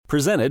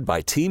Presented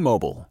by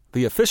T-Mobile,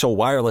 the official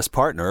wireless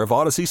partner of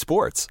Odyssey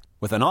Sports.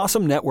 With an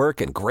awesome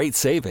network and great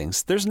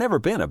savings, there's never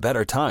been a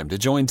better time to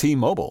join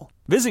T-Mobile.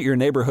 Visit your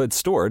neighborhood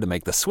store to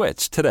make the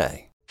switch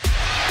today.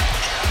 Giannis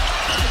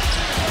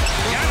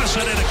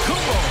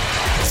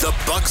Antetokounmpo. The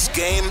Bucks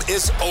game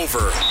is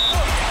over.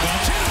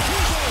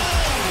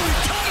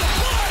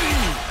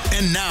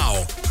 And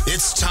now,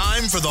 it's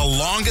time for the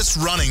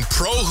longest-running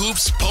Pro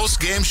Hoops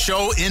post-game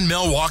show in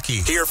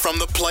Milwaukee. Hear from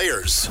the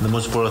players. The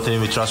most important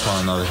thing, we trust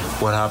one another.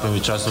 What happened, we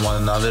trusted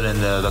one another, and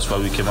that's why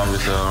we came out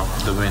with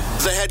the win.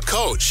 The head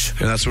coach.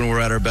 And that's when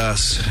we're at our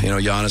best. You know,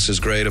 Giannis is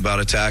great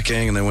about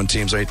attacking, and then when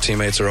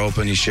teammates are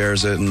open, he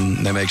shares it,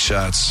 and they make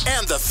shots.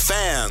 And the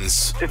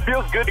fans. It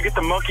feels good to get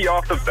the monkey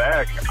off the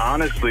back,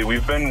 honestly.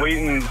 We've been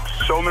waiting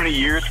so many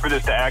years for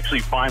this to actually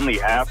finally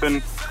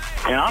happen.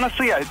 And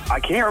honestly, I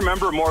can't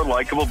remember a more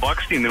likable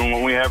Bucks team than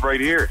what we have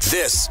right here.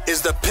 This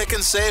is the Pick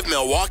and Save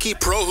Milwaukee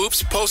Pro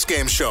Hoops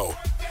postgame show.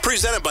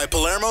 Presented by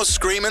Palermo's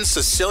Screamin'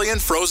 Sicilian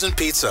Frozen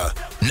Pizza.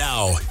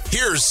 Now,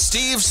 here's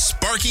Steve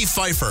Sparky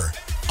Pfeiffer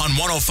on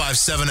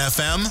 105.7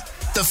 FM,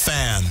 The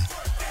Fan.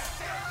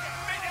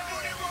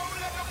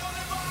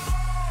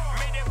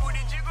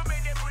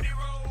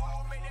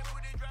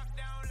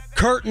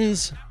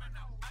 Curtains.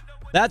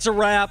 That's a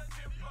wrap.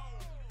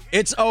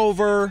 It's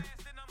over.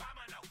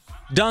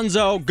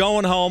 Dunzo,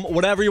 going home,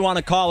 whatever you want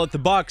to call it. The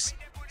Bucks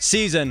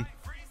season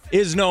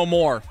is no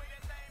more.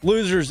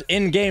 Losers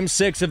in Game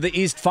 6 of the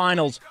East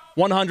Finals.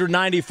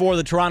 194,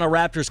 the Toronto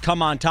Raptors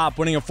come on top,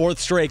 winning a fourth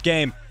straight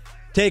game,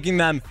 taking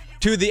them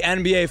to the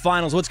NBA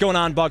Finals. What's going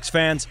on, Bucks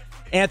fans?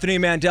 Anthony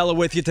Mandela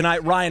with you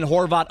tonight. Ryan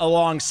Horvat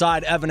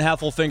alongside Evan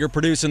Heffelfinger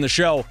producing the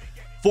show.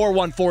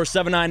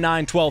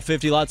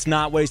 414-799-1250. Let's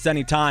not waste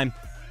any time.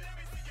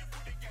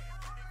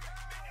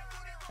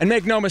 And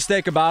make no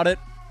mistake about it,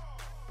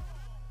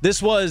 this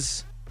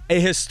was a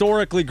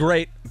historically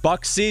great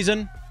Bucks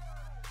season.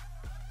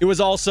 It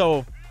was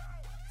also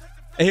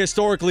a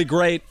historically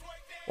great,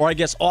 or I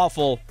guess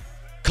awful,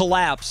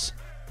 collapse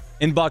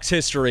in Bucks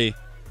history.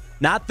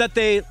 Not that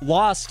they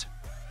lost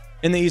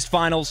in the East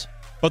Finals,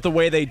 but the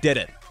way they did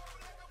it.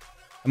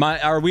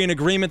 Are we in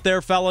agreement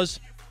there, fellas?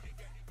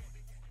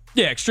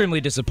 Yeah,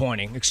 extremely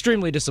disappointing.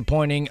 Extremely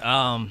disappointing.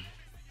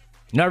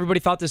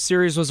 Everybody thought this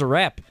series was a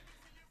wrap.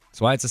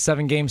 That's why it's a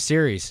 7-game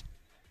series.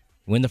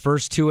 Win the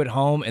first 2 at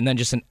home, and then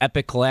just an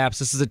epic collapse.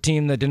 This is a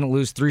team that didn't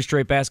lose 3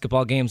 straight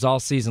basketball games all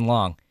season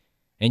long.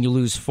 And you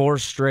lose 4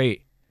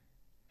 straight.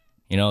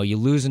 You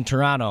lose in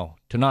Toronto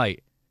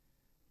tonight.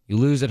 You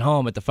lose at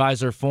home at the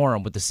Fiserv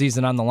Forum with the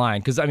season on the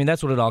line. Because,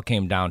 that's what it all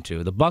came down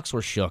to. The Bucks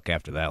were shook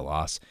after that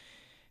loss.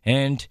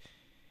 And,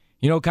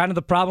 kind of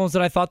the problems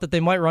that I thought that they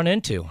might run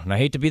into. And I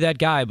hate to be that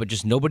guy, but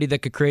just nobody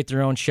that could create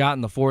their own shot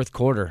in the fourth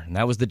quarter. And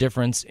that was the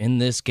difference in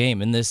this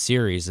game, in this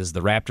series, is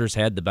the Raptors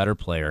had the better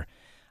player.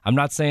 I'm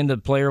not saying the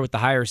player with the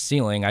higher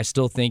ceiling. I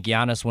still think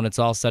Giannis, when it's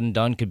all said and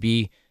done, could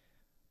be,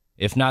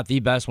 if not the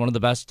best, one of the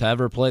best to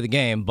ever play the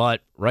game. But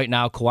right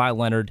now, Kawhi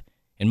Leonard,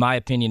 in my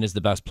opinion, is the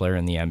best player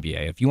in the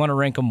NBA. If you want to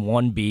rank him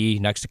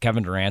 1B next to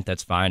Kevin Durant,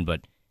 that's fine,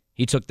 but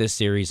he took this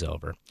series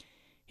over.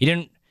 He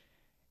had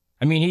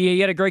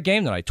a great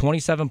game tonight.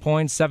 27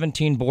 points,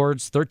 17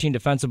 boards, 13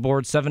 defensive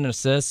boards, 7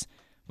 assists.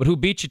 But who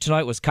beat you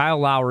tonight was Kyle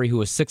Lowry, who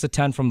was 6 of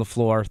 10 from the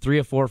floor, 3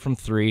 of 4 from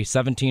 3,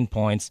 17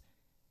 points,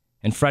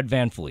 and Fred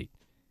VanVleet,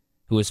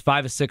 who was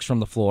 5 of 6 from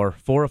the floor,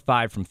 4 of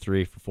 5 from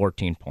 3 for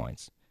 14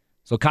 points.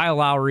 So Kyle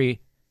Lowry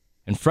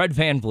and Fred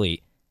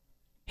VanVleet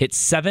hit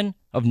 7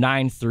 of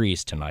 9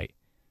 threes tonight.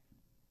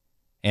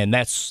 And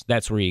that's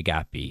where you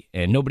got beat.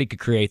 And nobody could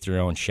create their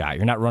own shot.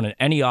 You're not running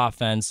any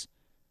offense.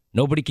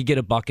 Nobody could get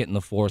a bucket in the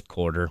fourth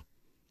quarter.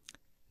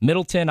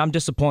 Middleton, I'm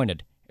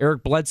disappointed.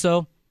 Eric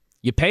Bledsoe,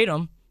 you paid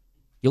him.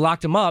 You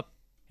locked him up.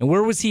 And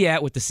where was he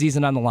at with the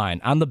season on the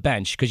line? On the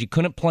bench, because you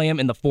couldn't play him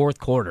in the fourth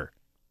quarter.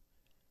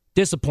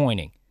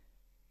 Disappointing.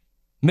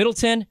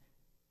 Middleton,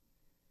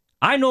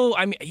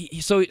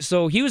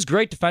 so he was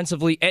great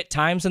defensively at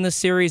times in this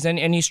series,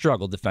 and he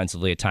struggled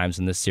defensively at times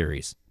in this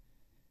series.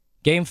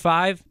 Game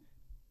 5,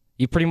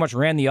 you pretty much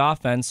ran the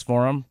offense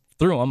through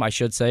him, I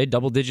should say.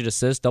 Double-digit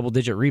assists,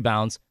 double-digit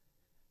rebounds.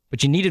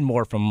 But you needed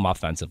more from him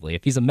offensively.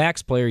 If he's a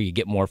max player, you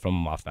get more from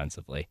him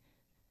offensively.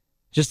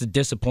 Just a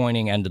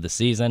disappointing end of the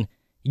season.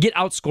 You get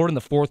outscored in the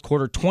fourth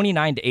quarter,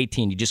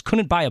 29-18. You just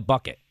couldn't buy a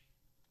bucket.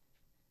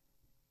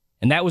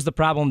 And that was the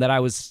problem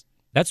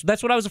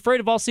that's what I was afraid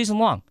of all season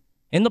long.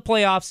 In the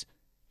playoffs,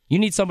 you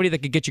need somebody that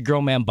could get you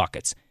grown man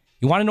buckets.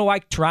 You want to know why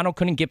Toronto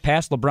couldn't get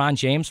past LeBron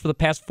James for the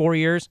past 4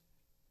 years?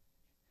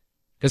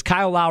 Because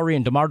Kyle Lowry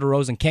and DeMar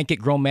DeRozan can't get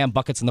grown man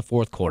buckets in the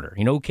fourth quarter.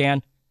 You know who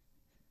can?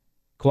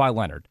 Kawhi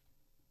Leonard.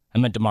 I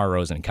meant DeMar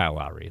DeRozan and Kyle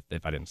Lowry,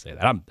 if I didn't say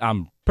that.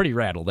 I'm pretty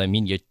rattled.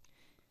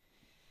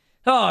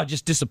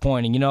 Just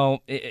disappointing.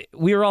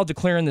 We were all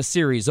declaring the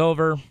series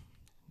over.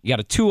 You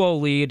got a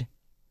 2-0 lead.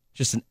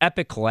 Just an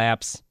epic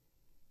collapse.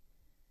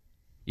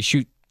 You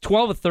shoot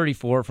 12 of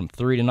 34 from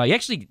 3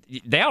 tonight.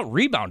 They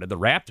out-rebounded the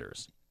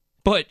Raptors.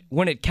 But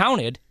when it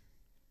counted,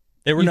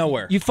 they were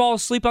nowhere. You fall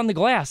asleep on the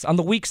glass, on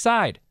the weak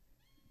side.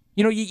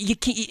 You know, you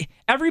can't,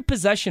 every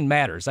possession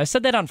matters. I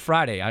said that on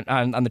Friday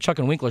on the Chuck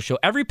and Winkler show.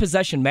 Every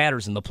possession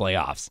matters in the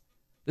playoffs.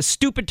 The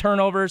stupid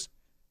turnovers,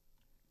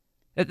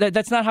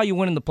 that's not how you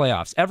win in the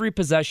playoffs. Every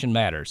possession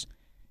matters.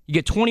 You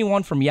get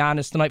 21 from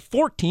Giannis tonight,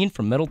 14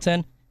 from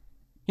Middleton.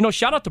 You know,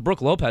 shout out to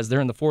Brook Lopez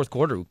there in the fourth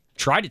quarter who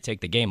tried to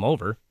take the game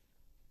over.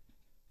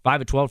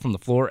 5 of 12 from the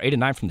floor, 8 of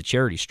 9 from the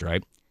charity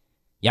stripe.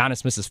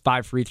 Giannis misses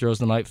 5 free throws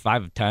tonight,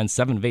 5 of 10,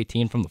 7 of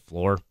 18 from the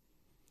floor.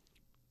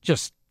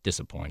 Just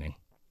disappointing.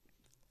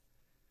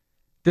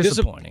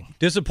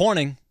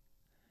 Disappointing.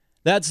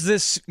 That's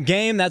this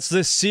game. That's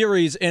this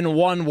series in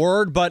one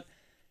word, but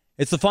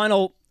it's the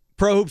final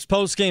Pro Hoops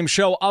postgame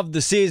show of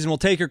the season. We'll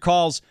take your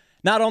calls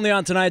not only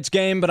on tonight's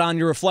game, but on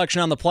your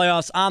reflection on the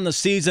playoffs, on the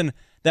season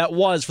that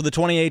was for the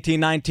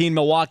 2018-19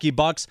 Milwaukee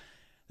Bucks.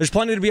 There's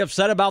plenty to be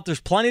upset about.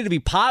 There's plenty to be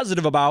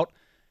positive about.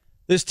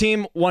 This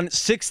team won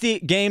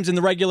 60 games in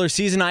the regular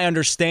season. I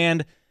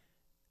understand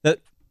that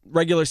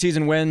regular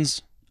season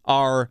wins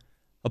are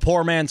a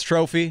poor man's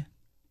trophy,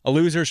 a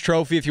loser's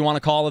trophy, if you want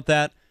to call it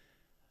that.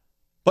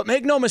 But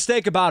make no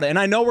mistake about it, and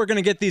I know we're going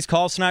to get these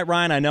calls tonight,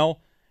 Ryan, I know,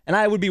 and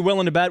I would be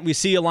willing to bet we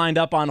see you lined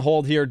up on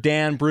hold here,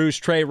 Dan, Bruce,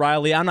 Trey,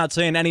 Riley. I'm not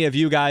saying any of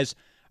you guys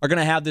are going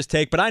to have this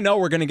take, but I know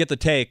we're going to get the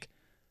take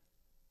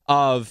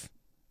of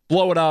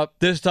blow it up,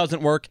 this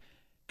doesn't work.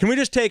 Can we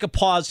just take a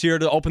pause here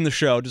to open the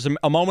show, just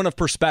a moment of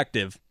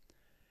perspective?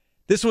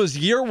 This was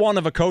year one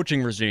of a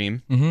coaching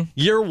regime,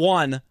 year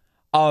one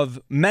of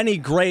many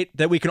great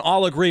that we can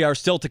all agree are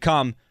still to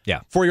come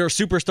for your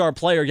superstar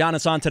player,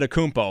 Giannis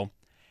Antetokounmpo.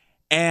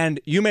 And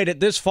you made it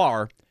this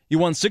far. You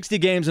won 60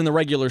 games in the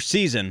regular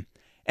season,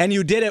 and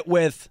you did it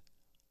with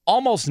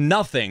almost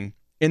nothing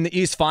in the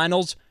East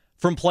Finals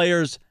from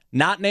players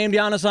not named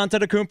Giannis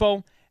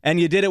Antetokounmpo, and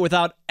you did it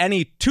without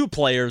any two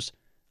players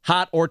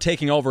hot or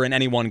taking over in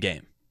any one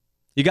game.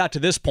 You got to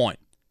this point.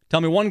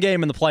 Tell me one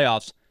game in the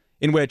playoffs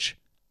in which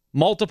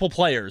multiple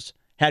players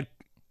had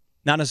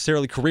not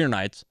necessarily career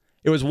nights.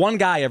 It was one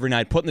guy every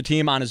night putting the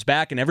team on his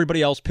back and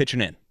everybody else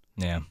pitching in.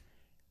 Yeah.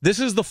 This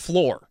is the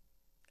floor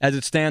as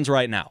it stands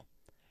right now.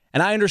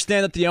 And I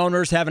understand that the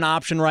owners have an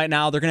option right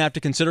now. They're going to have to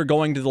consider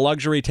going to the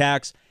luxury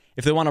tax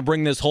if they want to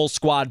bring this whole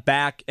squad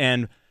back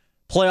and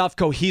playoff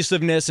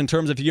cohesiveness in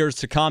terms of years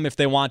to come, if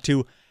they want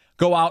to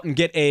go out and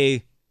get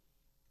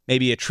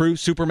maybe a true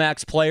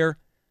Supermax player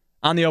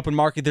on the open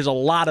market. There's a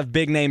lot of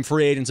big-name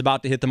free agents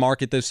about to hit the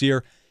market this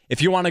year.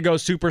 If you want to go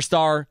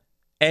Superstar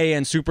A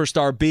and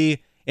Superstar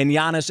B and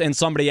Giannis and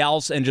somebody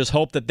else and just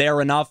hope that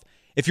they're enough,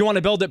 if you want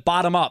to build it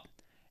bottom up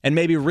and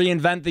maybe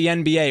reinvent the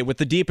NBA with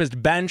the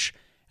deepest bench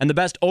and the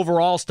best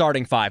overall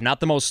starting five, not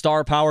the most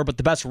star power, but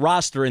the best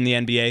roster in the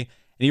NBA, and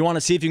you want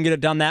to see if you can get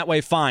it done that way,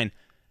 fine.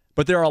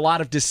 But there are a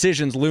lot of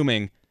decisions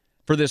looming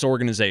for this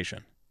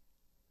organization.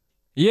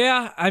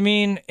 Yeah, I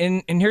mean,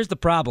 and here's the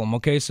problem,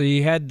 okay? So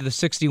you had the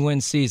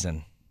 60-win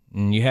season,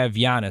 and you have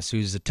Giannis,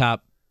 who's the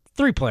top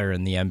 3 player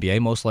in the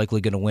NBA, most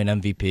likely going to win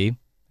MVP,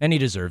 and he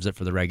deserves it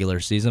for the regular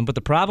season. But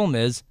the problem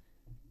is,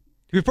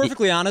 to be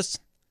perfectly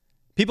honest,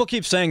 people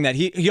keep saying that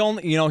he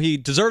only, he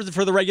deserves it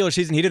for the regular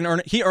season. He didn't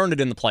earn it. He earned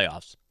it in the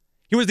playoffs.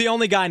 He was the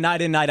only guy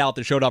night in, night out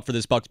that showed up for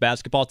this Bucks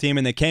basketball team,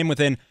 and they came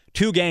within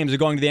 2 games of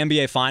going to the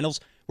NBA Finals,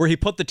 where he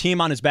put the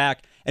team on his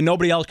back, and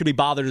nobody else could be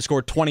bothered to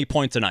score 20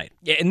 points a night.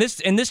 Yeah, and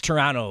this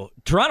Toronto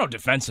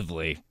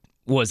defensively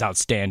was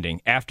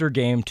outstanding. After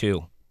game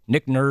 2,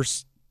 Nick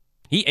Nurse,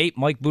 he ate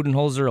Mike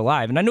Budenholzer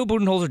alive, and I know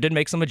Budenholzer did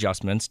make some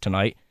adjustments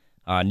tonight.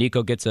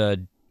 Nico gets a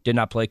did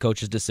not play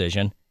coach's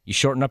decision. You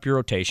shorten up your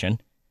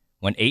rotation,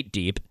 went 8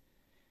 deep.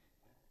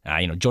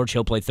 George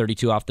Hill played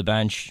 32 off the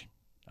bench.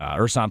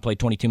 Ersan played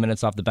 22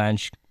 minutes off the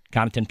bench.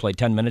 Connaughton played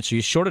 10 minutes, so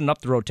you shortened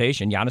up the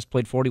rotation. Giannis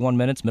played 41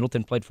 minutes.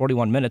 Middleton played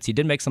 41 minutes. He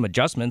did make some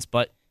adjustments,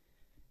 but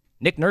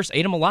Nick Nurse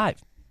ate him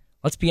alive.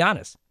 Let's be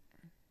honest.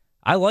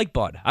 I like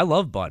Bud. I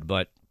love Bud,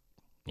 but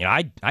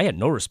I had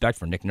no respect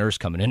for Nick Nurse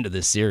coming into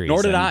this series.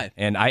 Nor did I.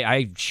 And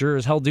I sure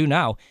as hell do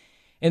now.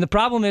 And the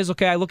problem is,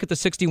 okay, I look at the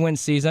 60-win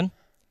season,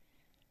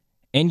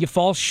 and you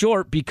fall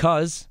short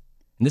because,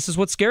 and this is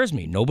what scares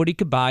me, nobody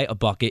could buy a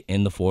bucket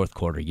in the fourth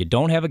quarter. You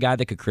don't have a guy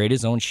that could create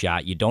his own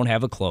shot. You don't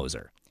have a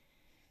closer.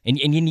 And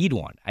you need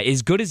one.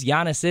 As good as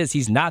Giannis is,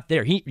 he's not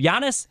there.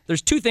 Giannis,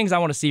 there's 2 things I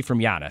want to see from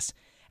Giannis.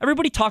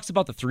 Everybody talks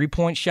about the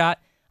three-point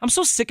shot. I'm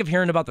so sick of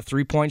hearing about the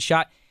three-point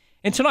shot.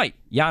 And tonight,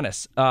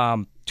 Giannis,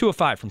 2 of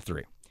 5 from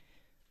 3.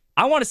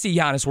 I want to see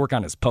Giannis work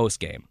on his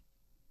post game.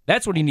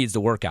 That's what he needs to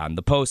work on,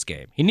 the post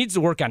game. He needs to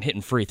work on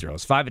hitting free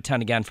throws. 5 of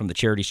 10 again from the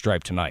charity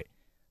stripe tonight.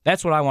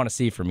 That's what I want to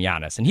see from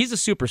Giannis. And he's a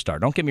superstar,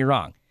 don't get me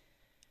wrong.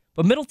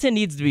 But Middleton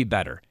needs to be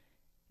better.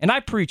 And I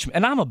preach,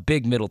 and I'm a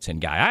big Middleton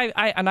guy.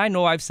 I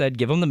know I've said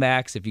give him the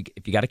max if you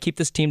got to keep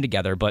this team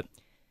together, but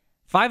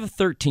 5 of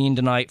 13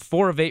 tonight,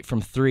 4 of 8 from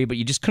 3, but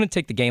you just couldn't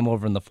take the game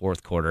over in the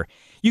fourth quarter.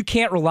 You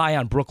can't rely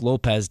on Brook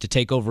Lopez to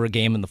take over a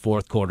game in the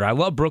fourth quarter. I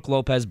love Brook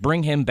Lopez,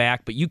 bring him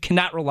back, but you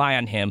cannot rely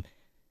on him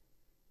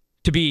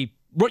to be,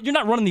 you're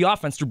not running the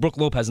offense through Brook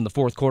Lopez in the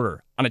fourth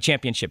quarter on a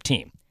championship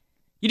team.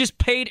 You just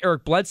paid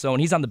Eric Bledsoe, and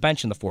he's on the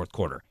bench in the fourth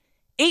quarter.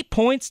 8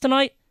 points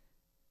tonight.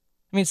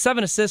 I mean,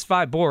 7 assists,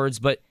 5 boards,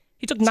 but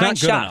He took 9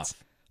 shots,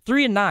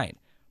 3 and 9.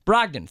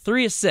 Brogdon,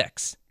 3 of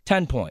 6,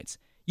 10 points.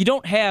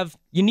 You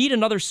need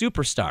another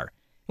superstar.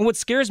 And what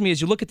scares me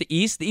is you look at the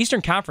East, the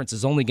Eastern Conference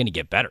is only going to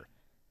get better.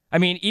 I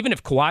mean, even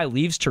if Kawhi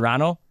leaves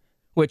Toronto,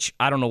 which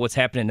I don't know what's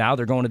happening now,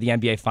 they're going to the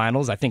NBA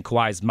Finals. I think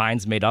Kawhi's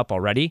mind's made up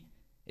already.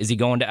 Is he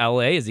going to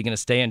LA? Is he going to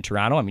stay in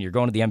Toronto? I mean, you're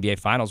going to the NBA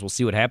Finals. We'll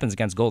see what happens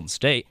against Golden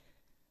State.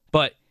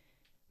 But, I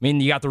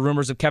mean, you got the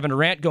rumors of Kevin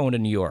Durant going to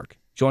New York,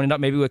 joining up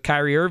maybe with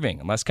Kyrie Irving,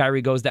 unless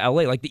Kyrie goes to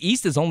LA. Like, the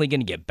East is only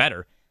going to get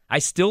better. I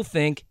still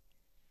think,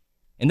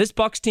 and this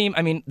Bucks team,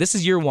 I mean, this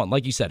is year one,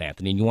 like you said,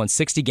 Anthony, and you won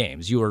 60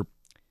 games. You were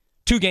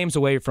 2 games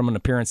away from an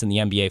appearance in the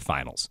NBA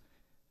Finals.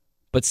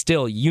 But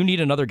still, you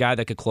need another guy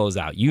that could close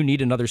out. You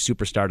need another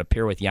superstar to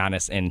pair with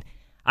Giannis. And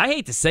I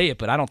hate to say it,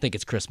 but I don't think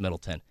it's Chris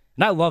Middleton.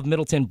 And I love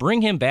Middleton.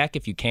 Bring him back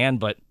if you can,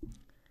 but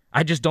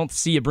I just don't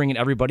see you bringing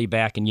everybody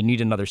back, and you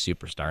need another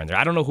superstar in there.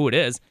 I don't know who it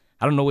is.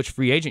 I don't know which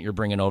free agent you're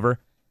bringing over.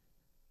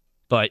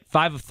 But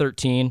 5 of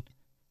 13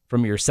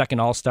 from your second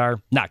All-Star,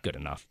 not good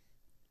enough.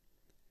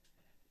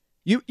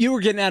 You were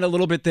getting at a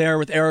little bit there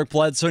with Eric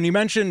Bledsoe, and you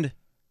mentioned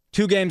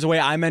 2 games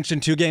away. I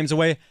mentioned 2 games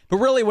away. But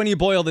really, when you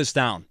boil this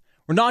down,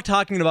 we're not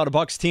talking about a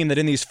Bucks team that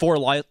in these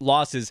 4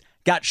 losses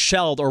got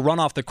shelled or run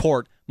off the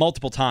court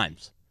multiple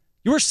times.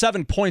 You were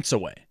 7 points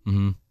away.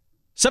 Mm-hmm.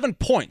 7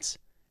 points.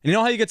 And you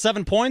know how you get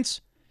 7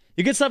 points?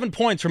 You get 7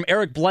 points from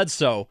Eric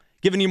Bledsoe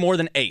giving you more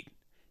than 8.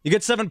 You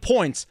get 7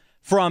 points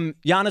from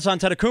Giannis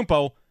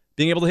Antetokounmpo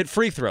being able to hit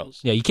free throws.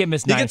 Yeah, you can't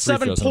miss 9 free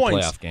throws in a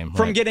playoff game. You get 7 points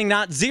from getting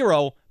not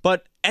 0,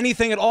 but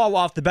anything at all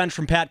off the bench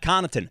from Pat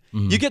Connaughton.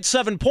 Mm-hmm. You get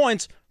 7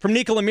 points from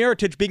Nikola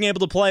Mirotic being able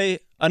to play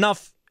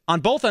enough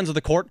on both ends of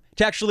the court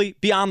to actually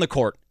be on the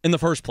court in the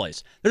first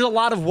place. There's a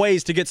lot of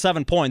ways to get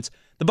 7 points.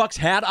 The Bucks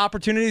had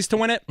opportunities to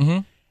win it,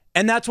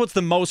 and that's what's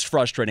the most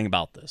frustrating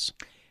about this.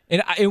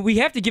 And we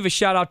have to give a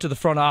shout out to the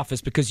front office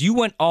because you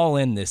went all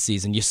in this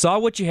season. You saw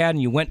what you had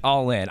and you went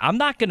all in. I'm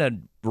not going to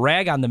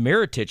rag on the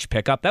Mirotic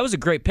pickup. That was a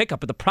great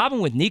pickup. But the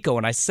problem with Nico,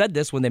 and I said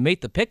this when they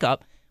made the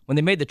pickup, when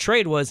they made the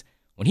trade, was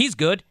when he's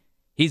good,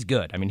 he's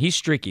good. I mean, he's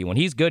streaky. When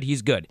he's good,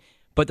 he's good.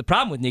 But the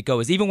problem with Nico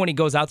is even when he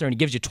goes out there and he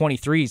gives you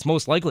 23, he's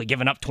most likely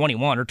giving up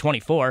 21 or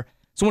 24.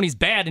 So when he's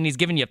bad and he's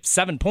giving you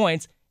 7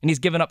 points and he's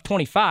giving up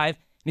 25, and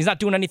he's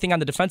not doing anything on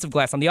the defensive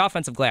glass, on the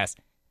offensive glass,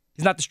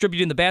 he's not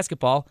distributing the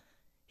basketball,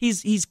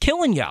 he's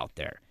killing you out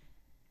there.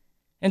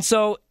 And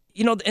so,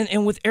 you know,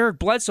 and with Eric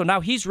Bledsoe,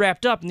 now he's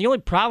wrapped up, and the only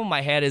problem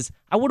I had is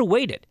I would have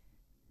waited.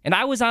 And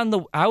I was on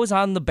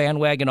the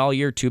bandwagon all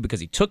year too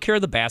because he took care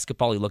of the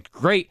basketball. He looked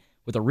great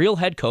with a real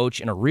head coach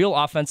and a real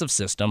offensive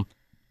system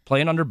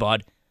playing under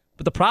Bud.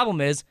 But the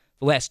problem is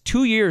the last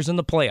 2 years in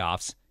the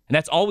playoffs, and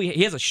that's all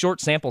he has a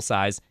short sample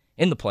size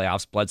in the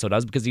playoffs, Bledsoe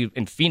does, because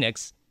in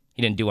Phoenix,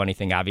 he didn't do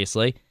anything,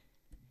 obviously.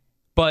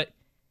 But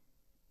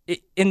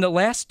in the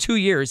last 2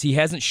 years, he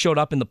hasn't showed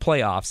up in the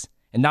playoffs,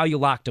 and now you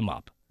locked him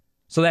up.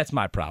 So that's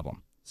my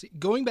problem. See,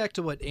 going back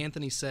to what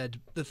Anthony said,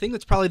 the thing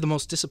that's probably the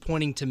most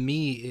disappointing to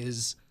me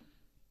is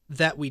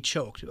that we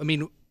choked. I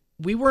mean,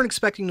 we weren't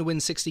expecting to win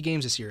 60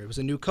 games this year. It was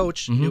a new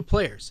coach, new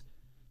players.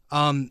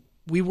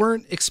 We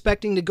weren't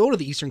expecting to go to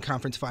the Eastern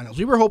Conference Finals.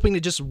 We were hoping to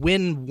just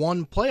win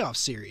one playoff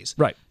series.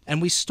 Right.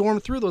 And we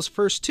stormed through those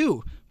first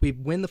 2. We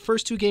win the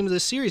first 2 games of the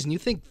series, and you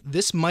think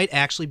this might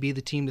actually be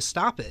the team to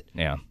stop it.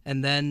 Yeah.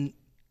 And then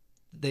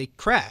they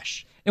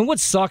crash. And what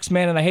sucks,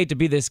 man, and I hate to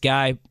be this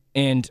guy,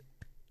 and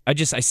I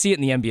see it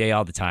in the NBA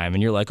all the time,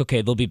 and you're like,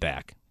 okay, they'll be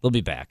back. They'll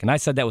be back. And I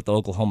said that with the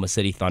Oklahoma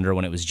City Thunder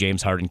when it was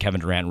James Harden,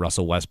 Kevin Durant, and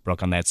Russell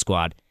Westbrook on that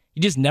squad.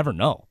 You just never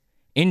know.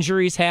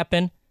 Injuries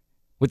happen.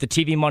 With the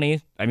TV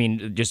money, I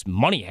mean, just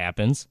money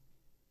happens,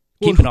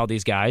 keeping all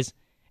these guys.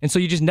 And so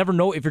you just never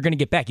know if you're going to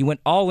get back. You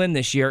went all in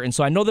this year, and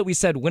so I know that we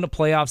said win a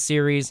playoff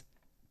series,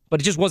 but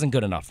it just wasn't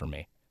good enough for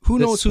me. Who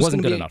knows who's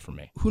wasn't good enough for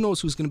me. Who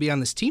knows who's going to be on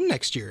this team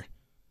next year?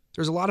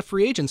 There's a lot of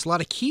free agents, a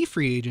lot of key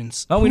free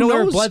agents. Oh, we know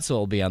Eric Bledsoe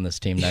will be on this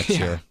team next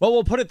year. Well,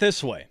 we'll put it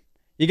this way.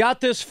 You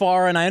got this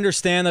far, and I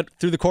understand that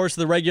through the course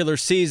of the regular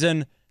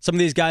season, some of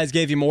these guys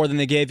gave you more than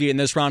they gave you in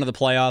this round of the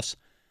playoffs.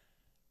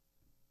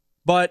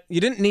 But you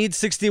didn't need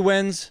 60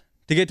 wins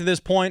to get to this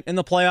point in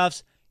the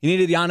playoffs. You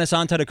needed Giannis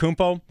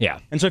Antetokounmpo. Yeah.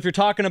 And so if you're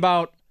talking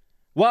about,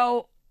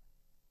 well,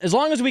 as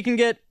long as we can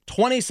get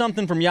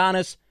 20-something from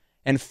Giannis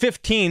and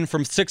 15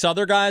 from 6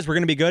 other guys, we're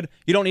going to be good.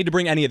 You don't need to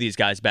bring any of these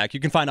guys back. You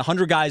can find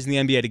 100 guys in the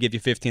NBA to give you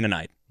 15 a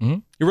night. Mm-hmm.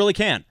 You really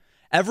can.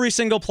 Every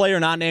single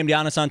player not named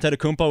Giannis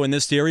Antetokounmpo in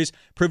this series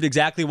proved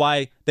exactly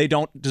why they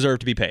don't deserve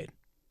to be paid.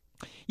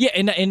 Yeah,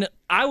 and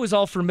I was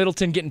all for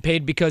Middleton getting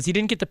paid because he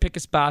didn't get to pick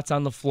his spots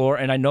on the floor,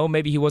 and I know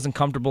maybe he wasn't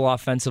comfortable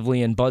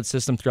offensively in Bud's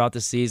system throughout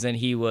the season.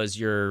 He was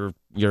your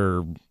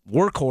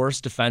workhorse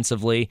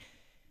defensively.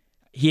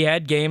 He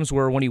had games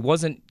where when he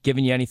wasn't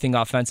giving you anything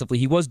offensively,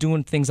 he was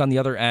doing things on the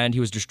other end. He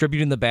was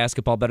distributing the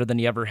basketball better than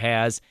he ever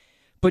has.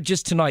 But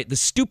just tonight, the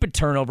stupid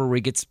turnover where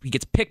he gets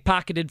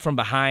pickpocketed from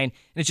behind,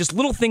 and it's just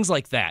little things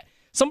like that.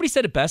 Somebody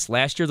said it best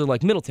last year. They're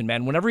like, Middleton,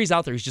 man, whenever he's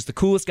out there, he's just the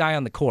coolest guy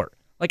on the court.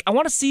 Like, I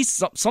want to see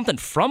something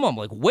from him.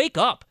 Like, wake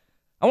up.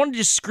 I wanted to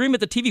just scream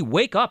at the TV,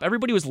 wake up.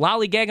 Everybody was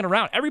lollygagging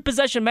around. Every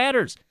possession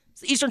matters. It's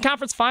the Eastern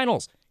Conference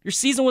Finals. Your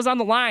season was on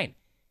the line.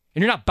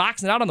 And you're not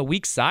boxing out on the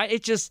weak side.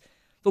 It's just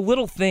the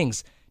little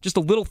things. Just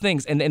the little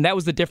things. And that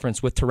was the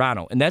difference with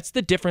Toronto. And that's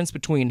the difference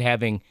between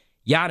having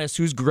Giannis,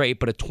 who's great,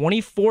 but a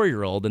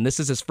 24-year-old, and this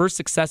is his first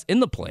success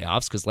in the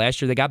playoffs because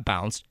last year they got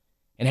bounced,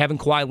 and having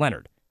Kawhi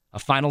Leonard, a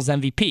finals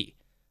MVP,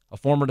 a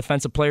former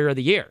defensive player of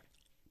the year.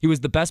 He was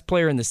the best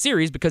player in the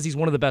series because he's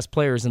one of the best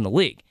players in the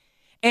league.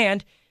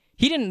 And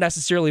he didn't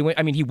necessarily win.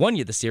 I mean, he won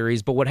you the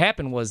series, but what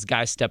happened was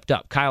guys stepped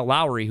up. Kyle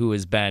Lowry, who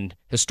has been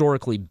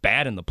historically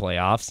bad in the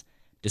playoffs,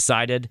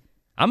 decided,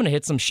 I'm going to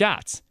hit some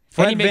shots.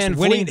 Fred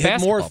VanVleet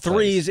hit more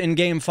threes in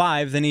Game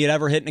 5 than he had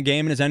ever hit in a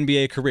game in his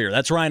NBA career.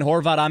 That's Ryan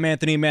Horvath. I'm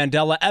Anthony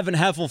Mandela. Evan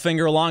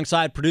Heffelfinger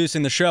alongside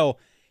producing the show.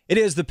 It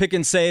is the Pick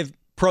and Save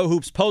Pro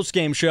Hoops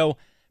postgame show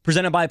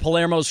presented by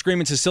Palermo's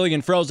Screaming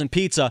Sicilian Frozen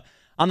Pizza.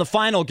 On the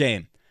final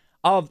game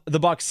of the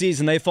Bucks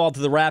season, they fall to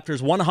the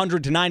Raptors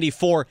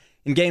 100-94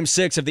 in Game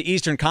 6 of the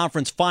Eastern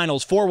Conference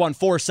Finals.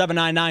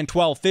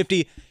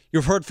 414-799-1250.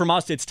 You've heard from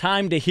us. It's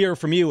time to hear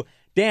from you.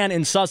 Dan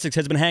in Sussex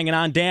has been hanging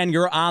on. Dan,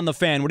 you're on the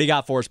fan. What do you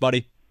got for us,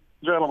 buddy?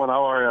 Gentlemen,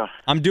 how are you?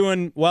 I'm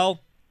doing well.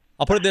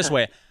 I'll put it this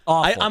way.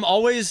 I'm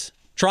always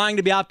trying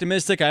to be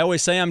optimistic. I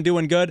always say I'm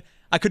doing good.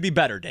 I could be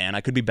better, Dan.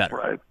 I could be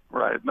better.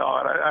 Right. No,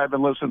 I've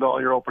been listening to all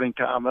your opening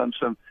comments,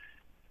 and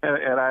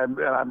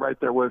I'm right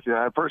there with you.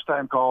 I'm a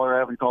first-time caller. I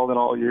haven't called in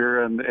all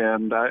year,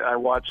 and I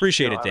watched.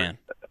 Appreciate it, Dan.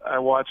 I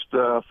watched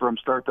from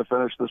start to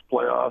finish this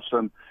playoffs,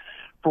 and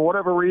for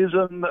whatever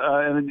reason,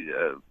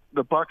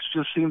 the Bucks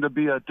just seemed to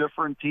be a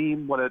different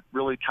team when it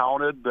really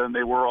counted than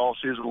they were all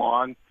season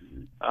long.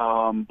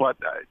 But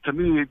to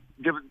me,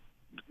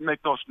 make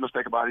no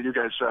mistake about it, you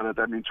guys said it.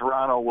 I mean,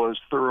 Toronto was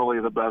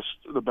thoroughly the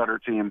better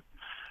team.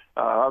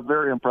 I'm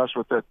very impressed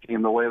with that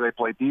team, the way they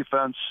play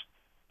defense.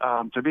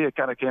 To me, it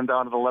kind of came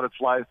down to the let it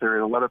fly theory.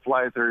 The let it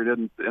fly theory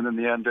didn't, and in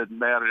the end, didn't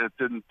matter. It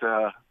didn't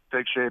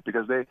take shape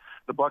because the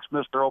Bucks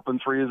missed their open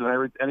threes,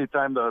 and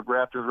anytime the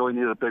Raptors really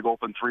needed a big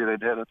open three,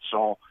 they'd hit it.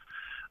 So.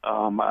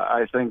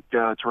 I think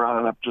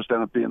Toronto ended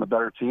up being the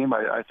better team.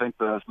 I think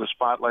the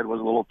spotlight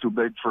was a little too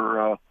big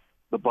for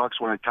the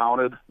Bucks when it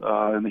counted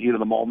in the heat of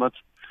the moment.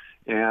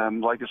 And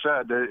like I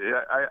said,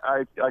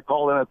 I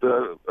called in at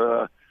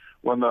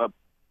when the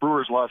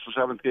Brewers lost the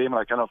 7th game, and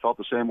I kind of felt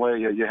the same way.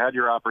 You had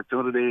your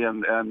opportunity,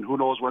 and who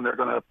knows when they're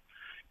going to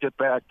get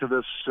back to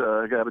this,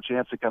 have a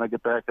chance to kind of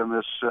get back in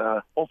this,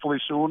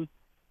 hopefully soon.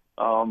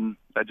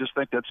 I just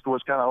think that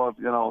was kind of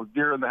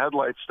deer in the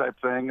headlights type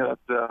thing that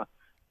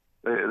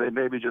they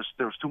maybe just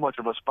there was too much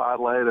of a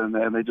spotlight, and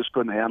they just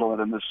couldn't handle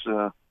it in this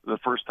the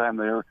first time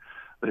they were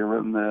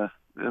in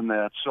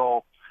that.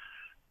 So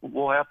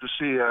we'll have to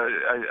see.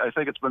 I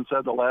think it's been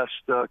said the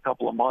last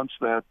couple of months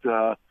that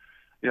was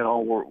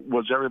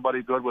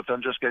everybody good with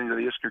them just getting to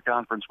the Eastern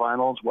Conference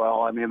Finals?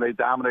 Well, I mean, they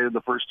dominated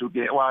the first 2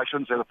 games. Well, I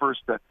shouldn't say the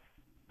first.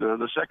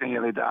 The second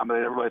game they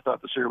dominated. Everybody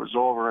thought the series was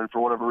over, and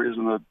for whatever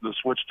reason, the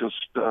switch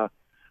just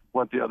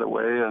went the other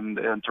way,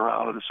 and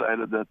Toronto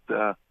decided that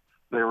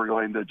they were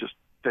going to just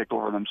take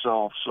over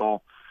themselves.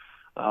 So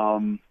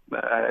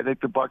I think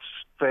the Bucks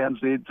fans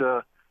need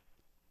to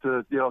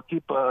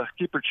keep their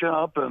chin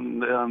up,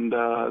 and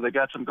they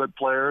got some good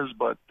players,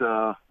 but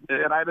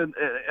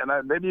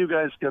maybe you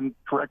guys can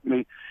correct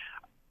me.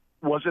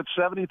 Was it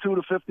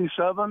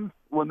 72-57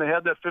 when they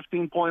had that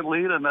 15-point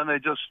lead, and then they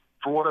just,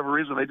 for whatever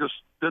reason, they just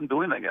didn't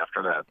do anything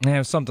after that?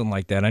 Yeah, something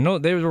like that. I know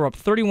they were up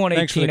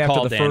 31-18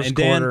 after the first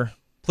quarter. Dan,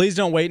 please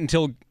don't wait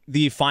until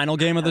the final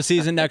game of the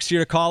season next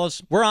year to call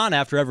us. We're on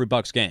after every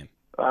Bucks game.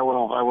 I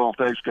will.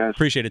 Thanks, guys.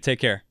 Appreciate it. Take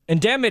care.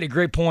 And Dan made a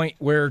great point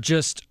where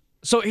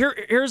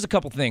here's a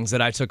couple things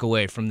that I took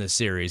away from this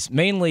series.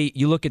 Mainly,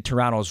 you look at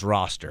Toronto's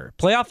roster.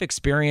 Playoff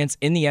experience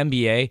in the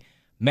NBA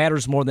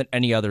matters more than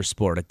any other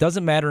sport. It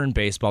doesn't matter in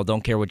baseball.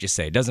 Don't care what you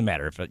say. It doesn't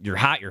matter. If you're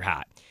hot, you're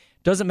hot.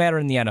 It doesn't matter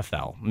in the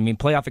NFL. I mean,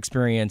 playoff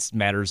experience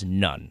matters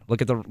none.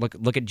 Look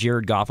at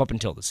Jared Goff up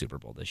until the Super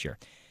Bowl this year.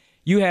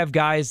 You have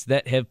guys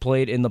that have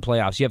played in the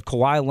playoffs. You have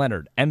Kawhi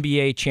Leonard,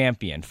 NBA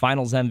champion,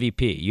 Finals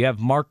MVP. You have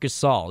Marc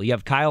Gasol. You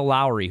have Kyle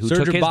Lowry, who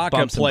took his bumps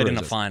and bruises. played in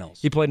the finals.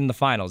 He played in the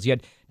finals. You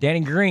had Danny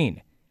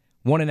Green,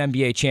 won an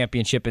NBA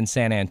championship in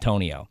San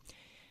Antonio.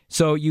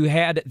 So you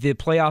had the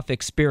playoff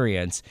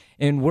experience,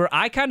 and where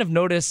I kind of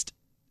noticed,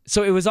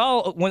 so it was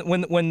all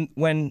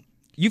when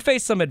you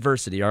face some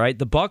adversity. All right,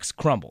 the Bucks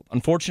crumbled.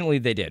 Unfortunately,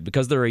 they did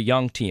because they're a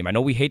young team. I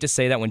know we hate to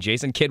say that. When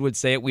Jason Kidd would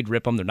say it, we'd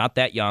rip them. They're not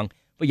that young.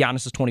 But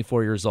Giannis is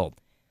 24 years old.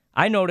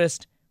 I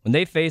noticed when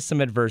they faced some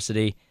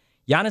adversity,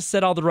 Giannis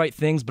said all the right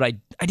things, but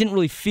I didn't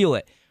really feel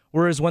it.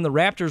 Whereas when the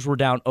Raptors were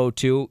down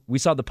 0-2, we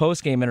saw the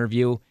postgame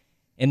interview,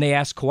 and they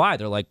asked Kawhi,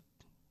 they're like,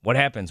 what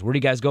happens? Where do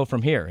you guys go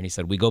from here? And he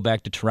said, we go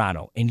back to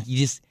Toronto. And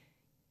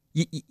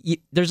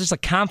there's just a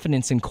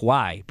confidence in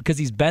Kawhi because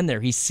he's been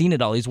there. He's seen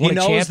it all. He's won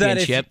a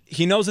championship.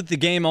 He knows that the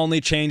game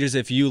only changes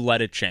if you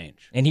let it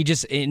change. And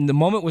the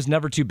moment was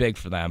never too big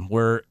for them,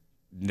 where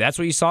that's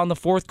what you saw in the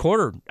fourth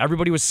quarter.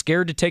 Everybody was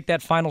scared to take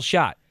that final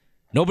shot.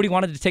 Nobody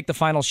wanted to take the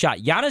final shot.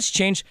 Giannis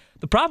changed.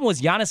 The problem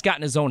was Giannis got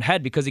in his own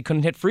head because he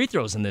couldn't hit free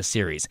throws in this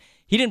series.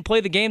 He didn't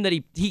play the game that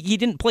he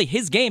didn't play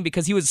his game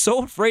because he was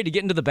so afraid to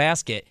get into the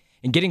basket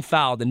and getting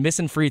fouled and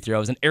missing free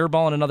throws and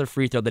airballing another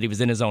free throw that he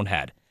was in his own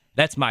head.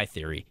 That's my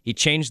theory. He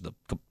changed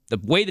the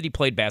way that he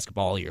played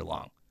basketball all year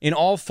long. In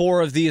all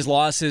 4 of these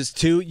losses,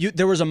 too,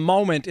 there was a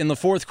moment in the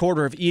fourth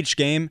quarter of each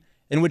game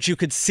in which you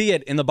could see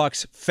it in the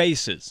Bucks'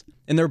 faces,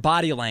 in their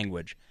body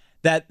language,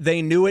 that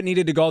they knew it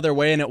needed to go their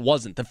way and it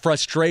wasn't. The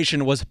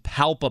frustration was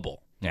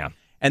palpable. Yeah.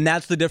 And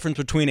that's the difference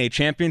between a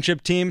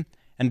championship team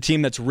and a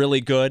team that's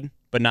really good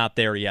but not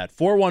there yet.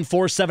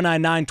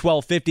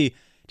 414-799-1250.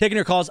 Taking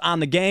your calls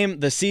on the game,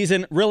 the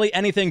season, really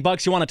anything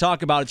Bucks you want to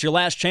talk about. It's your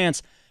last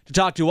chance to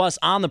talk to us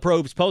on the Pro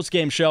Hoops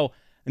postgame show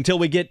until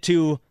we get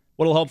to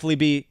what will hopefully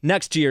be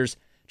next year's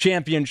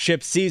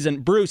championship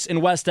season. Bruce in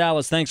West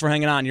Dallas, thanks for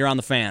hanging on. You're on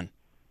the Fan.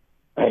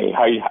 Hey,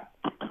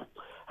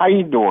 how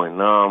you doing?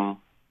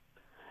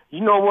 You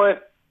know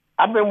what?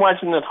 I've been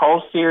watching this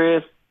whole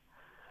series.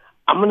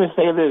 I'm going to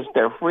say this.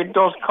 Their free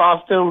throws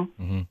cost them,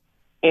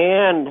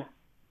 and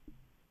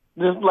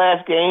this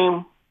last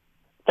game,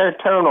 their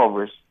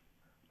turnovers.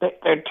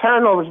 Their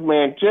turnovers,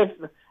 man,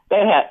 they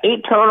had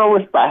 8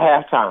 turnovers by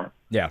halftime.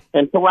 Yeah.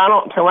 And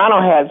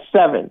Toronto had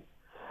 7.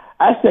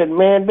 I said,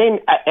 man,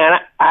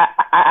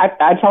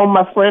 I told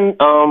my friend,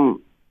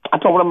 I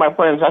told one of my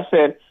friends, I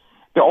said,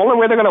 the only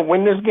way they're going to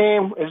win this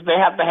game is they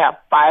have to have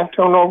 5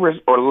 turnovers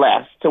or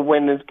less to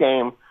win this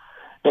game.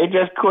 They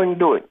just couldn't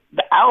do it.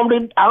 I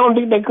don't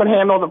think they could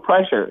handle the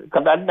pressure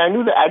because I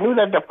knew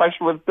that the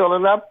pressure was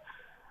building up.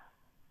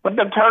 But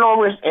the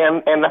turnovers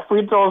and the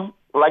free throws,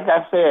 like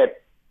I said,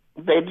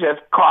 they just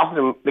cost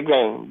them the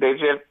game. They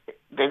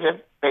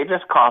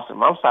just cost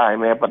them. I'm sorry,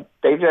 man, but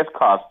they just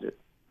cost it.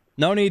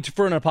 No need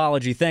for an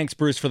apology. Thanks,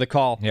 Bruce, for the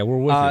call. Yeah, we're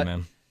with you,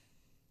 man.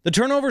 The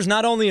turnovers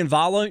not only in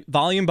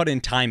volume but in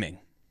timing.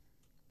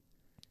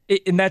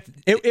 It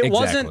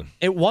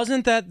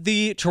wasn't that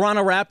the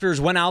Toronto Raptors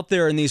went out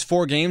there in these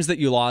 4 games that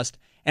you lost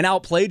and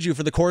outplayed you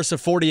for the course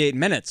of 48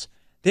 minutes.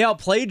 They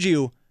outplayed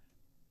you,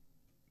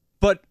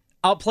 but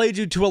outplayed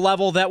you to a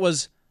level that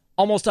was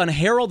almost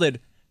unheralded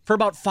for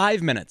about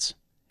 5 minutes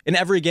in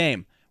every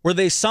game, where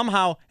they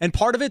somehow, and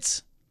part of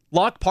it's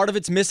luck, part of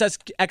it's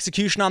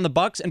mis-execution on the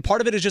Bucks, and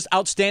part of it is just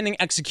outstanding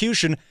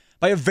execution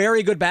by a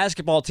very good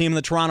basketball team,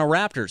 the Toronto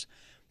Raptors.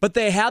 But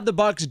they had the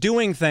Bucks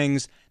doing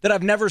things that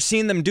I've never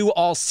seen them do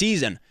all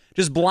season.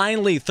 Just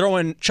blindly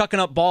chucking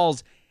up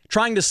balls,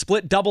 trying to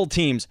split double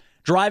teams,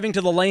 driving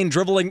to the lane,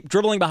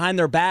 dribbling behind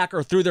their back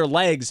or through their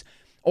legs,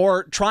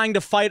 or trying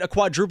to fight a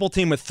quadruple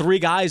team with 3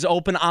 guys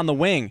open on the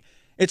wing.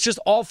 It's just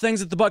all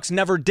things that the Bucks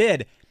never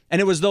did. And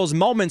it was those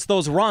moments,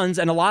 those runs,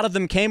 and a lot of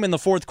them came in the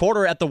fourth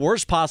quarter at the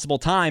worst possible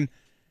time.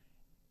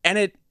 And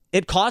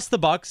it cost the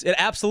Bucks. It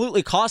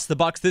absolutely cost the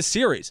Bucks this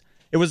series.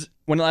 It was,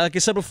 like I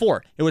said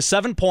before, it was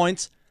 7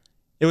 points.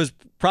 It was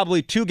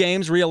probably 2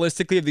 games,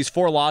 realistically, of these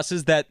 4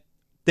 losses that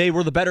they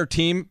were the better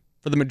team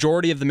for the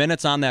majority of the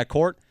minutes on that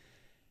court.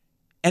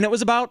 And it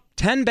was about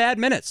 10 bad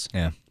minutes.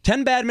 Yeah.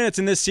 10 bad minutes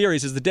in this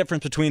series is the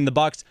difference between the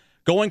Bucks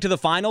going to the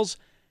finals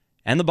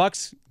and the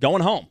Bucks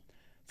going home.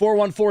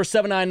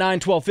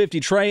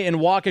 414-799-1250. Trey in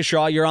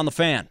Waukesha, you're on the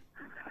Fan.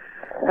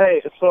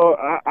 Hey, so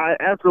I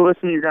after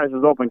listening to you guys'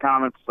 open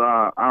comments,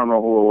 I don't know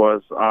who it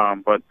was,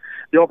 but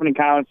the opening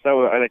comments,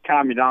 they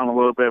calmed me down a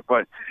little bit.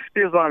 But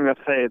here's what I'm going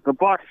to say. The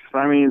Bucks,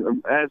 I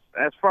mean,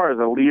 as far as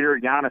a leader,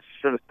 Giannis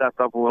should have stepped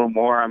up a little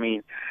more. I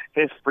mean,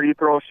 his free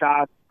throw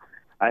shots,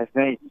 I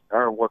think,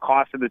 are what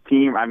costed the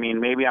team. I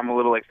mean, maybe I'm a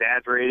little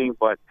exaggerating,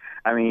 but,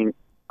 I mean,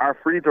 our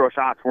free throw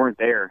shots weren't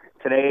there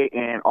today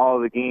in all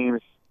of the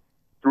games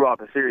throughout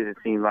the series, it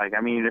seemed like. I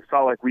mean, it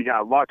felt like we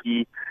got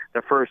lucky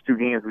the first 2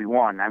 games we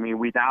won. I mean,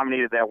 we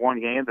dominated that one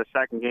game. The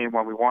second game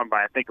when we won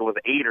by, I think it was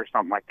 8 or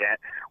something like that,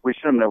 we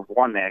shouldn't have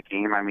won that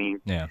game. I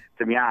mean,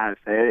 to be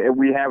honest,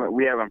 we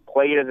haven't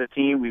played as a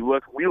team. We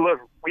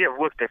have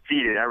looked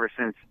defeated ever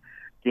since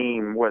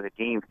game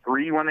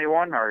 3 when they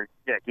won?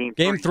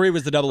 Game 3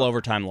 was the double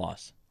overtime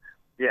loss.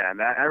 Yeah,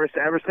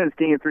 ever since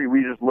game 3,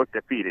 we just looked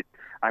defeated.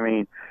 I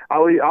mean,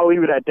 I'll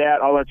leave it at that.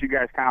 I'll let you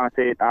guys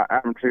commentate.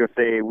 I'm just going to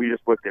say we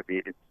just looked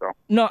defeated. So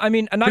no, I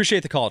mean,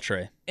 appreciate the call,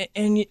 Trey.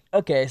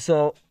 Okay,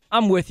 so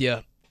I'm with you.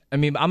 I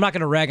mean, I'm not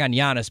going to rag on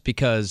Giannis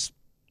because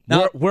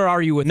where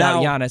are you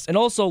without Giannis? And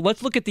also,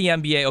 let's look at the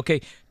NBA.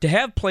 Okay, to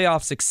have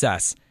playoff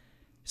success,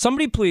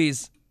 somebody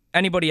please,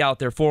 anybody out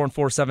there,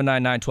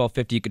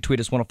 414-799-1250, you could tweet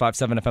us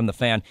 1057 FM The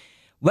Fan.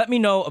 Let me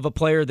know of a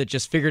player that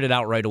just figured it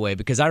out right away,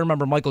 because I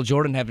remember Michael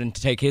Jordan having to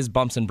take his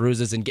bumps and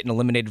bruises and getting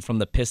eliminated from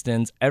the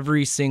Pistons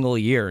every single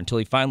year until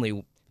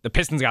the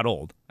Pistons got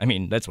old. I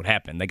mean, that's what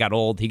happened. They got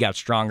old. He got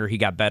stronger. He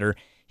got better.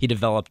 He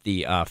developed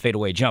the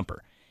fadeaway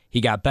jumper.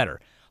 He got better.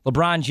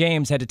 LeBron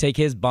James had to take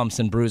his bumps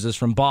and bruises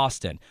from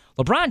Boston.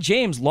 LeBron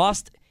James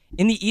lost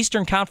in the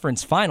Eastern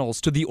Conference Finals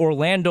to the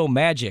Orlando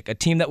Magic, a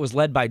team that was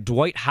led by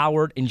Dwight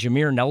Howard and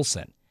Jameer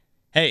Nelson.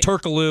 Hey,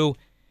 Turkoglu.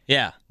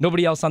 Yeah.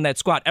 Nobody else on that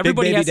squad.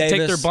 Everybody has to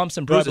take their bumps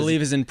and bruises. Who I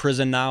believe is in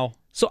prison now.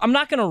 So I'm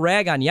not going to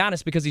rag on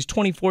Giannis because he's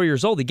 24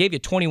 years old. He gave you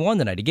 21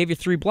 tonight. He gave you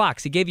 3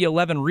 blocks. He gave you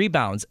 11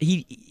 rebounds.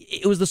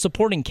 It was the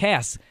supporting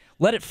cast.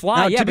 Let it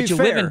fly. Now, but you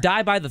live and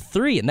die by the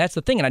three, and that's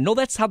the thing. And I know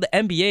that's how the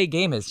NBA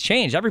game has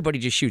changed. Everybody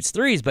just shoots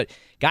threes, but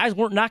guys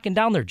weren't knocking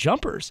down their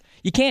jumpers.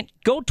 You can't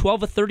go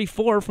 12 of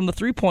 34 from the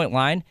three-point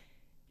line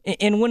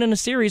and win in a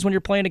series when you're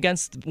playing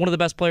against one of the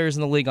best players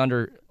in the league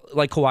under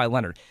like Kawhi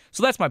Leonard.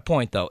 So that's my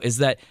point, though, is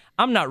that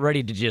I'm not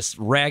ready to just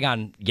rag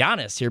on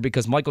Giannis here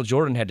because Michael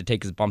Jordan had to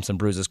take his bumps and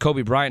bruises.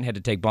 Kobe Bryant had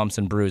to take bumps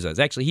and bruises.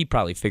 Actually, he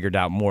probably figured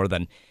out more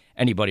than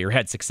anybody or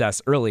had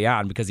success early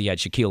on because he had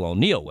Shaquille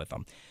O'Neal with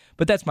him.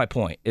 But that's my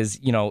point, is,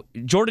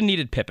 Jordan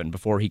needed Pippen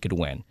before he could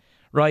win,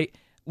 right?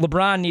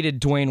 LeBron needed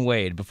Dwayne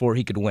Wade before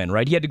he could win,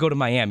 right? He had to go to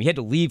Miami. He had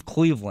to leave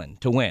Cleveland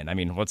to win. I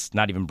mean, let's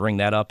not even bring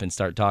that up and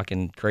start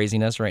talking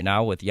craziness right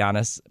now with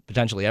Giannis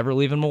potentially ever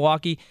leaving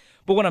Milwaukee.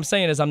 But what I'm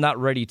saying is I'm not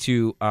ready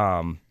to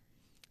I'm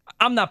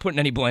not putting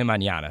any blame on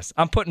Giannis.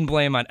 I'm putting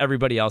blame on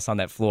everybody else on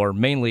that floor,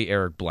 mainly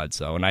Eric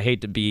Bledsoe. And I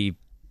hate to be,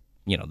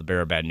 the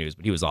bearer of bad news,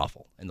 but he was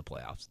awful in the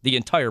playoffs, the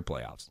entire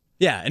playoffs.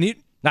 Yeah, and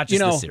not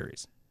just this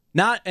series.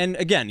 And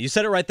again, you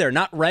said it right there,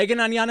 not ragging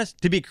on Giannis.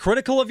 To be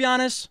critical of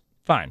Giannis,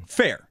 fine.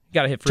 Fair. You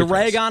got to hit free throws. To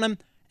rag on him,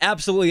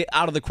 absolutely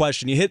out of the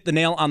question. You hit the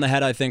nail on the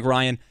head, I think,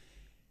 Ryan.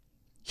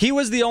 He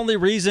was the only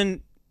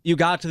reason you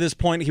got to this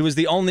point. He was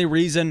the only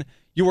reason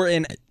you were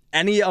in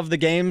any of the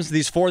games,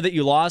 these 4 that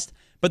you lost.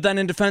 But then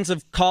in defense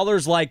of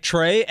callers like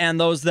Trey and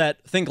those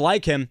that think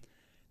like him,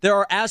 there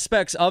are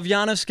aspects of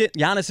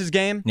Giannis's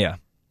game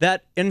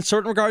that in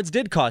certain regards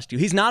did cost you.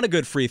 He's not a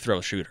good free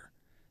throw shooter.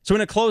 So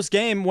in a close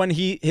game, when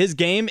his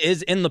game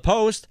is in the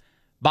post,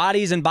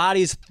 bodies and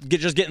bodies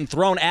just getting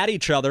thrown at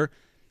each other,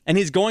 and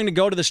he's going to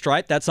go to the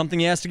stripe, that's something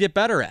he has to get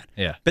better at.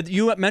 Yeah. But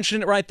you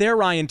mentioned it right there,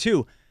 Ryan,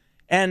 too.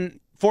 And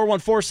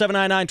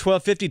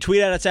 414-799-1250,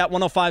 tweet at us at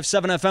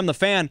 1057FM, The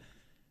Fan.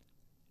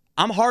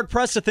 I'm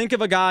hard-pressed to think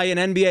of a guy in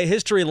NBA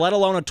history, let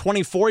alone a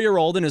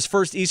 24-year-old in his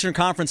first Eastern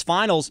Conference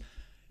Finals,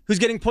 who's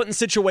getting put in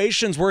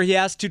situations where he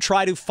has to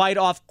try to fight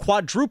off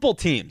quadruple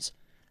teams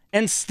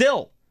and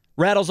still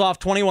rattles off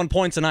 21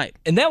 points a night.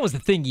 And that was the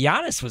thing.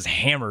 Giannis was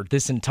hammered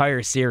this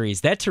entire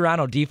series. That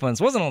Toronto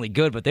defense wasn't only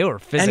good, but they were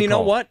physical. And you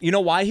know what? You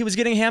know why he was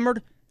getting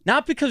hammered?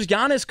 Not because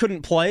Giannis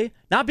couldn't play,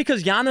 not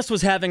because Giannis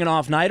was having an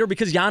off night or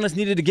because Giannis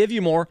needed to give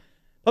you more,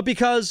 but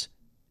because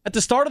at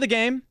the start of the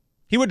game,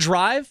 he would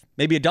drive,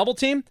 maybe a double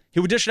team, he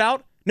would dish it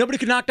out, nobody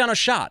could knock down a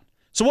shot.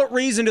 So what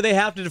reason do they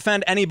have to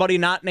defend anybody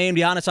not named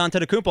Giannis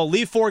Antetokounmpo?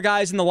 Leave 4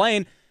 guys in the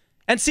lane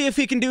and see if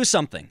he can do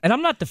something. And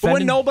I'm not defending... But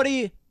when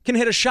nobody can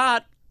hit a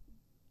shot,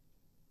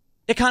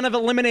 it kind of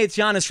eliminates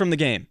Giannis from the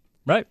game.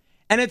 Right.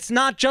 And it's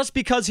not just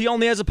because he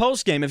only has a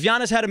post game. If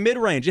Giannis had a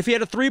mid-range, if he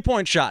had a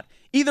three-point shot,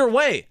 either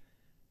way,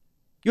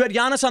 you had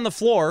Giannis on the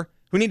floor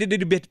who needed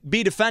to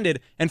be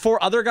defended and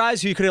 4 other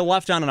guys who you could have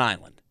left on an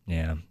island.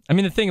 Yeah. I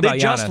mean, the thing about Giannis...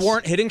 They just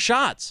weren't hitting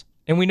shots.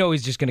 And we know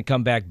he's just going to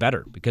come back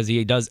better because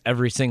he does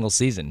every single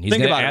season. He's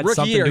Think going to about add it. Rookie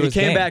something year, to he his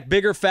came game. back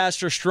bigger,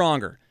 faster,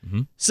 stronger.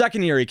 Mm-hmm.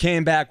 Second year, he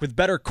came back with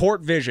better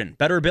court vision,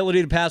 better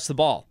ability to pass the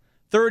ball.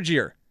 Third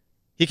year,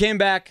 he came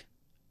back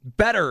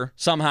better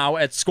somehow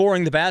at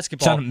scoring the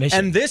basketball.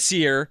 And this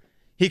year,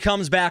 he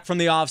comes back from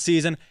the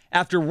offseason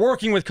after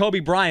working with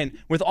Kobe Bryant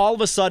with all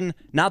of a sudden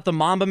not the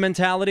Mamba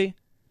mentality.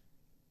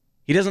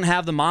 He doesn't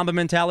have the Mamba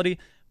mentality,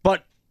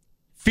 but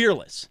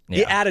fearless,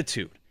 the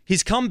attitude.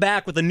 He's come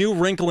back with a new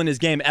wrinkle in his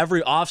game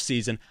every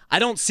offseason. I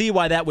don't see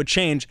why that would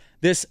change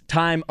this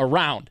time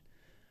around.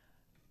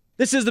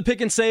 This is the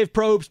Pick and Save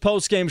Pro Hoops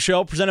postgame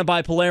show presented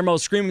by Palermo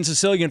Screaming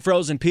Sicilian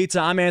Frozen Pizza.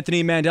 I'm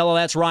Anthony Mandela.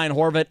 That's Ryan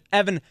Horvat.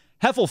 Evan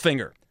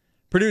Heffelfinger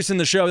producing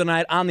the show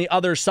tonight on the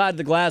other side of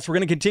the glass. We're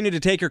going to continue to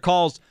take your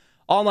calls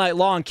all night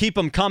long. Keep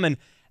them coming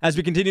as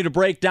we continue to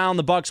break down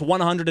the Bucks'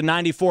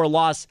 194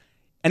 loss,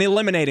 an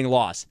eliminating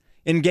loss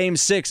in Game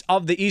 6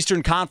 of the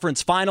Eastern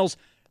Conference Finals.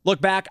 Look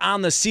back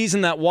on the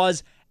season that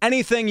was.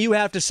 Anything you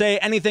have to say,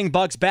 anything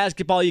Bucks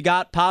basketball you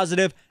got,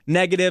 positive,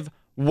 negative,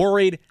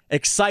 worried,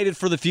 excited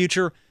for the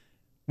future,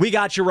 we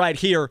got you right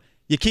here.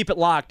 You keep it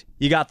locked.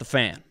 You got the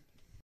Fan.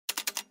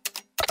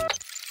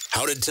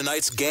 How did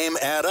tonight's game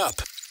add up?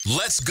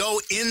 Let's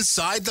go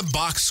inside the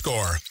box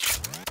score.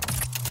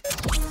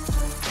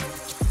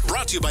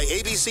 Brought to you by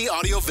ABC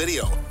Audio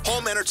Video.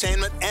 Home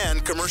entertainment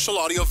and commercial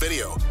audio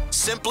video.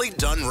 Simply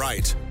done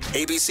right.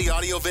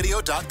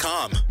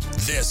 ABCAudioVideo.com.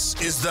 This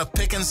is the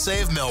Pick and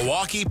Save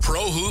Milwaukee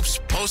Pro Hoops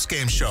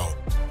postgame show.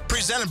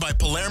 Presented by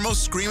Palermo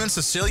Screamin'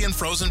 Sicilian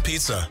Frozen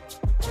Pizza.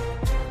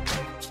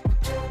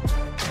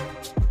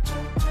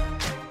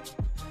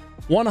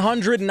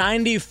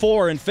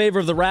 194 in favor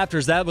of the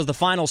Raptors. That was the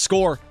final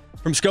score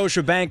from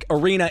Scotiabank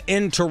Arena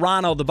in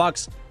Toronto. The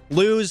Bucks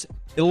lose,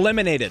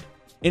 eliminated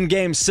in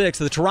Game 6.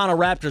 The Toronto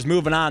Raptors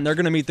moving on. They're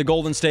going to meet the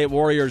Golden State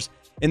Warriors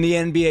in the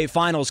NBA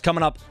Finals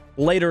coming up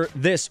later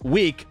this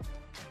week.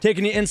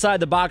 Taking you inside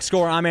the box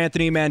score, I'm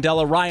Anthony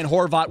Mandela. Ryan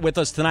Horvat with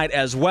us tonight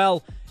as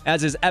well,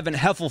 as is Evan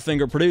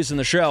Heffelfinger producing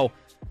the show.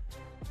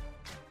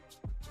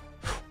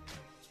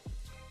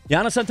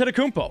 Giannis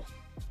Antetokounmpo,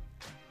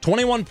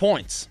 21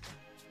 points.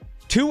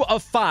 2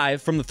 of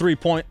 5 from the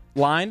three-point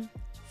line.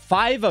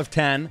 5 of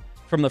 10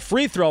 from the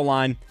free throw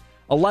line.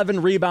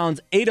 11 rebounds,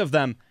 8 of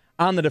them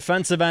on the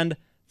defensive end.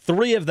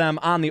 3 of them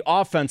on the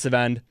offensive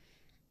end.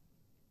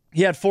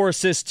 He had 4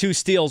 assists, 2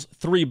 steals,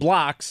 3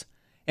 blocks,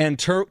 and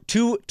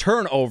 2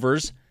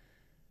 turnovers.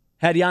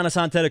 Had Giannis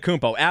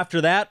Antetokounmpo.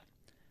 After that,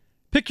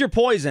 pick your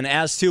poison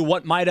as to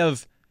what might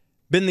have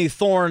been the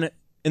thorn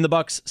in the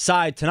Bucks'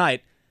 side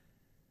tonight.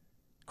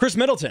 Chris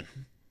Middleton,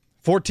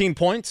 14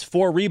 points,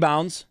 4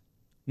 rebounds,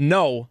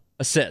 no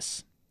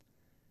assists.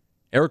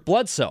 Eric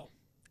Bledsoe,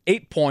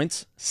 8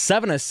 points,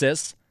 7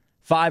 assists,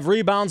 5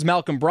 rebounds.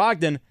 Malcolm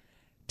Brogdon,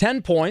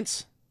 10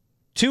 points,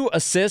 2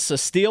 assists, a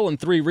steal, and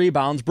 3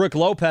 rebounds. Brook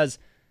Lopez,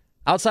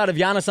 outside of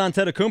Giannis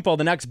Antetokounmpo,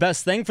 the next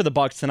best thing for the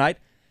Bucks tonight.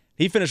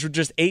 He finished with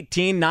just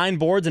 18, 9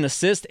 boards, an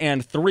assist,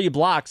 and 3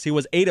 blocks. He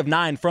was 8 of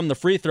 9 from the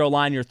free throw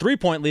line. Your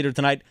 3-point leader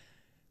tonight,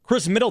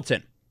 Chris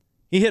Middleton.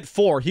 He hit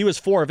 4. He was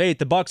 4 of 8.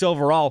 The Bucks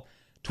overall,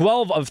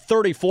 12 of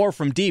 34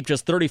 from deep,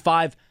 just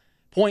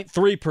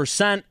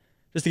 35.3%.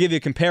 Just to give you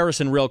a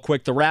comparison real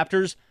quick, the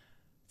Raptors,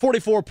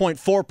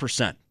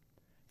 44.4%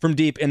 from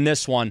deep in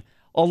this one.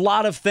 A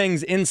lot of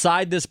things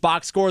inside this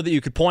box score that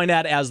you could point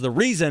at as the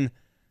reason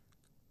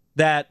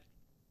that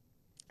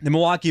the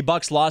Milwaukee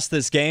Bucks lost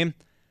this game.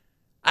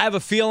 I have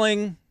a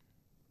feeling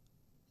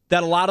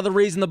that a lot of the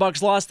reason the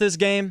Bucks lost this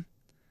game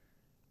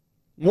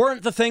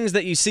weren't the things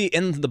that you see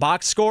in the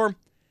box score.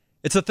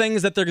 It's the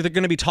things that they're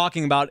going to be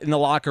talking about in the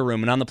locker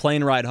room and on the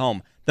plane ride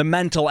home. The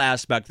mental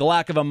aspect, the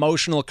lack of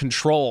emotional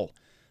control,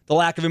 the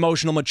lack of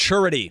emotional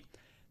maturity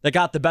that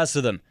got the best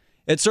of them.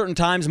 At certain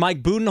times,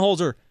 Mike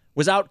Budenholzer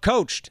was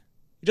outcoached.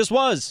 He just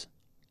was.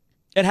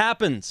 It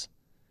happens.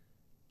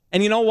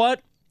 And you know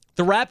what?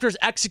 The Raptors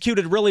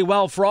executed really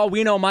well. For all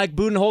we know, Mike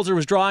Budenholzer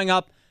was drawing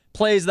up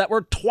plays that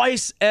were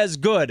twice as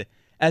good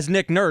as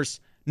Nick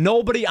Nurse.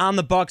 Nobody on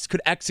the Bucks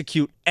could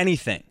execute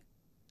anything.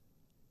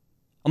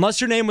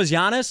 Unless your name was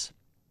Giannis,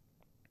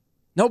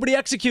 nobody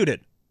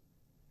executed.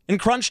 In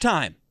crunch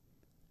time,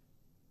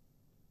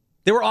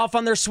 they were off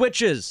on their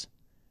switches.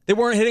 They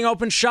weren't hitting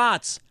open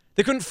shots.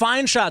 They couldn't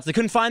find shots. They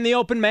couldn't find the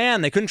open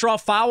man. They couldn't draw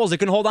fouls. They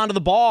couldn't hold on to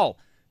the ball.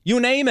 You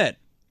name it.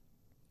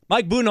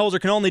 Mike Budenholzer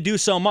can only do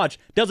so much.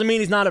 Doesn't mean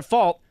he's not at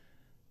fault.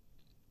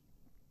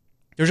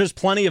 There's just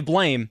plenty of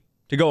blame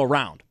to go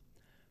around.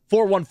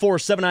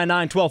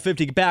 414-799-1250.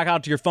 Get back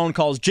out to your phone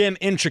calls. Jim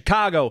in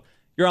Chicago.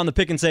 You're on the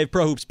Pick and Save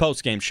Pro Hoops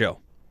postgame show.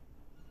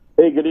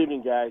 Hey, good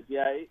evening, guys.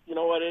 Yeah, you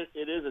know what?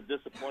 It is a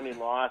disappointing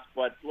loss,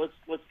 but let's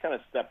kind of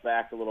step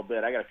back a little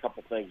bit. I got a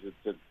couple things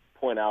to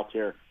point out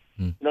here.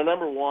 You know,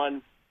 number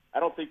one,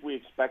 I don't think we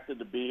expected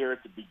to be here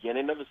at the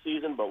beginning of the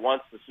season, but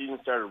once the season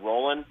started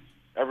rolling,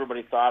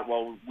 everybody thought,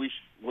 well, we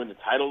should win the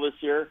title this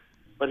year.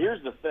 But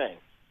here's the thing.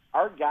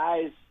 Our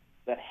guys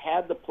that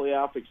had the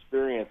playoff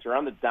experience are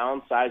on the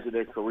downside of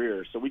their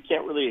careers, so we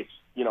can't really,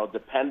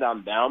 depend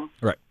on them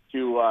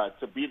to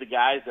be the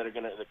guys that are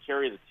going to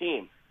carry the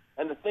team.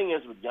 And the thing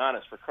is with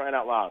Giannis, for crying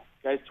out loud,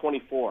 guy's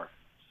 24.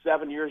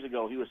 7 years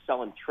ago, he was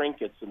selling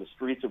trinkets in the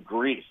streets of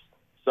Greece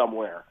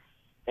somewhere.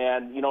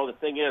 And, the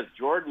thing is,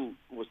 Jordan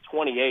was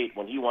 28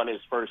 when he won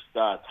his first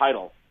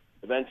title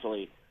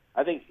eventually.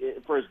 I think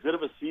for as good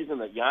of a season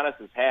that Giannis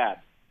has had,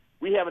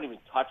 we haven't even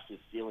touched his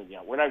ceiling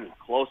yet. We're not even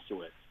close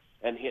to it.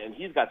 And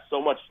he's got so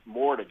much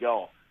more to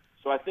go.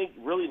 So I think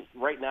really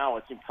right now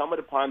it's incumbent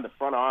upon the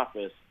front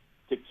office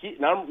to keep,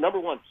 number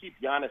one, keep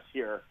Giannis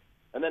here.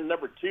 And then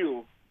number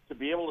two, to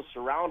be able to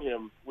surround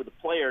him with the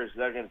players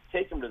that are going to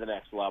take him to the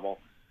next level.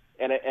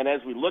 And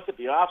as we look at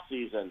the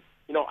offseason,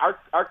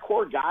 our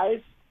core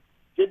guys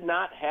did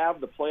not have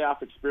the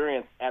playoff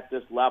experience at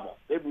this level.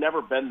 They've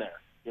never been there.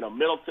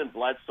 Middleton,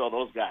 Bledsoe,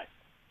 those guys.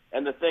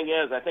 And the thing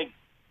is, I think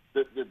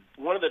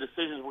one of the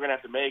decisions we're going to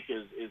have to make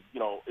is it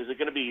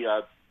going to be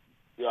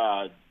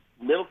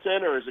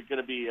Middleton or is it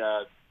going to be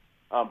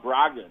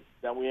Brogdon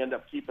that we end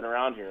up keeping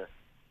around here?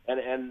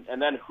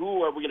 And then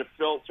who are we going to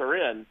filter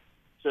in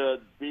to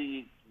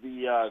be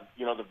the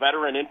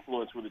veteran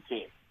influence with the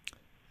team?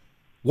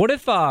 What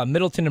if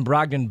Middleton and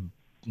Brogdon?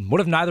 What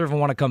if neither of them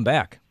want to come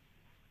back?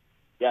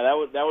 Yeah,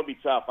 that would be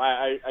tough.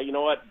 I you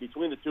know what?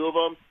 Between the two of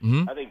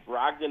them, I think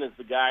Brogdon is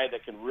the guy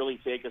that can really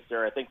take us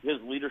there. I think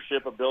his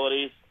leadership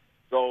abilities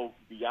go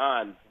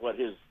beyond what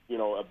his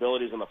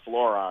abilities on the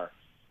floor are,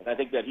 and I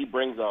think that he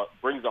brings a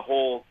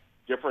whole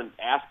different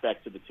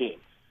aspect to the team.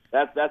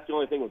 That's the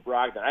only thing with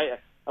Brogdon. I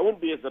wouldn't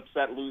be as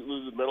upset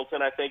losing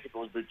Middleton. I think if it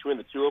was between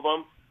the two of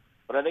them.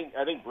 But I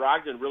think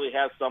Brogdon really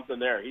has something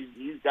there.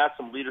 He's got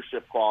some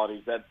leadership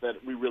qualities that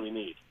we really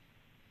need.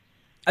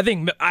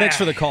 Thanks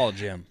for the call,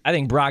 Jim. I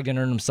think Brogdon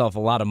earned himself a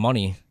lot of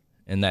money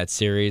in that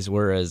series,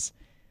 whereas,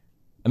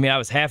 I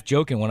was half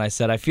joking when I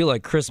said I feel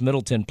like Chris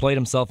Middleton played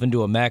himself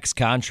into a max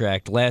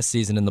contract last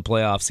season in the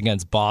playoffs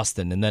against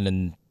Boston, and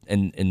then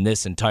in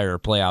this entire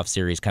playoff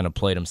series kind of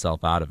played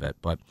himself out of it.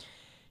 But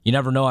you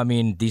never know.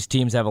 These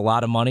teams have a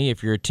lot of money.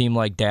 If you're a team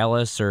like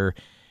Dallas or,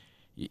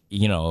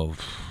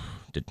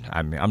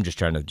 I'm just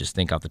trying to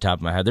think off the top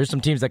of my head. There's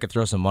some teams that could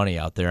throw some money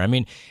out there.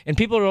 And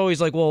people are always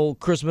like, well,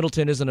 Chris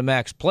Middleton isn't a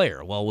max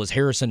player. Well, was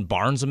Harrison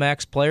Barnes a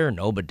max player?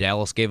 No, but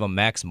Dallas gave him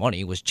max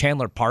money. Was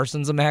Chandler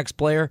Parsons a max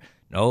player?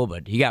 No,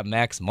 but he got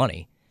max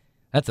money.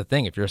 That's the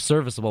thing. If you're a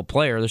serviceable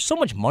player, there's so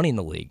much money in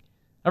the league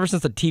ever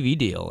since the TV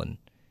deal. And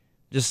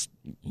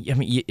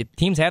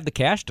teams have the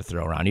cash to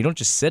throw around. You don't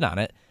just sit on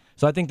it.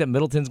 So I think that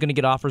Middleton's going to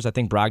get offers. I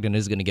think Brogdon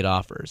is going to get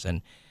offers.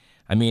 And,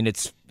 I mean,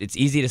 it's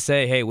easy to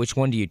say, hey, which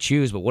one do you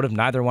choose? But what if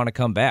neither want to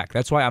come back?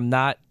 That's why I'm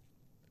not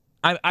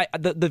 –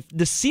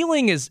 the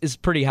ceiling is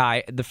pretty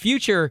high. The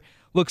future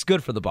looks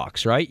good for the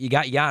Bucks, right? You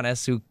got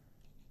Giannis, who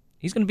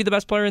he's going to be the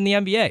best player in the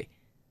NBA.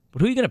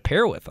 But who are you going to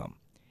pair with him?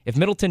 If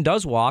Middleton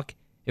does walk,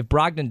 if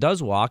Brogdon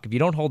does walk, if you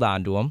don't hold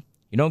on to him,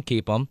 you don't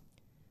keep him,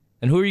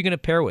 then who are you going to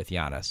pair with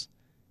Giannis?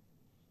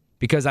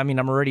 Because, I mean,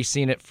 I'm already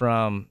seeing it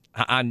from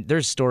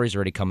there's stories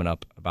already coming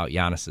up about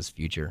Giannis's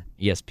future.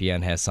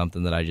 ESPN has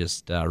something that I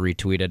just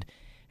retweeted,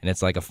 and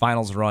it's like a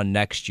finals run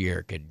next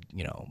year could,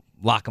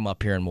 lock him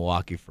up here in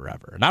Milwaukee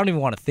forever. And I don't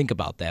even want to think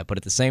about that, but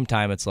at the same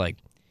time, it's like,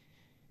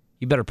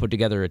 you better put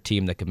together a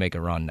team that could make a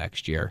run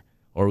next year,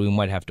 or we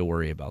might have to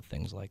worry about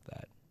things like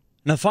that.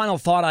 And the final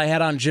thought I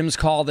had on Jim's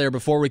call there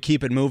before we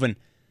keep it moving,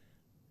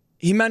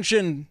 he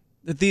mentioned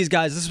that these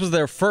guys, this was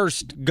their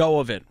first go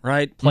of it,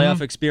 right?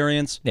 Playoff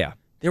experience. Yeah.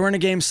 They were in a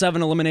Game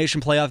 7 elimination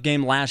playoff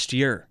game last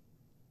year.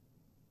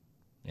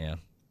 Yeah.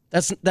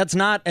 That's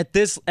not at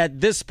this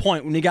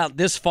point when you got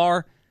this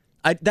far.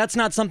 That's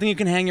not something you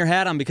can hang your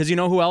hat on, because you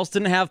know who else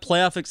didn't have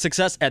playoff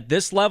success at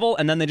this level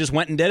and then they just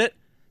went and did it?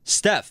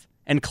 Steph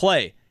and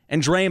Clay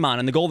and Draymond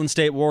and the Golden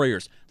State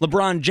Warriors.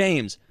 LeBron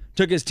James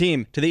took his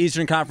team to the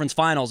Eastern Conference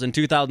Finals in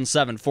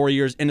 2007, 4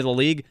 years into the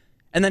league,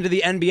 and then to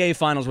the NBA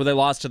Finals where they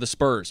lost to the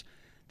Spurs.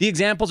 The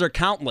examples are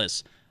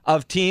countless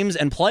of teams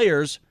and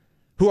players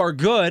who are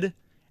good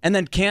and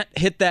then can't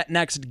hit that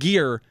next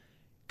gear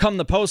come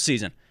the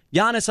postseason.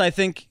 Giannis, I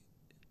think,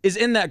 is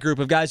in that group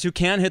of guys who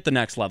can hit the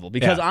next level.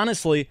 Because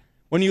honestly,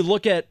 when you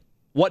look at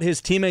what his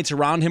teammates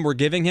around him were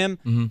giving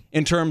him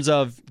in terms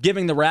of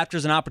giving the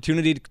Raptors an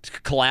opportunity to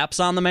collapse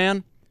on the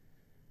man,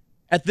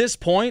 at this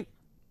point,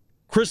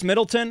 Chris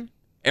Middleton,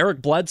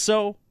 Eric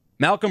Bledsoe,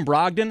 Malcolm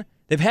Brogdon,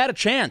 they've had a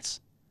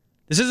chance.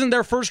 This isn't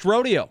their first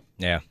rodeo.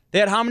 Yeah. They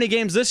had how many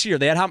games this year?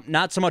 They had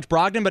not so much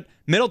Brogdon, but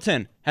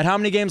Middleton had how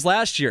many games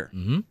last year?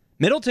 Mm-hmm.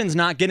 Middleton's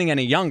not getting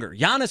any younger.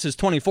 Giannis is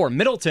 24.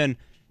 Middleton,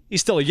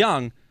 he's still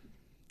young,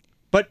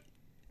 but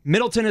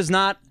Middleton is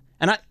not.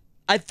 And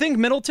I think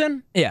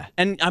Middleton,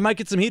 and I might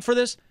get some heat for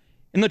this,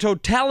 in the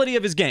totality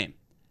of his game,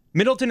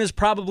 Middleton is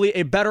probably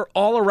a better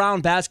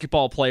all-around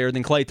basketball player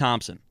than Klay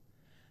Thompson.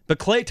 But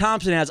Klay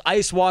Thompson has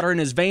ice water in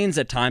his veins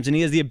at times, and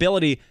he has the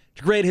ability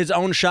to create his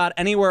own shot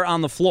anywhere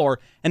on the floor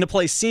and to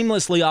play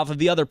seamlessly off of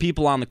the other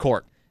people on the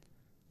court.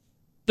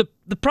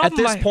 The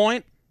problem at this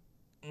point,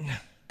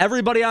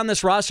 everybody on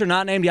this roster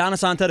not named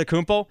Giannis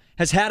Antetokounmpo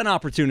has had an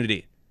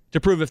opportunity to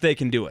prove if they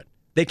can do it.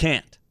 They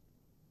can't.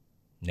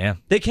 Yeah.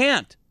 They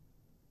can't.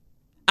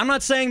 I'm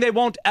not saying they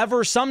won't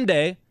ever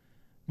someday,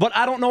 but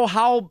I don't know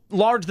how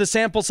large the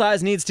sample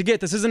size needs to get.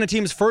 This isn't a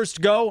team's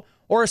first go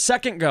or a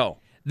second go.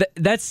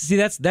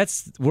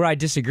 That's where I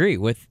disagree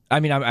with. I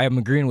mean, I'm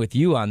agreeing with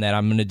you on that.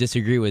 I'm going to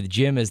disagree with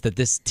Jim is that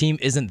this team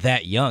isn't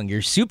that young. Your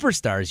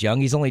superstar's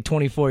young. He's only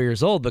 24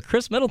 years old, but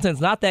Chris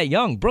Middleton's not that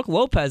young. Brook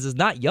Lopez is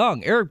not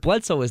young. Eric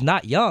Bledsoe is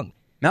not young.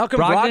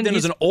 Malcolm Brogdon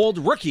is an old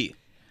rookie.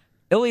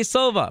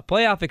 Ilyasova,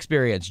 playoff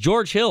experience.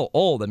 George Hill,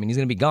 old. I mean, he's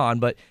going to be gone,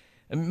 but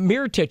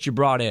Mirotic you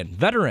brought in,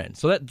 veteran.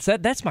 So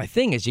that's my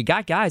thing is you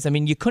got guys. I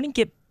mean, you couldn't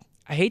get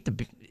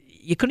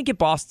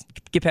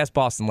past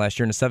Boston last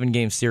year in a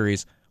 7-game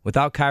series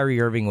without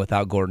Kyrie Irving,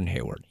 without Gordon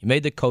Hayward. You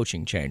made the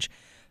coaching change.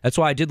 That's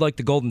why I did like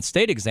the Golden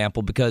State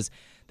example, because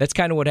that's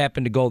kind of what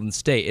happened to Golden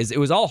State. Is it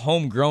was all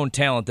homegrown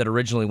talent that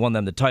originally won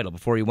them the title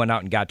before he went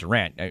out and got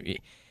Durant.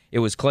 It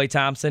was Klay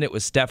Thompson, it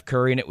was Steph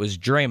Curry, and it was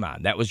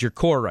Draymond. That was your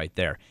core right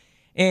there.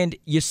 And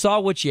you saw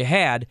what you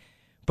had,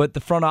 but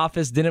the front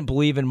office didn't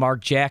believe in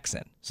Mark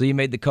Jackson. So you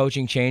made the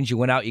coaching change. You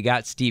went out, you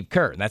got Steve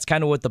Kerr. And that's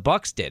kind of what the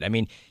Bucks did. I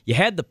mean, you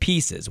had the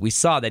pieces. We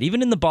saw that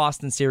even in the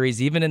Boston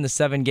series, even in the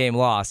 7-game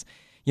loss,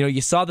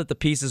 you saw that the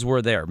pieces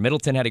were there.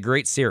 Middleton had a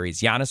great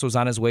series. Giannis was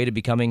on his way to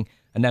becoming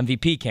an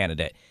MVP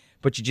candidate.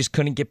 But you just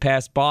couldn't get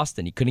past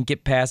Boston. You couldn't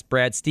get past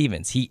Brad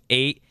Stevens. He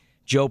ate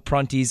Joe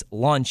Prunty's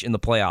lunch in the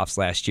playoffs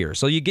last year.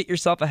 So you get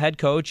yourself a head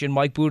coach in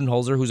Mike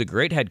Budenholzer, who's a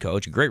great head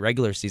coach, a great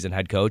regular season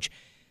head coach.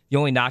 The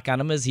only knock on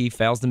him is he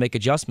fails to make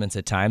adjustments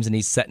at times, and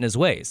he's set in his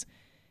ways.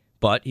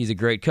 But he's a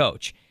great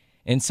coach.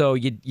 And so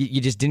you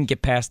just didn't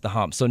get past the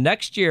hump. So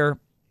next year,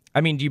 I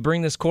mean, do you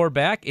bring this core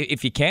back?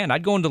 If you can,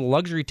 I'd go into the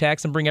luxury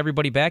tax and bring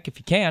everybody back if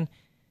you can.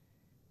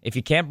 If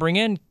you can't bring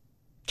in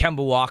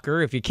Kemba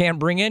Walker, if you can't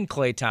bring in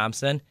Klay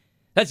Thompson,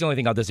 that's the only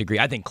thing I'll disagree.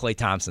 I think Klay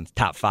Thompson's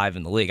top 5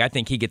 in the league. I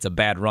think he gets a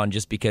bad run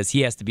just because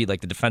he has to be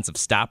like the defensive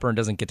stopper and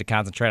doesn't get to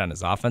concentrate on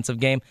his offensive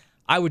game.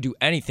 I would do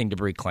anything to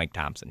bring Klay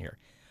Thompson here.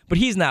 But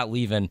he's not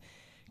leaving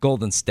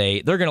Golden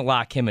State. They're going to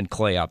lock him and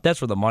Klay up.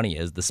 That's where the money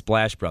is, the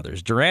Splash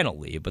Brothers. Durant will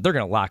leave, but they're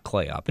going to lock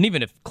Klay up. And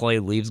even if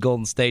Klay leaves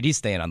Golden State, he's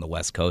staying on the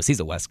West Coast. He's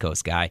a West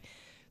Coast guy.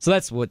 So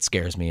that's what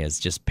scares me is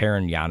just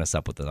pairing Giannis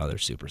up with another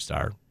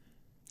superstar.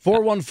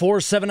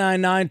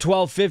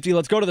 414-799-1250.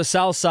 Let's go to the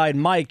South Side.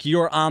 Mike,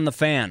 you're on the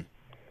Fan.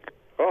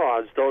 Oh,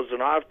 I was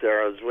dozing off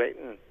there. I was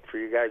waiting for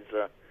you guys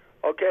to...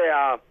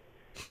 Okay,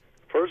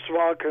 first of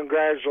all,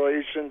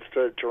 congratulations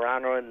to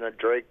Toronto and the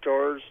Drake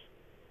Tours.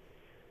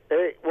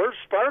 Hey, where's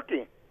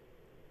Sparky?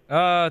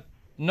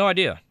 No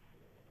idea.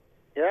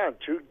 Yeah,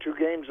 two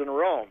games in a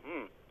row.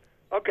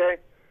 Okay.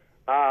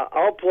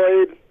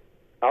 Outplayed,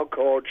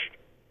 outcoached,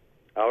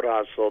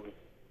 out-hustled,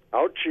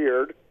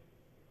 out-cheered,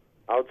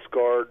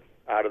 outscored,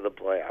 out of the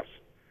playoffs.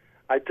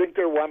 I think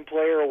they're one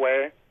player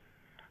away.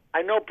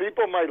 I know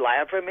people might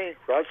laugh at me.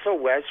 Russell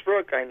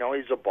Westbrook, I know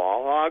he's a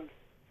ball hog.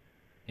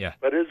 Yeah.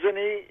 But isn't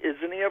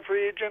he a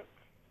free agent?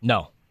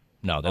 No.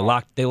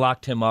 They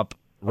locked him up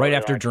right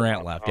after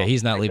Durant left. Yeah,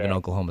 he's not leaving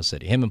Oklahoma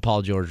City. Him and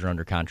Paul George are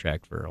under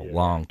contract for a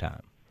long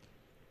time.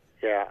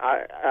 Yeah,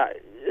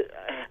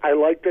 I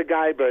like the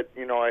guy, but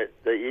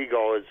the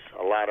ego is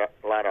a lot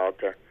out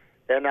there.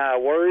 And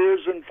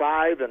Warriors in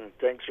 5, and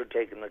thanks for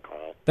taking the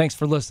call. Thanks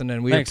for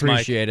listening. We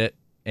appreciate it.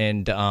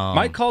 And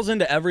Mike calls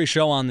into every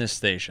show on this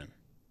station.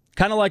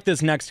 Kind of like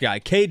this next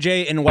guy,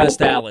 KJ in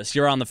West Allis.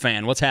 You're on the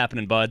Fan. What's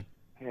happening, bud?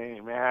 Hey,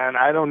 man,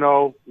 I don't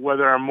know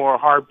whether I'm more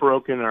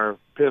heartbroken or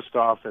pissed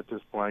off at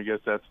this point. I guess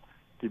that's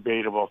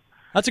debatable.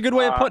 That's a good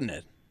way of putting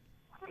it.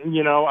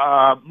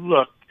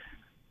 Look,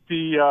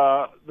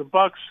 the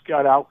Bucks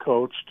got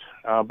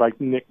outcoached by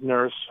Nick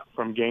Nurse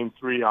from Game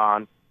 3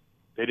 on.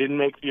 They didn't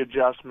make the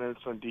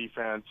adjustments on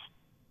defense.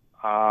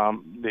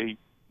 They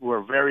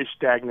were very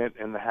stagnant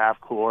in the half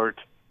court.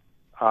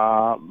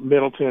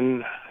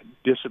 Middleton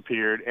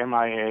disappeared,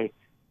 MIA,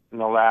 in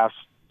the last,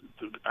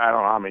 I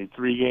don't know how many,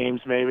 3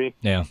 games maybe.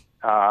 Yeah.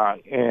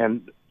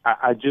 And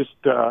I just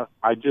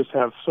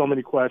have so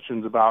many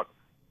questions about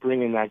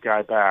bringing that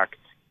guy back.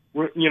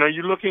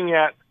 You're looking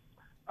at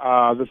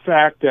the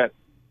fact that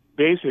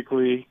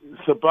basically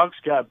the Bucks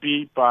got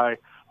beat by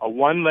a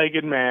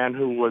one-legged man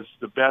who was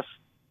the best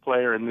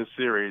player in this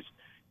series,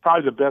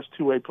 probably the best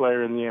two-way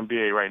player in the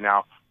NBA right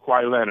now,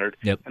 Kawhi Leonard,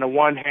 and a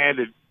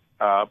one-handed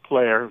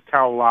player,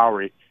 Kyle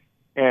Lowry,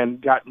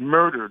 and got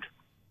murdered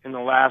in the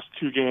last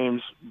 2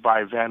 games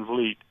by Van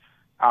Vliet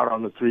out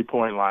on the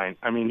three-point line.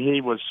 I mean,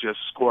 he was just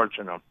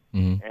scorching them.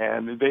 Mm-hmm.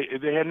 And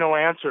they had no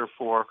answer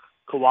for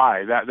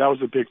Kawhi. That was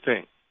a big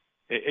thing.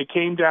 It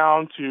came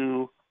down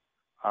to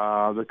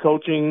the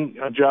coaching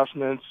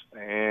adjustments,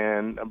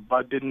 and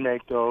Bud didn't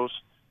make those.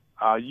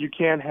 You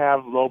can't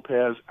have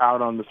Lopez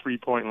out on the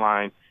three-point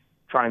line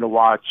trying to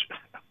watch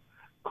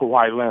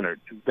Kawhi Leonard.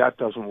 That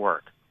doesn't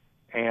work.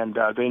 And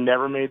they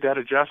never made that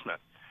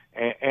adjustment.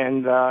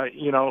 And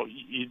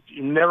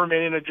you never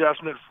made an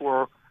adjustment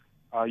for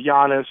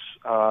Giannis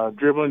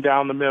dribbling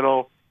down the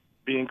middle,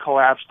 being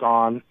collapsed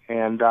on.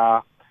 And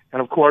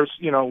of course,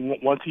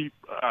 once he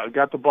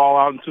got the ball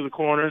out into the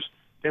corners,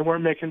 they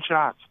weren't making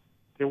shots.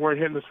 They weren't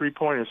hitting the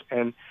three-pointers.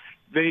 And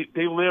they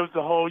lived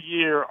the whole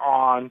year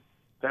on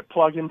that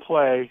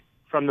plug-and-play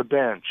from the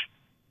bench.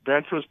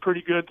 Bench was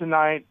pretty good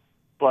tonight,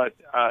 but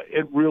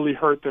it really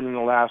hurt them in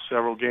the last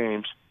several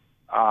games.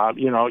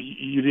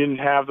 You didn't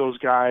have those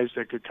guys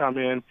that could come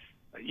in.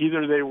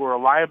 Either they were a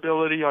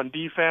liability on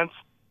defense,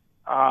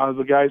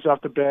 the guys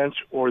off the bench,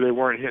 or they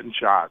weren't hitting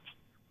shots.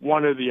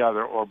 One or the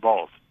other, or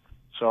both.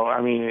 So,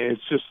 I mean,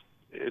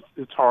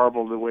 it's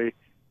horrible the way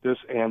this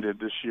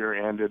year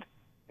ended.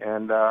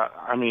 And,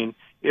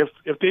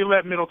 if they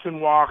let Middleton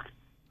walk,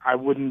 I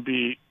wouldn't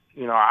be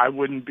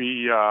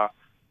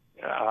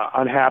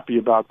unhappy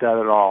about that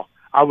at all.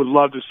 I would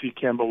love to see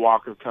Kemba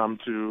Walker come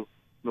to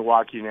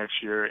Milwaukee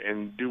next year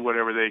and do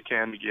whatever they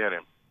can to get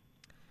him.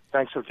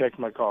 Thanks for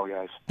taking my call,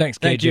 guys. Thanks,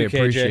 KJ. Thank you, KJ.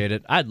 Appreciate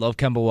it. I'd love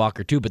Kemba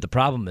Walker, too, but the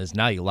problem is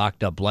now you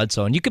locked up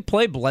Bledsoe. And you could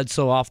play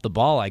Bledsoe off the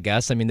ball, I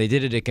guess. I mean, they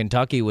did it at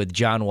Kentucky with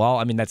John Wall.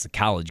 I mean, that's a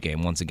college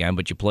game once again,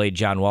 but you played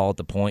John Wall at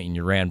the point and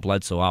you ran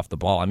Bledsoe off the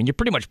ball. I mean, you're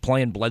pretty much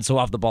playing Bledsoe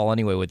off the ball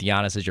anyway with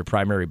Giannis as your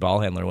primary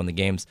ball handler when the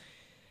games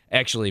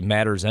actually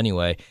matters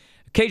anyway.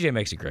 KJ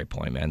makes a great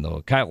point, man,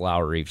 though. Kyle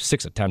Lowry,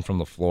 6 of 10 from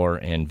the floor,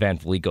 and Van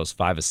Vliet goes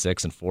 5 of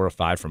 6 and 4 of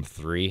 5 from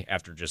 3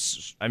 after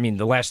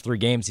the last 3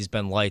 games he's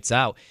been lights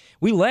out.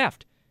 We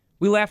laughed.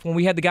 We laughed when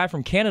we had the guy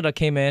from Canada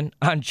came in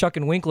on Chuck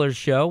and Winkler's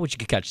show, which you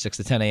could catch 6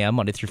 to 10 a.m.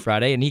 Monday through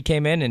Friday, and he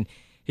came in and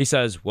he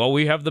says, well,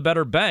 we have the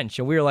better bench.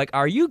 And we were like,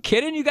 are you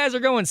kidding? You guys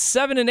are going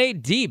 7 and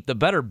 8 deep, the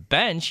better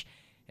bench.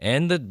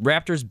 And the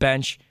Raptors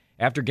bench,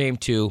 after Game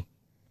 2,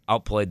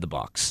 outplayed the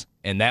Bucks.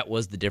 And that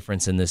was the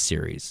difference in this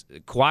series.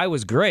 Kawhi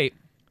was great,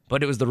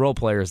 but it was the role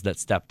players that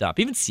stepped up.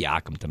 Even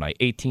Siakam tonight,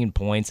 18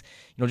 points,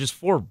 just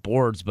 4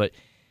 boards, but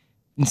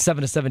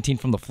 7 to 17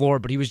 from the floor,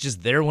 but he was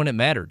just there when it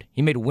mattered.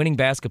 He made winning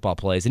basketball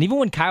plays. And even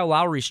when Kyle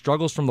Lowry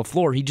struggles from the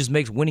floor, he just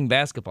makes winning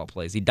basketball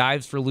plays. He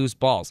dives for loose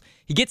balls.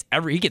 He gets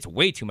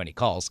way too many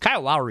calls.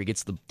 Kyle Lowry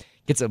gets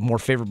a more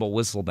favorable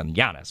whistle than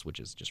Giannis, which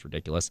is just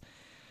ridiculous.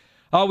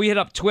 We hit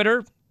up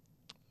Twitter.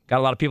 Got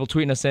a lot of people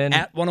tweeting us in.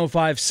 At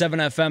 105.7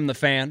 FM, The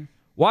Fan.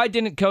 Why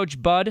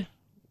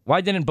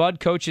didn't Bud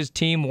coach his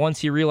team once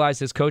he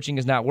realized his coaching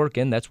is not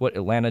working? That's what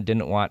Atlanta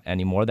didn't want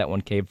anymore. That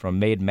one came from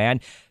Made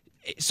Man.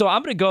 So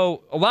I'm going to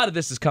go, a lot of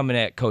this is coming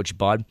at Coach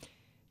Bud.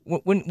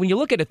 When you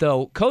look at it,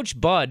 though, Coach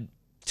Bud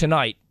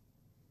tonight,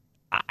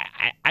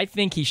 I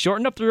think he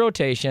shortened up the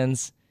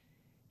rotations.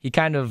 He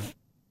kind of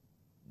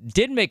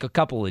did make a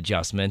couple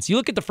adjustments. You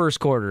look at the first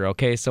quarter,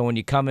 okay? So when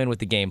you come in with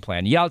the game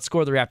plan, you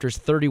outscore the Raptors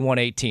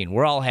 31-18.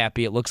 We're all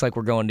happy. It looks like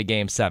we're going to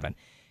Game 7.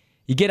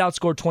 You get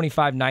outscored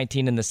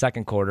 25-19 in the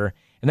second quarter,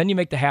 and then you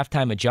make the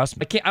halftime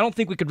adjustment. I don't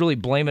think we could really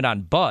blame it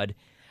on Bud.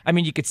 I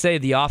mean, you could say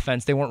the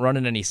offense, they weren't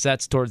running any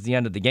sets towards the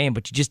end of the game,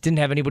 but you just didn't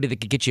have anybody that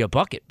could get you a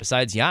bucket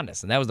besides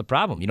Giannis, and that was the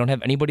problem. You don't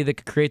have anybody that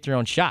could create their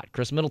own shot.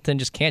 Chris Middleton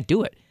just can't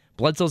do it.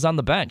 Bledsoe's on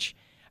the bench.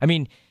 I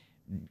mean,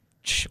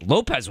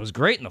 Lopez was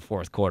great in the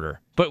fourth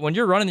quarter, but when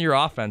you're running your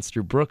offense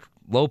through Brook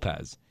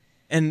Lopez.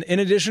 And in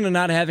addition to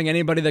not having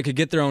anybody that could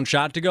get their own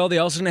shot to go, they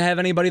also didn't have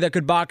anybody that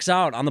could box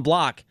out on the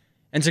block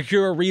and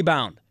secure a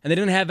rebound. And they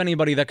didn't have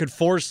anybody that could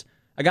force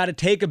a guy to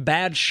take a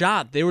bad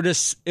shot. They were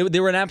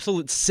an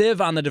absolute sieve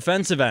on the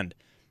defensive end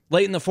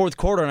late in the fourth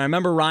quarter. And I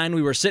remember, Ryan,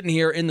 we were sitting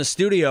here in the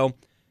studio,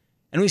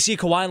 and we see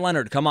Kawhi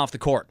Leonard come off the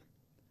court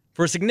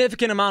for a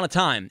significant amount of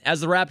time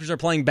as the Raptors are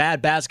playing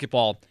bad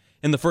basketball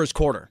in the first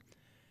quarter.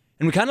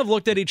 And we kind of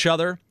looked at each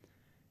other,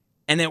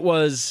 and it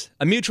was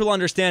a mutual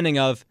understanding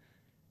of,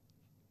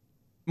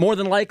 more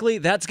than likely,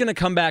 that's going to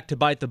come back to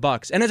bite the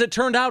Bucks. And as it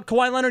turned out,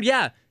 Kawhi Leonard,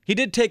 yeah, he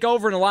did take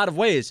over in a lot of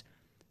ways.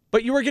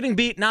 But you were getting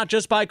beat not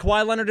just by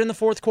Kawhi Leonard in the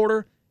fourth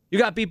quarter. You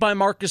got beat by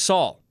Marc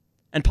Gasol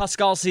and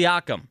Pascal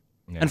Siakam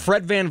and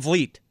Fred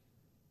VanVleet.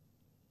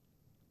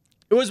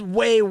 It was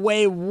way,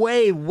 way,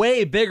 way,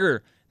 way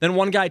bigger than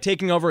one guy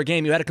taking over a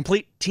game. You had a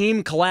complete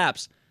team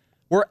collapse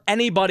where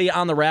anybody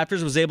on the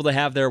Raptors was able to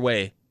have their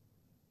way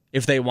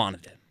if they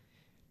wanted it.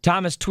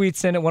 Thomas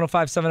tweets in at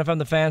 105.7 FM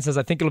The Fan, says,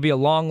 I think it'll be a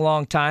long,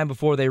 long time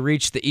before they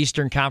reach the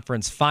Eastern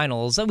Conference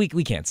Finals.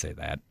 We can't say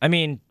that. I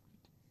mean,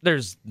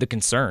 there's the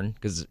concern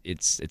because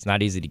it's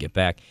not easy to get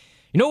back.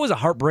 You know what was a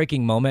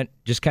heartbreaking moment,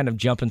 just kind of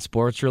jumping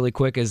sports really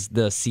quick, is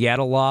the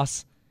Seattle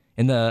loss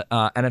in the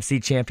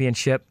NFC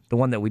Championship, the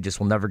one that we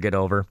just will never get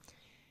over.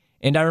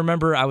 And I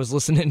remember I was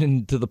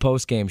listening to the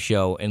postgame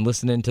show and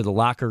listening to the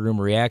locker room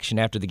reaction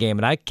after the game,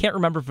 and I can't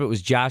remember if it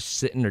was Josh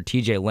Sitton or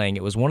TJ Lang.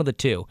 It was one of the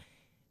two.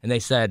 And they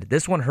said,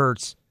 this one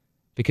hurts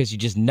because you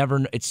just never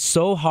know. It's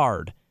so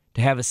hard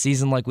to have a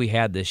season like we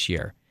had this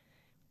year.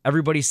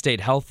 Everybody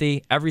stayed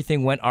healthy.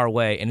 Everything went our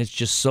way, and it's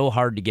just so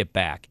hard to get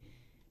back.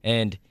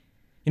 And,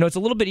 you know, it's a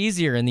little bit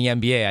easier in the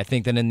NBA, I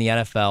think, than in the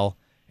NFL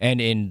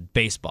and in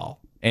baseball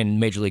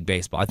and Major League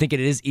Baseball. I think it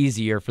is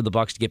easier for the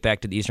Bucks to get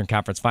back to the Eastern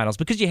Conference Finals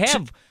because you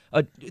have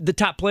the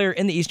top player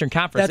in the Eastern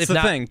Conference. That's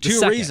the thing. Two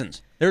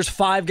reasons. There's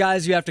 5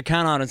 guys you have to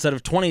count on instead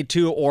of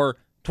 22 or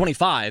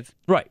 25,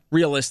 right?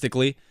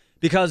 Realistically.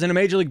 Because in a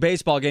Major League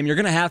Baseball game, you're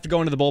going to have to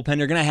go into the bullpen.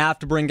 You're going to have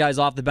to bring guys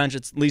off the bench,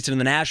 at least in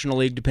the National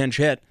League, to pinch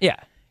hit. Yeah.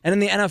 And in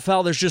the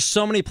NFL, there's just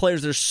so many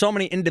players. There's so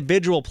many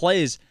individual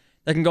plays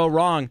that can go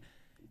wrong.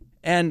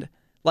 And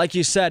like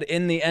you said,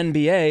 in the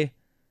NBA,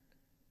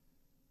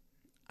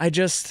 a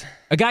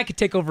guy could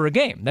take over a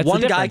game. That's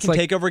one guy can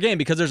take over a game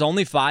because there's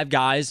only 5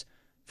 guys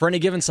for any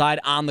given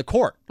side on the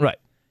court. Right.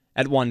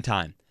 At one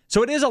time.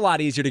 So it is a lot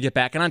easier to get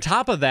back. And on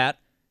top of that,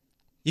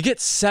 you get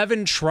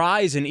 7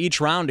 tries in each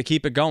round to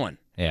keep it going.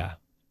 Yeah.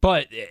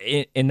 But,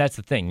 and that's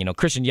the thing, you know,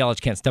 Christian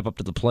Yelich can't step up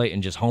to the plate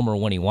and just homer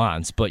when he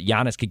wants, but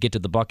Giannis could get to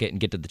the bucket and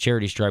get to the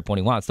charity stripe when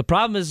he wants. The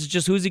problem is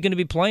just who's he going to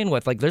be playing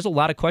with? Like, there's a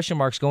lot of question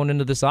marks going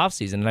into this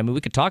offseason, and I mean,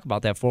 we could talk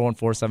about that,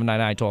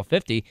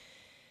 414-799-1250,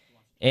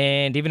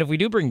 and even if we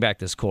do bring back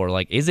this core,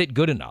 like, is it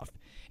good enough?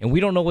 And we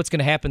don't know what's going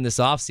to happen this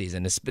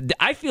offseason.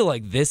 I feel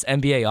like this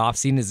NBA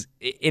offseason is,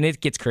 and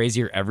it gets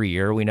crazier every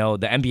year. We know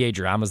the NBA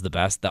drama is the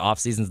best, the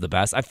offseason's the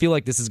best. I feel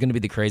like this is going to be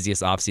the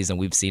craziest offseason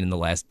we've seen in the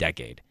last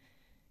decade.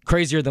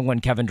 Crazier than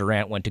when Kevin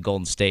Durant went to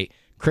Golden State.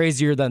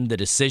 Crazier than the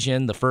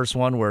decision, the first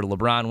one where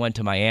LeBron went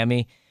to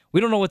Miami. We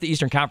don't know what the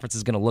Eastern Conference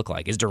is going to look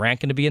like. Is Durant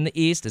going to be in the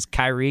East? Is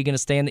Kyrie going to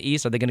stay in the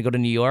East? Are they going to go to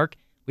New York?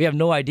 We have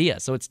no idea.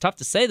 So it's tough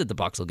to say that the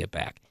Bucks will get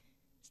back.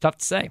 It's tough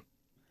to say.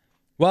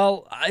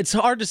 Well, it's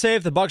hard to say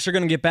if the Bucks are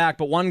going to get back,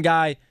 but one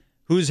guy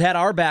who's had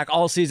our back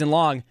all season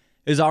long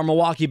is our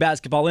Milwaukee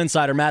basketball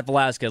insider, Matt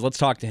Velasquez. Let's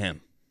talk to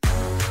him.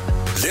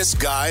 This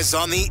guy's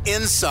on the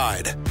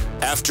inside.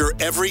 After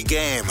every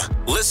game,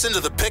 listen to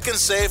the Pick and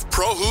Save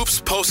Pro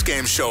Hoops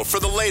postgame show for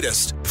the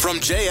latest from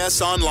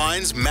JS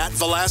Online's Matt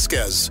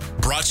Velasquez.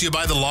 Brought to you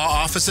by the law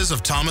offices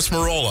of Thomas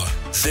Marola.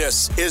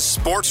 This is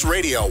Sports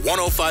Radio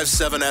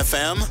 105.7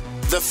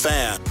 FM, The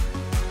Fan.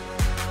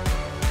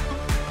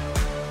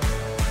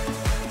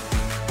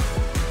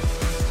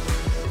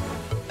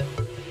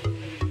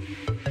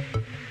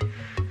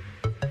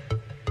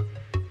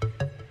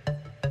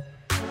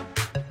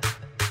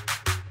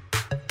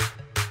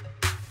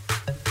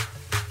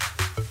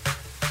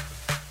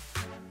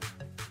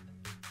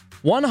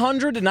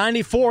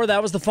 $194,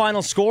 that was the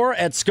final score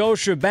at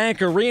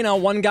Scotiabank Arena.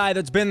 One guy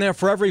that's been there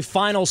for every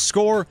final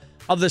score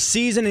of the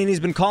season, and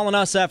he's been calling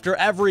us after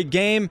every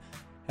game.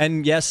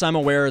 And yes, I'm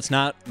aware it's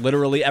not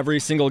literally every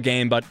single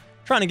game, but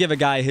trying to give a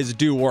guy his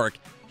due work.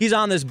 He's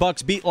on this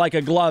Bucks beat like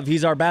a glove.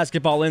 He's our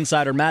basketball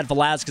insider, Matt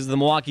Velasquez of the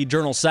Milwaukee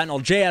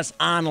Journal-Sentinel,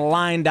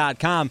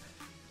 JSOnline.com.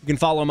 You can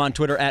follow him on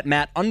Twitter at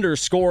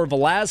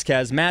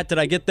Matt_Velasquez. Matt, did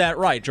I get that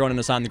right? Joining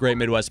us on the Great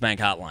Midwest Bank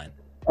Hotline.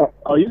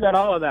 Oh, you got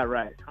all of that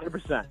right,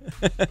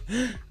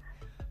 100%.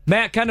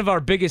 Matt, kind of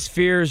our biggest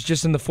fears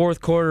just in the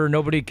fourth quarter,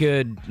 nobody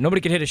could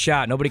hit a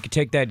shot. Nobody could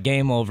take that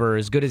game over.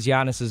 As good as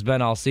Giannis has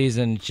been all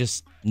season,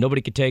 just nobody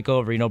could take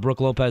over.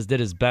 Brook Lopez did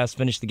his best,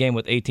 finished the game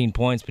with 18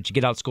 points, but you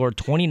get outscored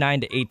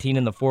 29-18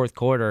 in the fourth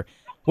quarter.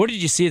 What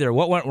did you see there?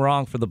 What went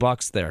wrong for the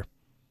Bucks there?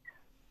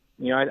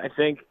 I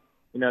think,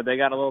 they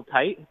got a little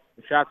tight.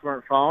 The shots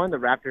weren't falling. The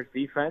Raptors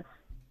defense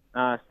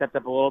stepped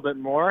up a little bit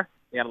more.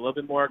 They got a little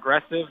bit more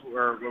aggressive.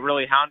 We're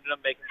really hounding them,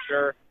 making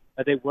sure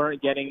that they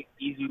weren't getting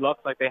easy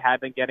looks like they had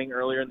been getting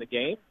earlier in the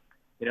game,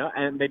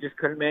 and they just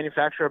couldn't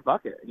manufacture a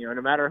bucket.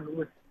 No matter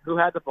who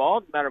had the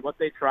ball, no matter what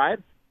they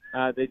tried,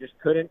 they just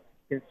couldn't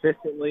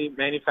consistently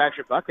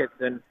manufacture buckets.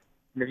 And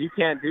if you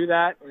can't do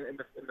that in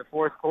the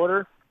fourth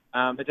quarter,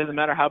 it doesn't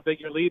matter how big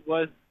your lead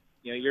was,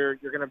 you're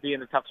going to be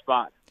in a tough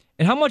spot.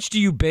 And how much do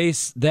you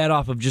base that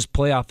off of just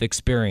playoff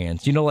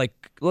experience? Like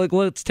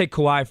let's take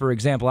Kawhi, for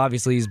example.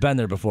 Obviously, he's been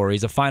there before.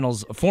 He's a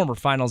former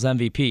finals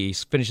MVP. He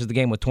finishes the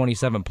game with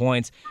 27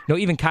 points.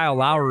 Even Kyle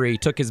Lowry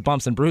took his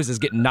bumps and bruises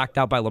getting knocked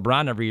out by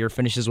LeBron every year,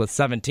 finishes with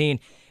 17.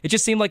 It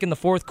just seemed like in the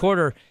fourth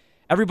quarter,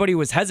 everybody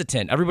was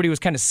hesitant. Everybody was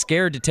kind of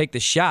scared to take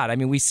the shot. I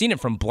mean, we've seen it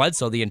from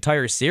Bledsoe the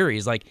entire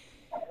series. Like,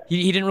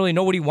 he didn't really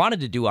know what he wanted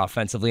to do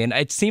offensively, and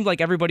it seemed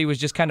like everybody was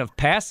just kind of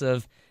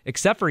passive,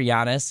 except for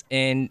Giannis,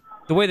 and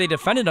the way they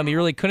defended him, he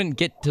really couldn't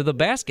get to the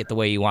basket the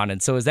way he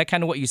wanted. So is that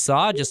kind of what you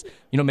saw? Just,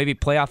 maybe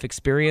playoff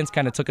experience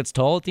kind of took its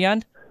toll at the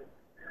end?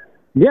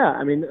 Yeah,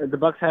 I mean, the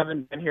Bucks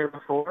haven't been here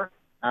before.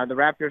 The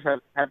Raptors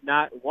have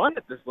not won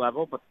at this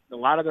level, but a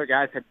lot of their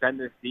guys had been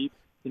this deep.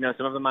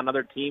 Some of them on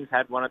other teams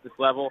had won at this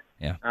level.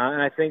 Yeah.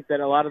 And I think that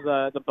a lot of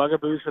the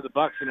bugaboos for the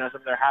Bucks, some of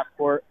their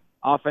half-court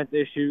offense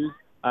issues,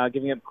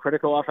 giving up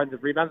critical offensive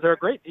rebounds. They're a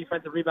great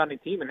defensive rebounding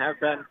team and have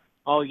been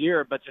all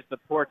year, but just the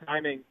poor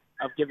timing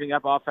of giving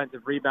up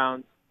offensive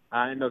rebounds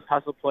in those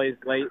hustle plays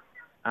late,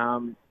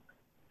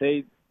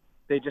 they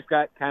just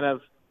got kind of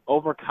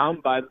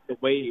overcome by the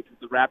wave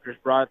the Raptors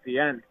brought at the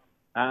end,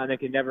 and they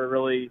could never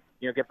really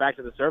get back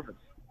to the surface.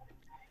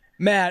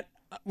 Matt,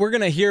 we're going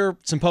to hear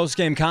some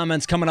post-game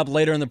comments coming up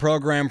later in the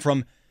program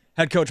from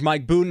head coach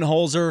Mike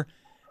Budenholzer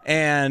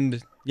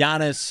and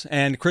Giannis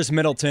and Chris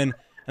Middleton.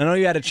 I know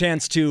you had a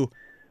chance to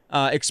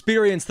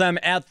experience them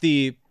at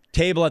the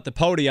table at the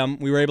podium.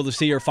 We were able to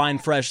see your fine,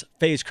 fresh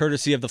face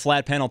courtesy of the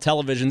flat panel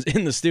televisions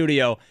in the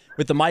studio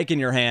with the mic in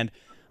your hand.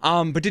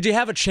 But did you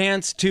have a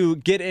chance to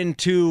get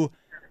into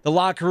the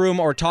locker room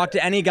or talk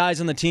to any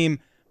guys on the team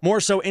more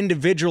so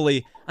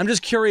individually? I'm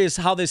just curious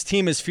how this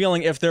team is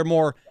feeling, if they're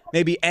more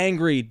maybe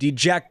angry,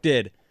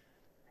 dejected,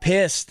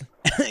 pissed,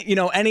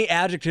 any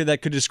adjective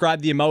that could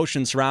describe the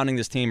emotion surrounding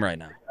this team right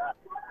now.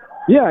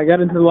 Yeah, I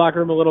got into the locker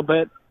room a little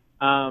bit.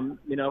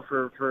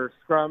 For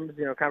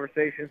scrums,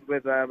 conversations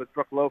with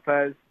Brook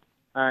Lopez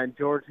and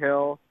George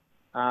Hill.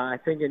 I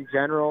think in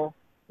general,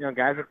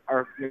 guys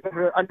are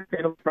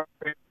understandably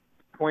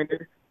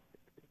disappointed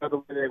the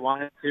way they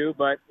wanted to,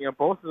 but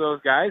both of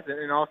those guys,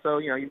 and also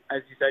as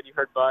you said, you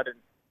heard Bud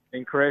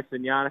and Chris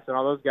and Giannis and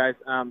all those guys.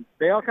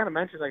 They all kind of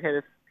mentioned like, hey,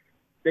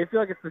 they feel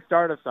like it's the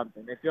start of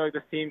something. They feel like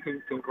this team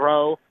can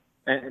grow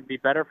and be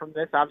better from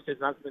this. Obviously,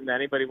 it's not something that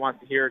anybody wants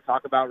to hear or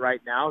talk about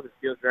right now. This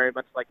feels very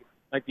much like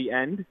the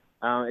end.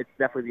 It's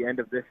definitely the end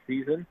of this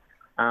season.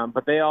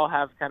 But they all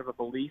have kind of a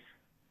belief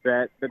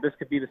that this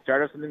could be the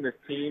start of something. This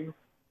team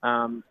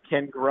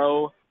can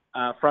grow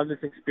from this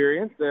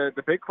experience.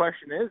 The big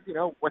question is,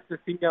 what's this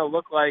team going to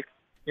look like,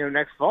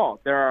 next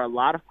fall? There are a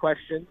lot of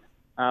questions,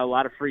 a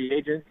lot of free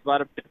agents, a lot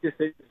of big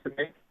decisions to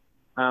make.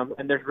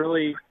 And there's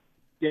really,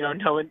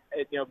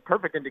 no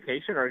perfect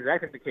indication or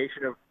exact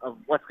indication of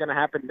what's going to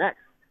happen next.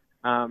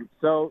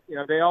 So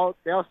they all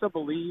still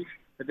believe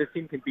that this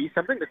team can be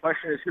something. The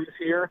question is who's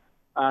here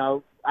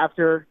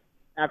after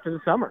the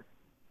summer.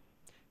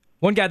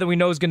 One guy that we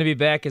know is going to be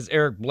back is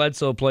Eric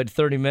Bledsoe. Played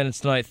 30 minutes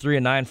tonight, 3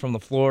 of 9 from the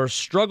floor.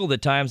 Struggled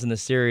at times in the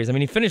series. I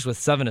mean, he finished with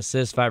 7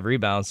 assists, 5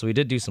 rebounds, so he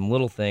did do some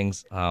little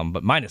things.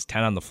 But minus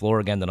 10 on the floor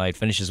again tonight.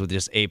 Finishes with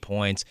just 8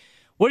 points.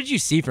 What did you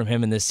see from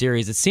him in this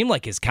series? It seemed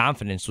like his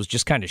confidence was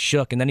just kind of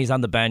shook, and then he's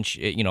on the bench.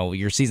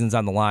 Your season's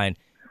on the line.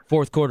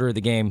 Fourth quarter of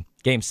the game,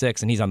 game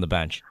 6, and he's on the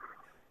bench.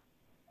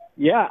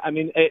 Yeah, I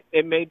mean,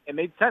 it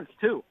made sense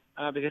too,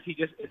 because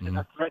it's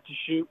a threat to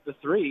shoot the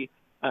three.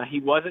 He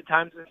was at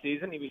times this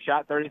season. He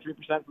shot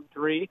 33% from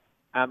three.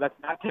 That's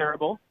not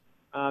terrible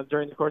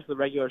during the course of the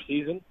regular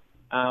season.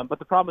 But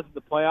the problem is in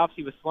the playoffs,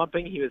 he was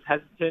slumping. He was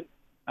hesitant.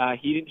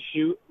 He didn't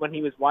shoot when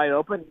he was wide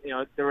open.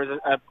 There was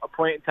a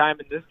point in time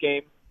in this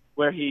game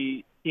where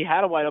he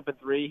had a wide open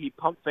three. He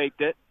pump faked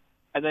it,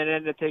 and then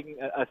ended up taking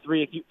a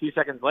three a few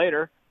seconds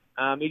later.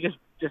 He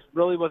just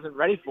really wasn't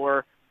ready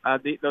for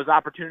those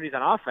opportunities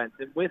on offense.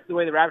 And with the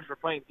way the Raptors were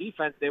playing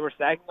defense, they were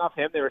sagging off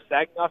him. They were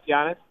sagging off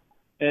Giannis.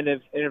 And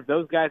if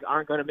those guys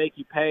aren't going to make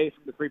you pay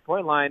from the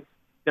three-point line,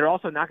 they're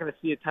also not going to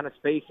see a ton of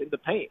space in the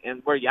paint.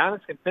 And where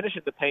Giannis can finish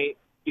in the paint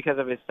because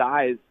of his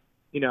size,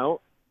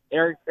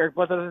 Eric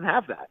Bledsoe doesn't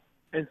have that.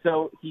 And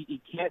so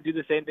he can't do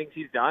the same things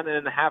he's done. And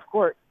in the half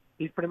court,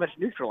 he's pretty much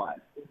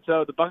neutralized. And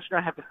so the Bucks are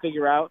going to have to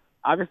figure out.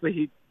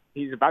 Obviously,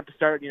 he's about to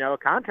start, a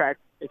contract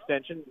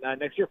extension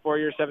next year, 4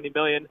 years, $70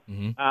 million.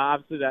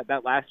 Obviously,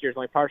 that last year is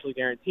only partially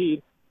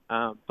guaranteed,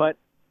 but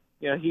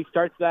he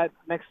starts that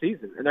next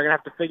season, and they're going to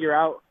have to figure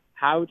out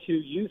how to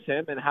use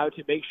him and how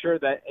to make sure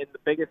that in the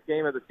biggest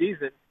game of the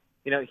season,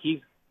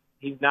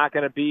 he's not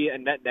going to be a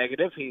net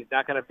negative. He's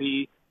not going to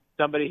be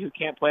somebody who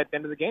can't play at the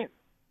end of the game.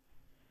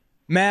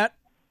 Matt,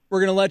 we're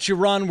going to let you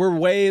run. We're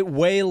way,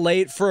 way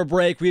late for a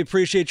break. We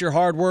appreciate your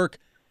hard work,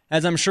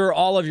 as I'm sure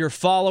all of your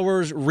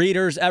followers,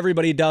 readers,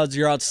 everybody does.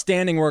 Your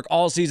outstanding work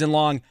all season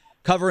long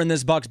covering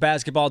this Bucks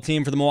basketball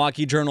team for the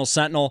Milwaukee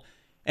Journal-Sentinel.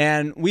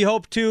 And we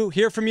hope to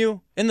hear from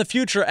you in the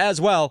future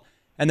as well.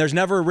 And there's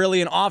never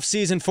really an off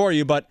season for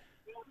you, but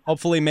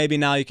hopefully maybe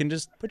now you can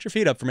just put your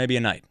feet up for maybe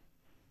a night.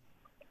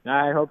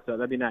 I hope so.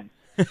 That'd be nice.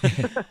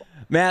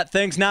 Matt,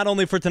 thanks not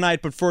only for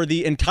tonight, but for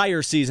the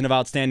entire season of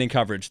outstanding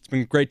coverage. It's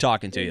been great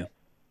talking to you.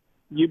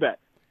 You bet.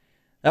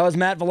 That was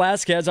Matt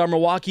Velasquez, our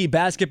Milwaukee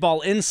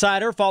basketball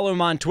insider. Follow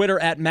him on Twitter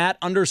at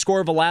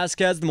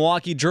Matt_Velasquez, the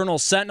Milwaukee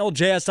Journal-Sentinel,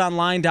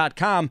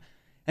 JSOnline.com.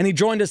 And he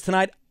joined us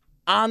tonight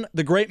on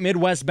the Great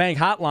Midwest Bank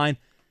hotline.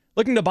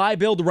 Looking to buy,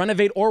 build,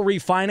 renovate, or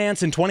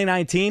refinance in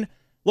 2019?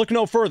 Look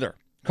no further.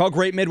 Call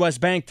Great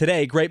Midwest Bank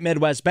today. Great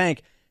Midwest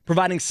Bank,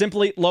 providing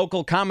simply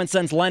local common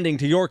sense lending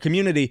to your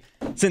community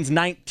since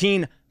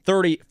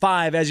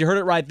 1935. As you heard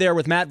it right there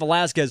with Matt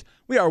Velasquez,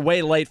 we are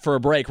way late for a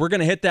break. We're going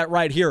to hit that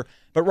right here.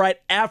 But right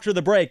after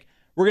the break,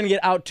 we're going to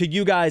get out to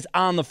you guys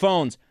on the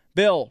phones.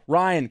 Bill,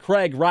 Ryan,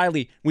 Craig,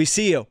 Riley, we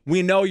see you.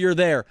 We know you're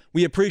there.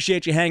 We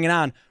appreciate you hanging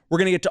on. We're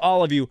going to get to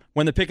all of you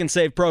when the Pick and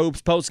Save Pro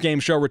Hoops postgame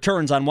show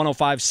returns on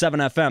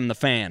 105.7 FM, The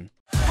Fan.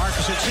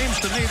 Marcus, it seems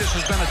to me this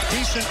has been a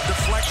decent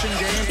deflection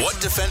game. What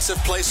defensive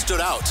play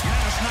stood out?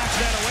 Giannis knocks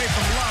that away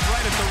from Love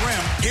right at the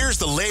rim. Here's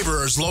the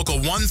Laborers Local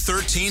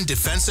 113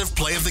 defensive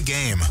play of the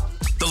game.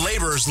 The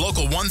Laborers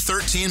Local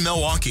 113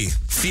 Milwaukee.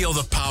 Feel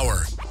the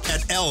power at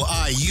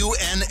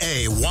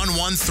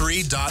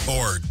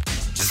LIUNA113.org.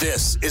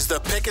 This is the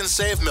Pick and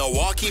Save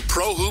Milwaukee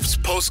Pro Hoops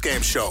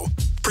postgame show.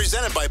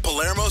 Presented by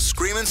Palermo's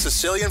Screamin'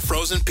 Sicilian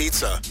Frozen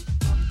Pizza.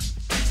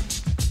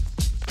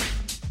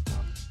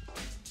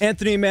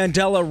 Anthony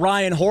Mandela,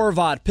 Ryan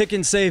Horvat, Pick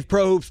and Save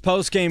Pro Hoops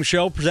postgame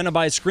show presented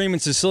by Screamin'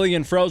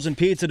 Sicilian Frozen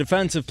Pizza.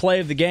 Defensive play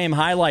of the game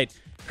highlight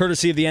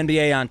courtesy of the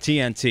NBA on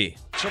TNT.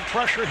 Some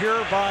pressure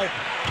here by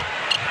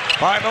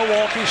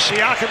Milwaukee.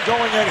 Siakam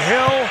going at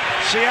Hill.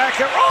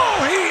 Siakam,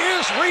 he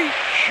is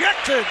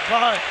rejected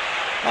by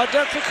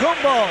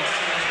Antetokounmpo.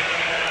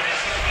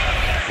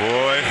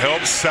 Boy,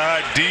 help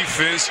side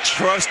defense.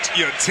 Trust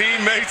your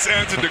teammates,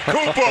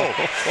 Antetokounmpo.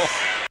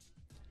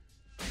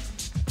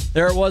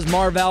 There it was,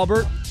 Marv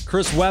Albert,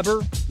 Chris Webber,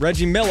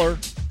 Reggie Miller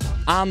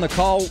on the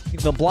call,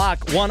 the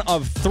block, one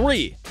of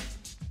three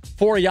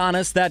for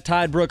Giannis. That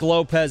tied Brook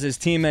Lopez, his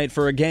teammate,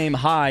 for a game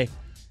high.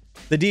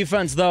 The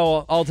defense,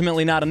 though,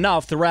 ultimately not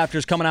enough. The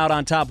Raptors coming out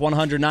on top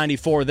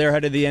 194. They're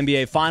headed to the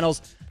NBA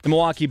Finals. The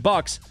Milwaukee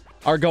Bucks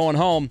are going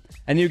home,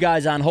 and you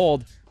guys on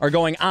hold are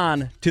going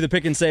on to the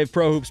Pick and Save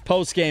Pro Hoops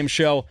post-game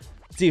show.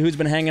 Let's see who's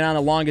been hanging on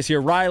the longest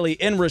here. Riley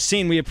in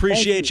Racine, we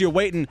appreciate you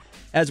waiting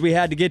as we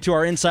had to get to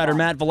our insider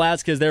Matt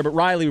Velasquez there. But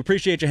Riley, we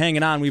appreciate you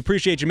hanging on. We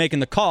appreciate you making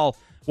the call.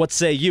 What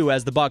say you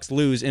as the Bucks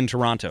lose in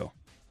Toronto?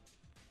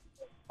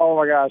 Oh,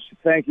 my gosh.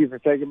 Thank you for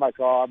taking my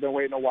call. I've been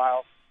waiting a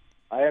while.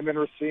 I am in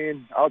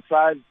Racine,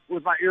 outside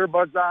with my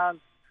earbuds on,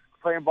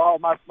 playing ball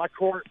at my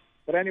court.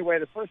 But anyway,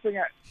 the first thing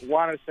I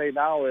want to say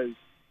now is,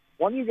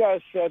 one of you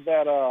guys said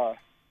that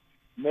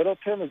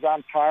Middleton is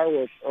on par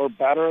with or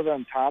better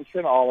than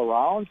Thompson all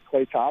around,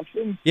 Klay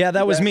Thompson. Yeah,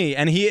 that was me.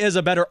 And he is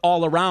a better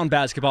all-around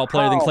basketball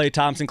player than Klay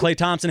Thompson. Klay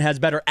Thompson has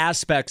better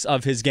aspects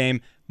of his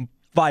game,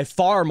 by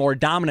far more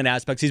dominant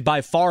aspects. He's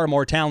by far a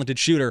more talented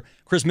shooter.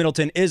 Chris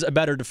Middleton is a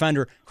better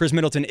defender. Chris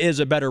Middleton is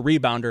a better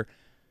rebounder.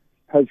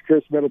 Has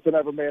Chris Middleton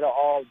ever made an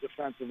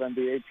all-defensive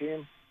NBA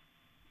team?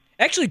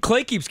 Actually,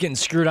 Klay keeps getting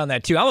screwed on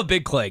that, too. I'm a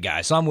big Klay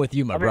guy, so I'm with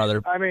you,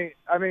 brother. I mean,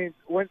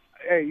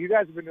 hey, you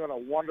guys have been doing a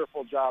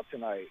wonderful job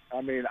tonight.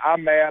 I mean,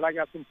 I'm mad. I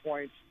got some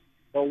points.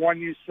 But when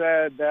you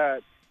said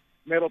that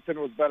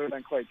Middleton was better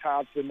than Klay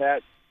Thompson,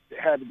 that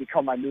had to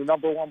become my new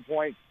number 1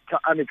 point.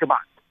 I mean, come on.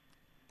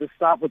 Just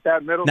stop with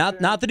that Middleton.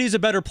 Not that he's a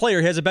better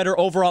player. He has a better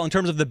overall in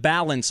terms of the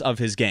balance of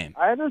his game.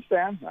 I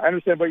understand.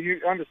 But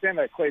you understand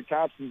that Klay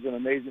Thompson's an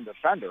amazing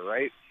defender,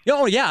 right?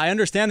 Oh, yeah, I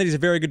understand that he's a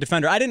very good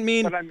defender. I didn't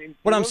mean,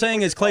 what I'm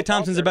saying is Klay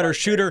Thompson's a better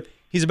shooter.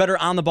 He's a better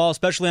on the ball,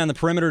 especially on the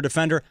perimeter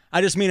defender.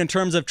 I just mean in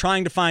terms of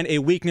trying to find a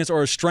weakness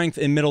or a strength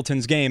in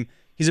Middleton's game.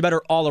 He's a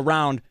better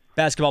all-around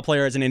basketball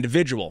player as an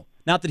individual.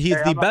 Not that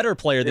he's the better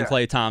player than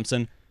Klay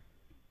Thompson.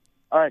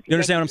 All right. You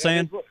understand what I'm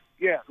saying?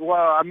 Yeah,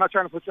 well, I'm not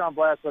trying to put you on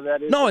blast, but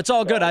that is... No, it's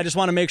all good. I just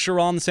want to make sure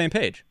we're all on the same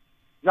page.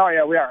 No,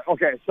 yeah, we are.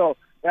 Okay, so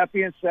that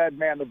being said,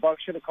 man, the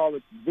Bucks should have called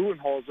it,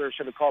 Budenholzer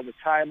should have called the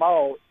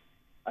timeout.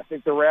 I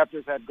think the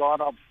Raptors had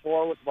gone up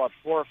 4 with about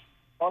 4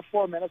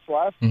 minutes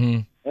left.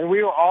 Mm-hmm. And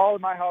we were all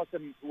in my house,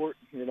 and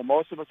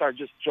most of us are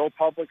just Joe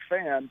Public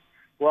fans.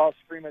 We're all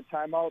screaming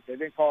timeout. They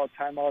didn't call it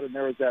timeout, and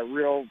there was that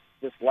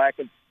just lack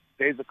of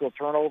physical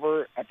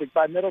turnover, I think,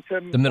 by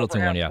Middleton. The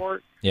Middleton one, yeah.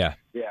 Yeah.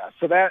 Yeah,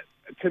 so that,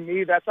 to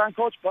me, that's on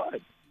Coach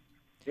Bud.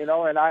 And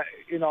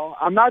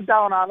I'm not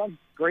down on him.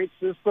 Great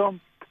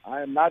system.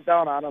 I am not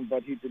down on him,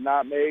 but he did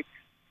not make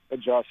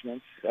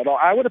adjustments at all.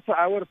 I would have put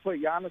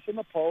Giannis in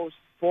the post,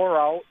 4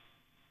 out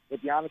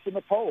with Giannis in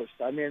the post.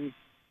 I mean,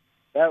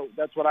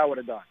 that's what I would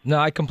have done. No,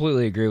 I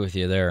completely agree with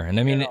you there. And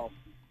I mean,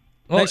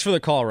 thanks for the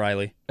call,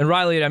 Riley. And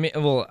Riley, I mean,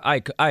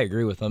 I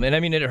agree with him. And I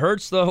mean, it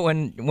hurts though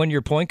when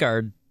your point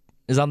guard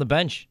is on the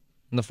bench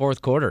in the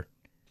fourth quarter.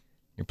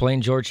 You're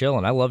playing George Hill,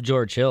 and I love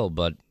George Hill,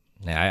 but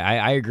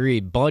I agree.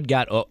 Bud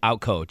got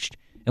outcoached.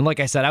 And like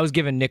I said, I was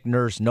giving Nick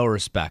Nurse no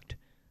respect.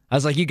 I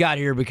was like, you got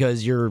here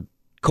because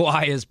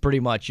Kawhi is pretty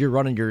much, you're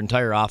running your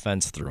entire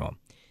offense through him.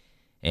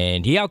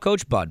 And he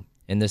outcoached Bud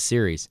in this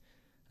series.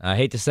 I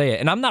hate to say it.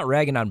 And I'm not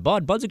ragging on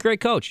Bud. Bud's a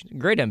great coach,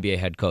 great NBA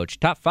head coach,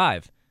 top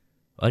 5.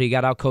 But he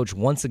got outcoached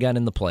once again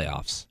in the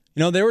playoffs. You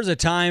know, there was a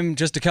time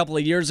just a couple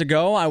of years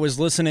ago, I was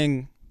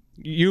listening,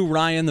 you,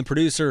 Ryan, the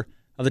producer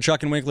of the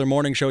Chuck and Winkler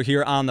Morning Show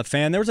here on The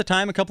Fan. There was a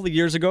time a couple of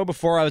years ago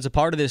before I was a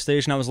part of this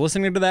station, I was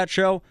listening to that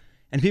show,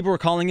 and people were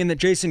calling in that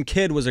Jason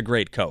Kidd was a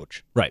great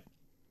coach. Right.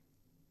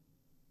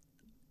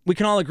 We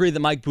can all agree that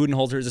Mike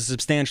Budenholzer is a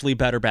substantially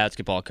better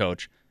basketball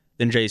coach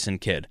than Jason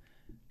Kidd.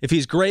 If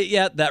he's great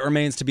yet, that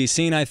remains to be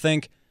seen, I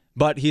think,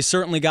 but he's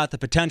certainly got the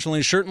potential, and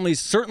he's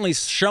certainly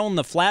shown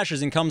the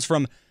flashes and comes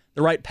from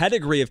the right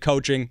pedigree of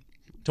coaching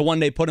to one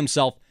day put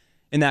himself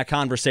in that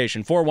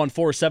conversation.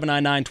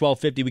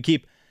 414-799-1250. We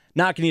keep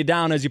knocking you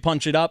down as you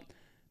punch it up.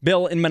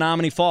 Bill in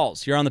Menominee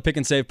Falls, you're on the Pick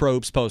and Save Pro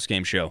Hoops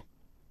postgame show.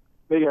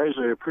 Hey, guys,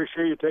 I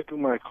appreciate you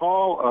taking my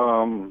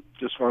call.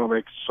 Just want to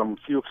make some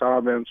few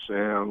comments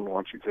and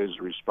want you guys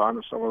to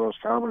respond to some of those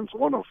comments,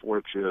 one of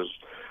which is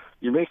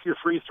you make your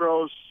free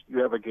throws, you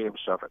have a Game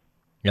 7.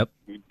 Yep.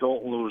 You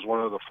don't lose one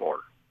of the 4,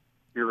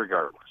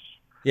 irregardless.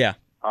 Yeah.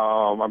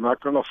 I'm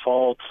not going to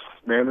fault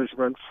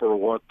management for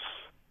what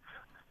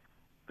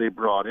they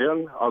brought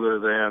in, other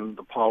than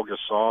the Paul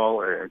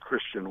Gasol and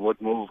Christian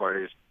Wood move.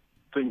 I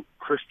think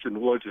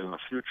Christian Wood in the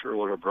future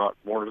would have brought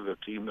more to the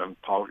team than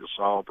Paul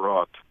Gasol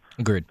brought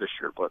Agreed. this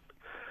year. But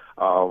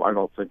I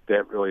don't think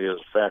that really is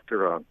a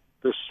factor on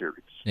this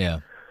series. Yeah.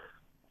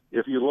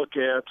 If you look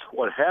at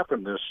what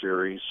happened this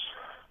series,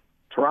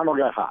 Toronto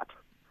got hot.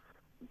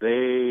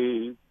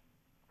 They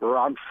were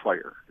on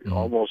fire.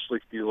 Almost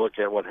like you look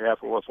at what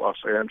happened with Los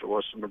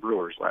Angeles and the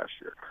Brewers last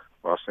year.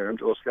 Los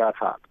Angeles got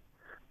hot.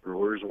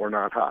 Brewers were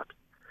not hot.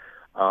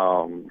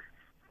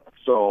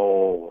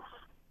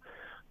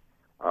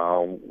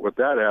 With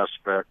that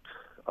aspect,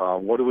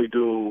 what do we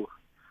do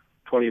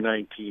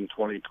 2019,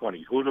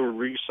 2020? Who do we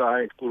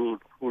re-sign? Who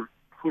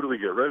do we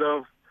get rid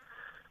of?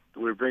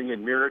 Do we bring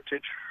in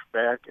Mirotic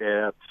back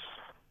at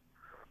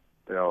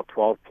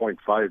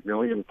 $12.5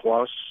 million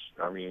plus?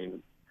 I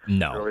mean,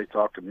 no. We're already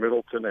talking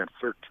Middleton at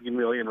 $13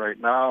 million right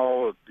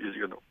now.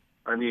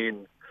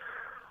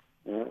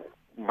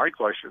 My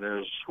question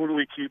is, who do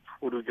we keep?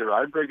 Who do we get?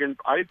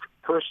 I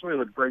personally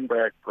would bring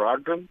back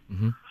Brogdon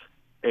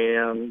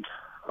and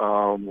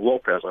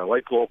Lopez. I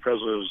like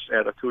Lopez's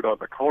attitude on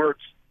the court.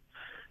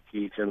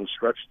 He can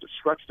stretch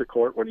the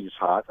court when he's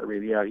hot. I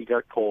mean, yeah, he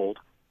got cold,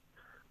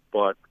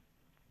 but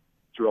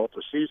throughout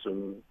the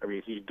season, I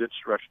mean, he did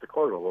stretch the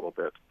court a little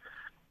bit.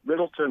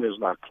 Middleton is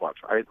not clutch.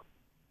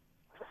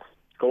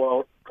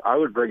 I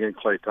would bring in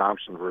Klay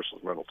Thompson versus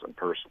Middleton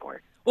personally.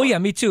 Well, yeah,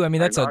 me too. I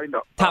mean, that's a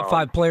top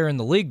 5 player in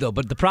the league, though.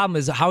 But the problem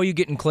is, how are you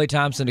getting Klay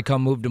Thompson to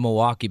come move to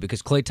Milwaukee?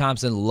 Because Klay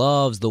Thompson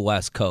loves the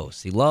West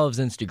Coast. He loves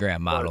Instagram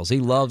models. He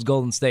loves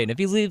Golden State. And if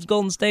he leaves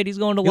Golden State, he's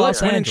going to Los Angeles.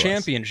 He likes winning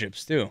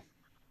championships, too.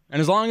 And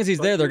as long as he's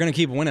there, they're going to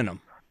keep winning them.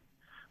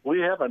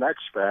 We have an X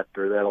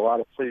factor that a lot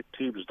of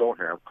teams don't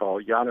have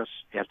called Giannis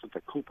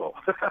Antetokounmpo.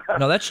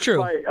 No, that's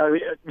true. I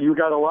mean, you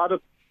got a lot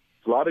of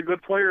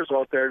good players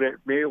out there that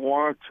may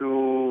want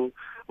to,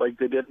 like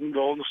they did in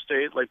Golden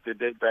State, like they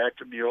did back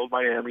in the old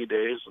Miami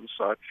days and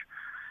such.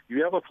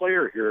 You have a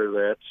player here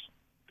that's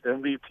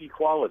MVP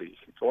quality.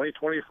 He's only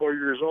 24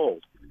 years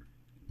old.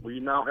 We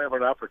now have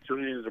an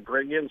opportunity to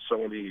bring in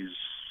some of these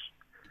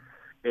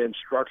and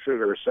structure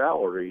their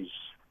salaries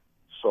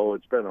so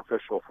it's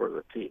beneficial for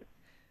the team.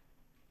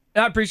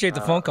 I appreciate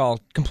the phone call.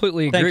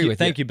 Completely agree with you.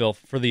 Thank you, Bill,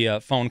 for the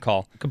phone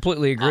call.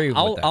 Completely agree with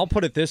that. I'll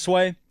put it this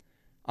way.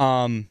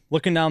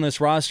 Looking down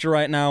this roster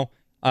right now,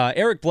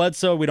 Eric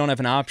Bledsoe, we don't have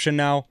an option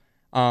now.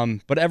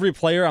 But every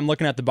player, I'm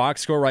looking at the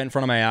box score right in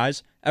front of my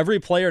eyes. Every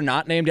player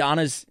not named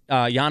Giannis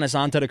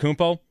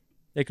Antetokounmpo,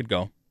 they could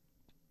go.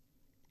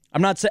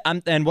 I'm not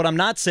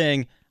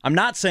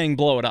saying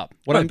blow it up.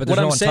 What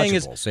I'm saying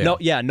is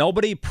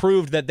nobody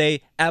proved that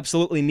they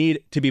absolutely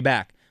need to be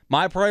back.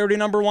 My priority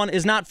number 1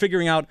 is not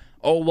figuring out,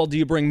 do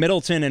you bring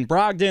Middleton and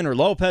Brogdon or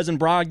Lopez and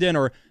Brogdon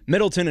or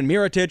Middleton and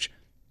Mirotic?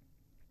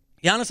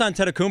 Giannis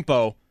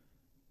Antetokounmpo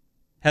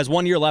has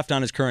 1 year left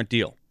on his current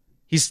deal.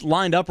 He's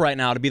lined up right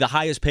now to be the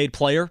highest paid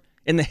player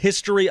in the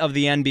history of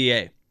the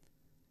NBA.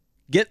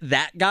 Get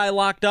that guy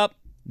locked up,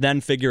 then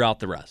figure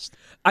out the rest.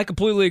 I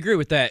completely agree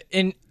with that.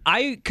 And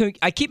I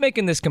keep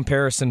making this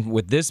comparison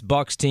with this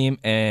Bucks team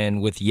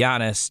and with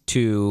Giannis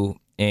to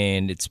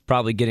and it's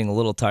probably getting a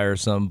little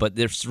tiresome, but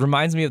this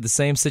reminds me of the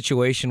same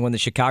situation when the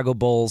Chicago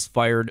Bulls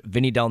fired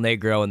Vinny Del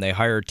Negro and they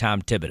hired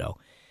Tom Thibodeau.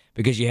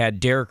 Because you had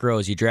Derrick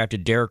Rose, you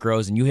drafted Derrick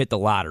Rose, and you hit the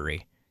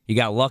lottery. You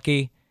got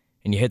lucky,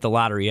 and you hit the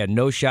lottery. You had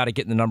no shot at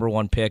getting the number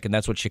 1 pick, and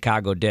that's what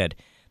Chicago did.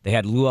 They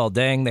had Luol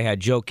Deng, they had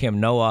Joakim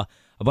Noah,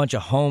 a bunch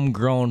of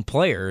homegrown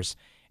players,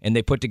 and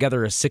they put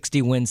together a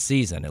 60-win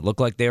season. It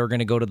looked like they were going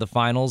to go to the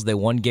finals. They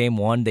won Game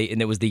 1,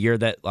 and it was the year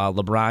that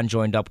LeBron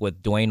joined up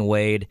with Dwayne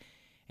Wade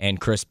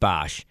and Chris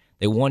Bosh.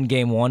 They won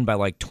Game 1 by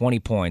like 20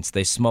 points.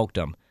 They smoked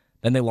them.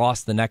 Then they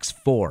lost the next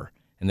 4,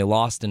 and they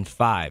lost in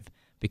 5.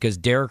 Because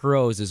Derrick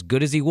Rose, as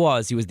good as he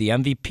was the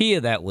MVP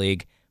of that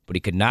league, but he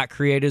could not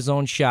create his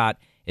own shot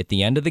at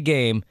the end of the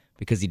game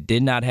because he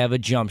did not have a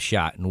jump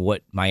shot. And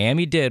what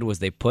Miami did was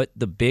they put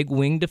the big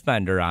wing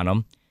defender on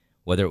him,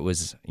 whether it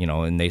was,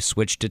 and they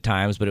switched at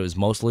times, but it was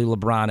mostly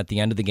LeBron at the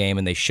end of the game,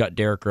 and they shut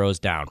Derrick Rose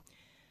down.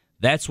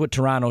 That's what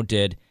Toronto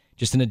did,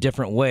 just in a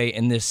different way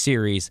in this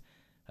series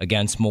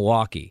against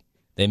Milwaukee.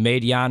 They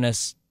made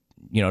Giannis,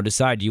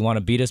 decide, do you want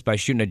to beat us by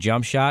shooting a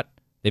jump shot?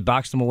 They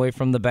boxed him away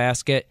from the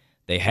basket.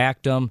 They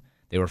hacked him,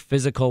 they were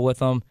physical with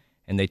him,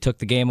 and they took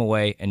the game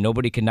away, and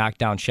nobody could knock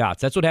down shots.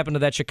 That's what happened to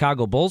that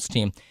Chicago Bulls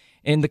team.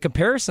 And the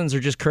comparisons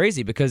are just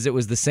crazy because it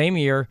was the same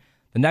year,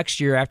 the next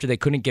year after they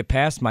couldn't get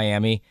past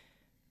Miami,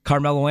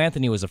 Carmelo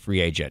Anthony was a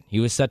free agent. He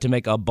was set to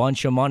make a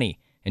bunch of money,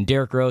 and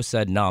Derrick Rose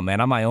said, no, man,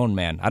 I'm my own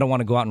man. I don't want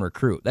to go out and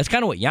recruit. That's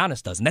kind of what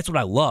Giannis does, and that's what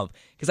I love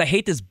because I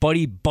hate this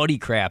buddy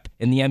crap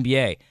in the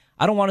NBA.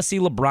 I don't want to see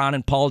LeBron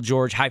and Paul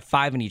George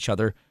high-fiving each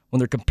other when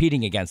they're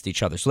competing against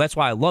each other. So that's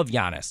why I love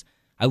Giannis.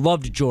 I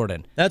loved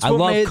Jordan. That's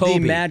what made Kobe. The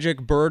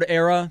Magic Bird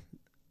era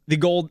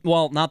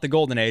not the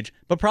golden age,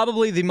 but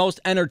probably the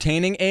most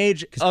entertaining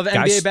age of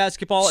NBA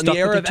basketball and the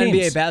era of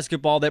NBA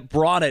basketball that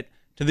brought it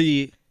to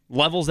the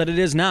levels that it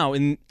is now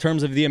in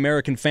terms of the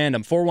American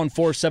fandom.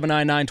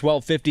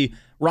 414-799-1250.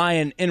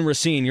 Ryan in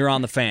Racine, you're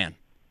on the Fan.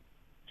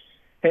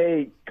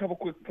 Hey, couple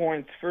quick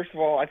points. First of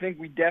all, I think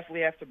we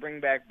definitely have to bring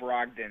back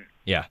Brogdon.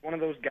 Yeah. One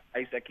of those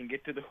guys that can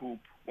get to the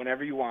hoop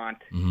whenever you want,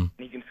 and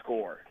he can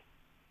score.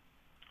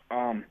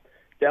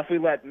 Definitely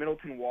let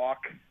Middleton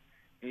walk.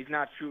 He's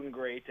not shooting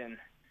great, and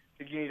I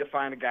think you need to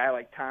find a guy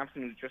like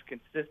Thompson who's just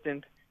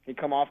consistent. He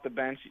come off the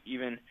bench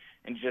even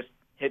and just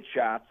hit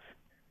shots.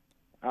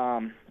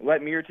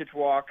 Let Mirotic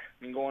walk.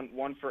 Going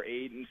 1 for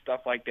 8 and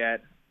stuff like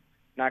that,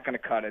 not going to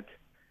cut it.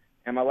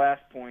 And my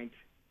last point,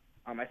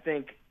 I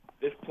think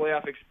this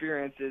playoff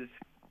experience is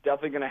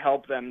definitely going to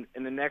help them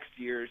in the next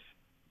years,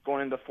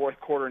 going into the fourth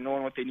quarter,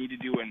 knowing what they need to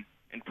do and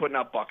putting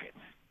up buckets.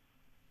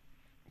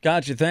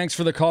 Gotcha. Thanks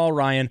for the call,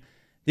 Ryan.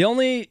 The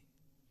only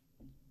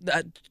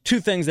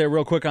 2 things there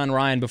real quick on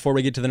Ryan before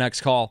we get to the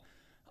next call.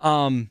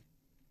 A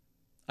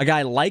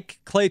guy like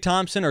Klay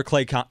Thompson or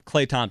Klay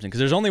Thompson, because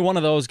there's only one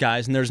of those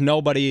guys, and there's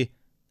nobody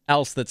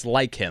else that's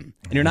like him,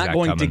 and you're not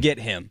going to get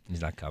him.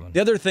 He's not coming.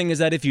 The other thing is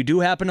that if you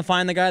do happen to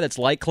find the guy that's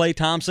like Klay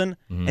Thompson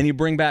and you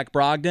bring back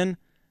Brogdon,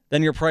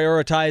 then you're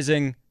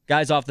prioritizing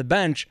guys off the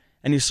bench,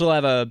 and you still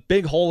have a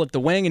big hole at the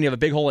wing, and you have a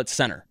big hole at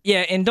center.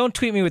 Yeah, and don't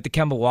tweet me with the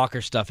Kemba Walker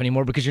stuff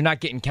anymore because you're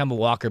not getting Kemba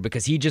Walker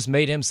because he just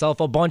made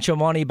himself a bunch of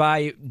money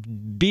by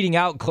beating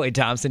out Klay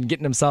Thompson,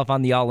 getting himself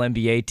on the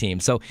All-NBA team.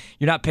 So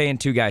you're not paying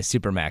 2 guys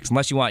Supermax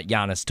unless you want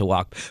Giannis to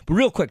walk. But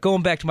real quick,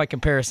 going back to my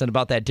comparison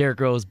about that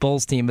Derrick Rose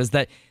Bulls team is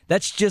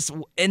that's just,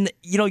 and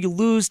you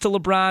lose to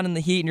LeBron and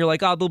the Heat, and you're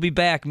like, oh, they'll be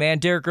back, man.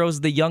 Derrick Rose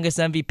is the youngest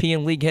MVP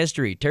in league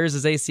history. Tears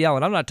his ACL,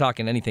 and I'm not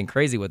talking anything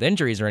crazy with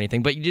injuries or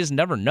anything, but you just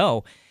never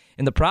know.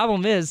 And the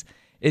problem is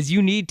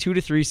you need 2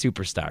 to 3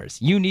 superstars.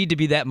 You need to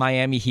be that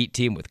Miami Heat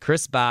team with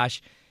Chris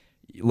Bosh,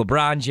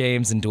 LeBron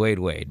James, and Dwayne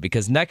Wade.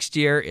 Because next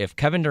year, if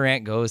Kevin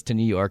Durant goes to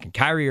New York and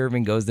Kyrie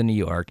Irving goes to New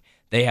York,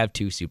 they have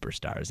 2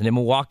 superstars. And in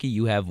Milwaukee,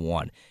 you have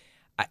 1.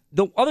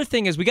 The other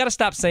thing is we got to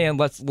stop saying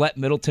let's let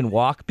Middleton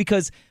walk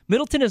because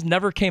Middleton has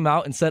never came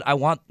out and said, I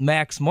want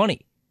max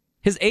money.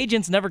 His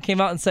agents never came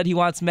out and said he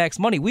wants max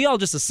money. We all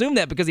just assumed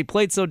that because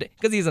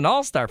because he's an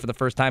all-star for the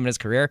first time in his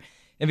career.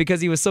 And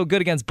because he was so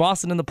good against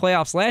Boston in the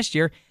playoffs last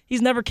year,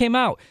 he's never came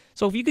out.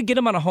 So if you could get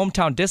him on a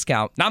hometown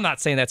discount, now I'm not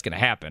saying that's going to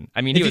happen.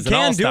 I mean, he was an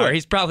all-star.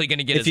 He's probably going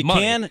to get his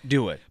money. If you can,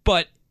 do it.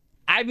 But,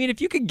 I mean,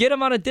 if you could get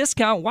him on a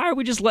discount, why are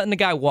we just letting the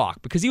guy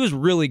walk? Because he was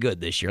really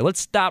good this year. Let's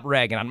stop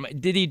ragging on him.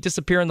 Did he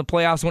disappear in the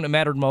playoffs when it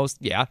mattered most?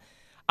 Yeah.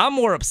 I'm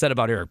more upset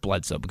about Eric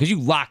Bledsoe because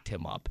you locked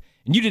him up,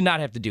 and you did not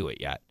have to do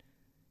it yet.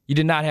 You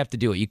did not have to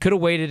do it. You could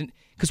have waited.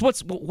 Because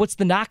what's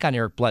the knock on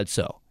Eric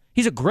Bledsoe?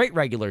 He's a great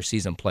regular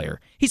season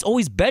player. He's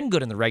always been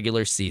good in the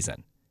regular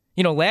season.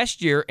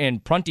 Last year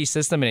in Prunty's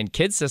system and in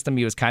Kidd's system,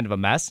 he was kind of a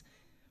mess.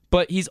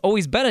 But he's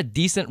always been a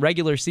decent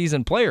regular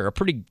season player, a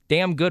pretty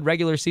damn good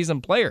regular season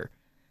player.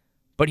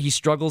 But he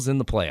struggles in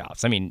the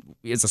playoffs. I mean,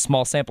 it's a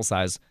small sample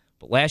size.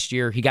 But last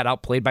year, he got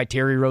outplayed by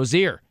Terry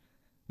Rozier.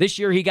 This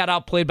year, he got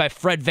outplayed by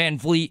Fred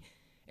VanVleet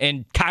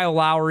and Kyle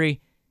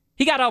Lowry.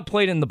 He got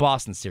outplayed in the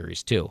Boston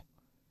series, too.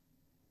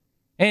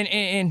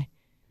 And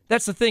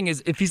that's the thing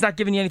is if he's not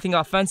giving you anything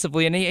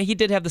offensively, and he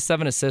did have the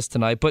 7 assists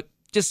tonight, but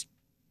just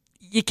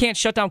you can't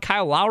shut down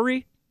Kyle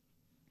Lowry.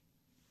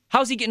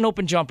 How's he getting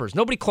open jumpers?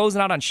 Nobody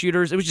closing out on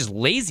shooters. It was just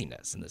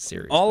laziness in this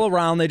series. All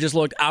around, they just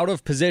looked out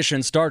of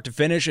position start to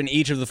finish in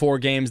each of the 4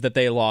 games that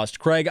they lost.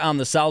 Craig on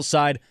the south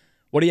side,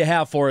 what do you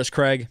have for us,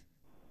 Craig?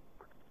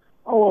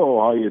 Oh,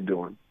 how you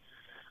doing?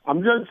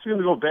 I'm just going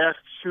to go back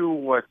to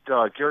what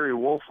Gary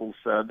Wolfel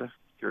said,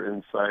 your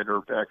insider,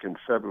 back in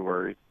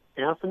February.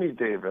 Anthony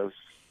Davis,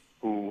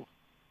 who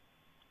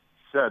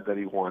said that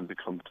he wanted to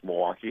come to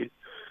Milwaukee,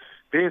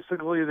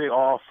 basically they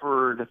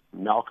offered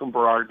Malcolm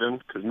Brogdon,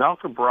 because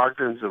Malcolm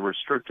Brogdon is a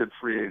restricted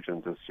free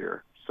agent this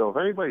year. So if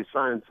anybody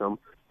signs him,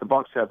 the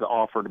Bucks have to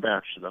offer to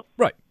match them.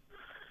 Right.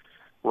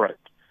 Right.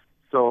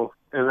 So,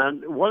 and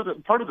then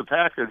part of the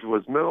package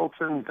was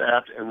Middleton,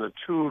 that, and the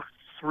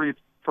 2-3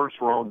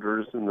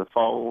 first-rounders in the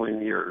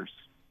following years.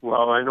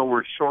 Well, I know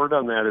we're short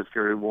on that, as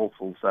Gary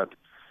Wolfel said.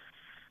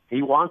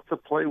 He wants to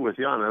play with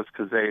Giannis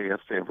because they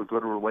have a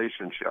good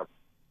relationship.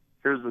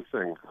 Here's the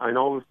thing. I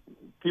know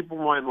people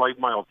might like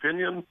my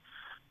opinion,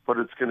 but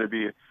it's going to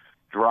be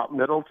drop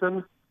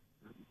Middleton.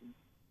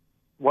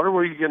 What are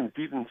we getting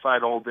beat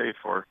inside all day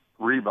for?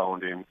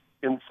 Rebounding,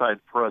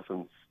 inside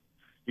presence.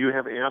 You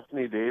have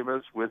Anthony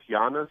Davis with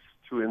Giannis,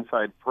 2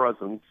 inside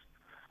presence.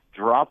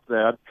 Drop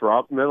that.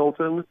 Drop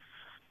Middleton.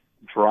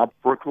 Drop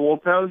Brook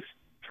Lopez.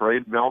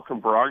 Trade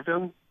Malcolm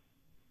Brogdon.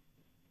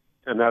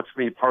 And that's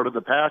me part of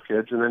the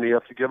package, and then you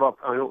have to give up.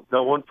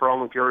 The one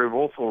problem Gary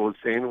Wolfel was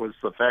saying was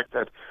the fact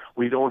that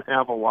we don't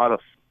have a lot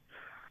of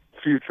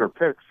future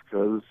picks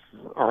and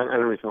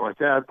everything like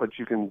that, but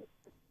you can,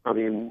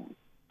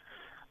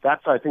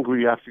 that's, I think, where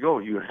you have to go.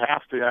 You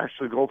have to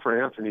actually go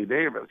for Anthony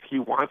Davis. He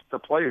wants to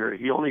play here.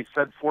 He only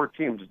said 4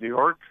 teams, New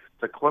York,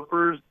 the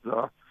Clippers,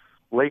 the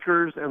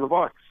Lakers, and the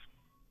Bucks.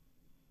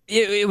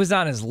 It was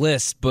on his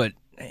list, but...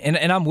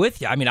 And I'm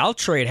with you. I'll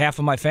trade half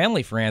of my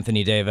family for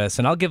Anthony Davis,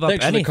 and I'll give up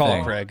anything. Thanks for the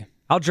call, Craig.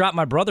 I'll drop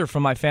my brother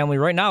from my family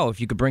right now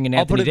if you could bring in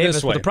Anthony Davis.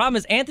 This way. But the problem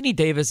is Anthony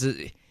Davis,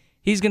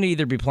 he's going to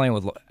either be playing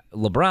with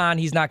LeBron.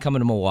 He's not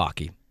coming to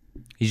Milwaukee.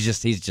 He's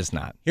just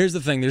not. Here's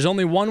the thing. There's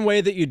only one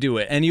way that you do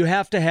it, and you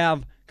have to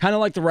have, kind of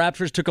like the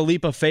Raptors took a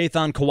leap of faith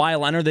on Kawhi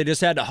Leonard. They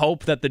just had to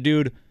hope that the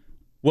dude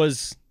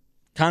was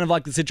kind of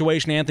like the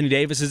situation Anthony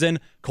Davis is in.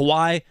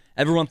 Kawhi,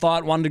 everyone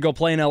thought wanted to go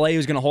play in L.A. He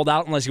was going to hold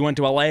out unless he went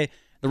to L.A.,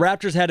 The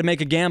Raptors had to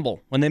make a gamble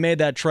when they made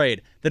that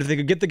trade, that if they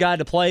could get the guy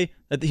to play,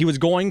 that he was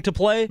going to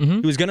play, he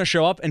was going to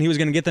show up, and he was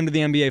going to get them to the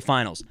NBA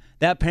Finals.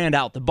 That panned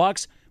out. The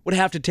Bucks would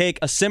have to take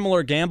a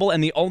similar gamble,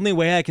 and the only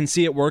way I can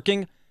see it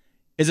working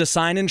is a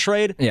sign-in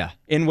trade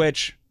in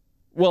which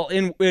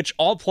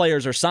all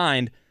players are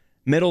signed,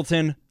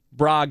 Middleton,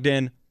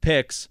 Brogdon,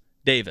 Picks,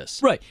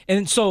 Davis. Right,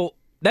 and so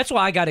that's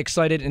why I got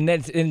excited, and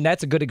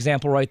that's a good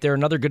example right there.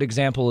 Another good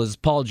example is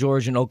Paul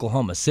George in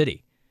Oklahoma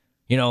City.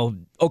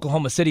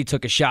 Oklahoma City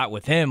took a shot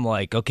with him,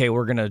 like, okay,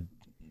 we're going to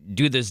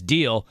do this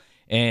deal,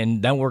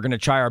 and then we're going to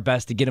try our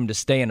best to get him to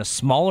stay in a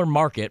smaller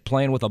market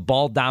playing with a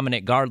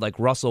ball-dominant guard like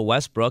Russell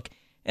Westbrook,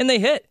 and they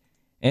hit.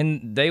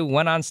 And they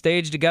went on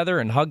stage together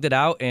and hugged it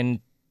out, and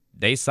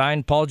they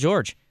signed Paul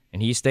George,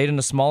 and he stayed in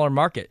a smaller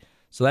market.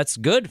 So that's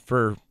good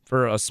for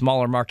a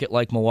smaller market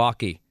like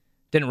Milwaukee.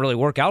 Didn't really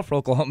work out for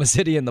Oklahoma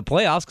City in the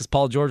playoffs because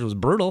Paul George was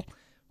brutal,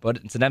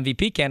 but it's an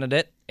MVP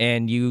candidate,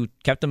 and you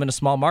kept him in a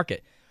small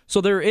market. So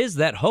there is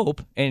that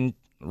hope, and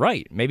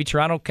maybe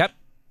Toronto kept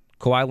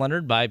Kawhi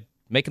Leonard by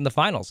making the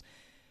finals.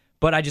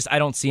 But I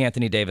don't see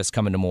Anthony Davis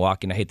coming to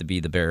Milwaukee, and I hate to be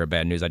the bearer of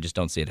bad news. I just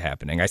don't see it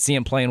happening. I see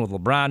him playing with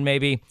LeBron,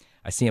 maybe.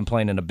 I see him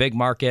playing in a big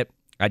market.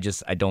 I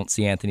don't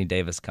see Anthony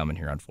Davis coming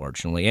here,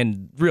 unfortunately.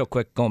 And real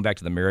quick, going back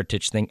to the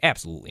Mirotic thing,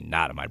 absolutely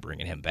not am I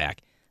bringing him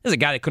back. This is a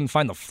guy that couldn't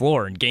find the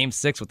floor in Game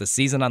 6 with the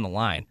season on the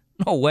line.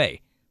 No way.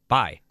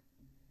 Bye.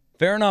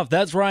 Fair enough.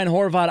 That's Ryan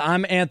Horvath.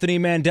 I'm Anthony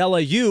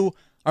Mandela. You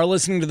are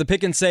listening to the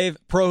Pick and Save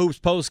Pro Hoops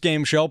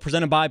post-game show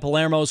presented by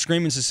Palermo's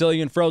Screaming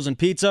Sicilian Frozen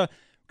Pizza.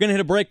 We're going to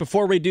hit a break.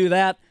 Before we do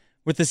that,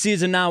 with the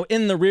season now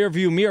in the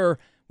rearview mirror,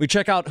 we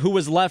check out who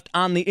was left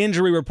on the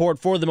injury report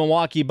for the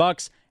Milwaukee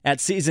Bucks at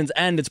season's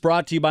end. It's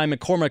brought to you by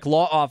McCormick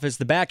Law Office,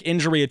 the back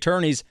injury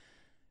attorneys.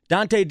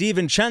 Donte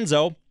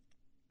DiVincenzo,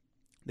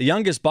 the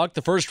youngest Buck,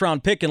 the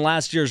first-round pick in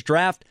last year's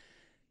draft,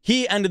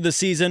 he ended the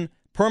season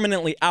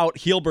permanently out,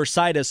 heel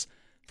bursitis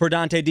for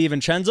Donte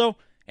DiVincenzo.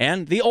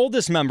 And the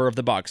oldest member of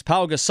the Bucks,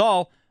 Pau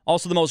Gasol,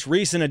 also the most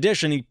recent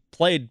addition. He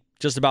played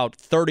just about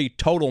 30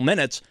 total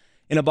minutes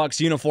in a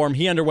Bucks uniform.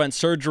 He underwent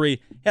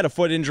surgery, had a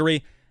foot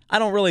injury. I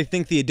don't really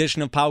think the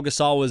addition of Pau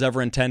Gasol was ever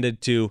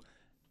intended to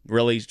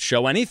really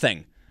show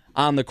anything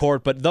on the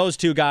court. But those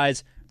two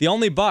guys, the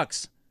only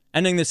Bucks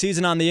ending the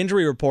season on the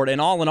injury report. And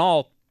all in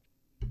all,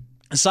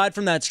 aside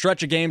from that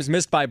stretch of games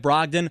missed by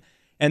Brogdon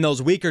and those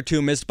week or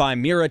two missed by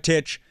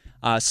Mirotic,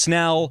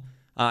 Snell,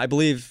 I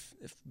believe,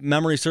 if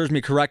memory serves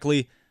me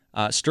correctly,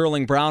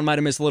 Sterling Brown might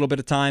have missed a little bit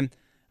of time.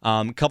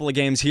 A couple of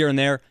games here and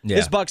there. Yeah.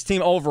 This Bucks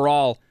team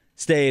overall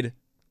stayed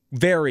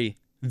very,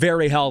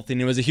 very healthy,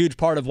 and it was a huge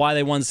part of why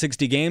they won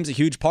 60 games, a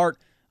huge part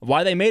of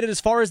why they made it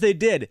as far as they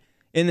did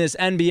in this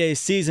NBA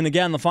season.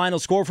 Again, the final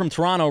score from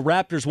Toronto,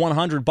 Raptors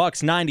 100,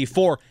 Bucks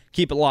 94.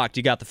 Keep it locked.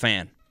 You got the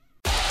fan.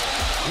 We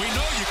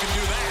know you can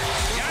do that.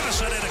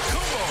 Giannis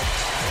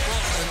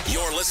Antetokounmpo.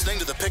 You're listening listening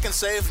to the Pick and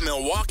Save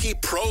Milwaukee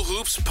Pro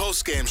Hoops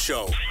postgame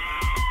show.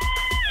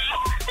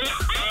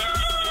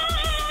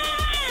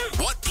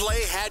 What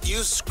play had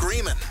you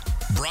screaming?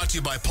 Brought to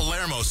you by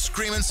Palermo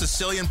Screamin'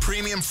 Sicilian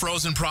Premium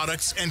Frozen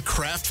Products and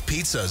Kraft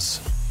Pizzas.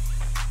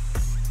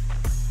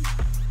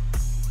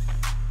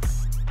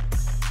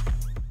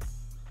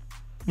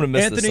 I'm going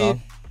to miss this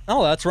song.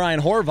 Oh, that's Ryan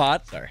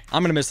Horvat. Sorry.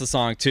 I'm going to miss the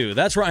song, too.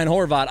 That's Ryan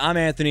Horvat. I'm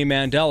Anthony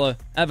Mandela.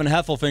 Evan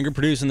Heffelfinger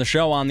producing the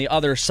show on the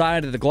other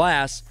side of the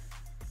glass.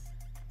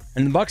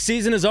 And the Bucs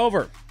season is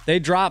over. They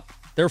drop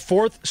their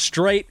fourth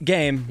straight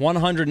game,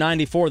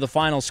 194, the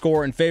final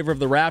score in favor of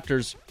the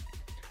Raptors.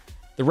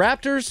 The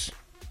Raptors,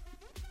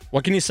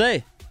 what can you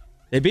say?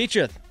 They beat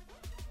you.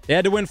 They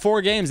had to win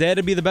 4 games. They had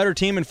to be the better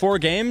team in 4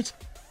 games,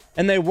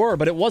 and they were.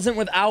 But it wasn't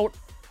without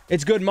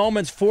its good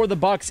moments for the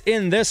Bucs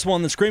in this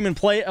one. The screaming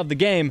play of the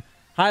game,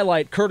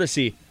 highlight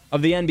courtesy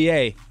of the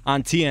NBA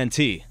on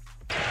TNT.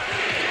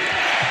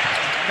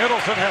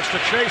 Middleton has to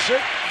chase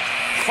it.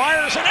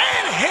 Fires it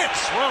and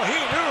hits. Well, he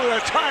knew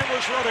that time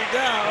was running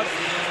down,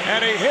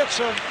 and he hits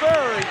a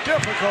very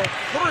difficult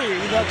 3.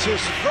 That's his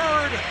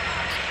third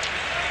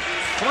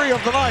 3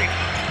 of the night.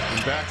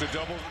 Back to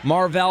double.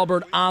 Marv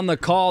Albert on the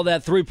call.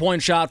 That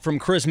three-point shot from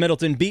Chris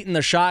Middleton, beating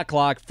the shot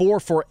clock.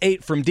 4 for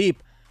 8 from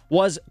deep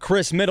was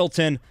Chris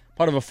Middleton.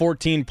 Part of a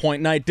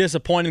 14-point night.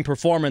 Disappointing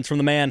performance from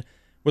the man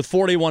with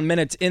 41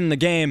 minutes in the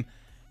game.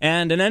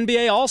 And an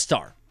NBA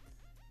All-Star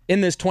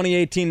in this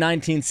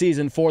 2018-19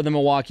 season for the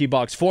Milwaukee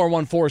Bucks.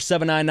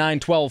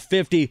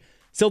 414-799-1250.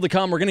 Still to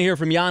come, we're going to hear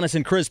from Giannis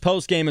and Chris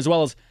postgame, as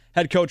well as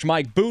head coach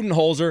Mike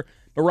Budenholzer.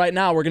 But right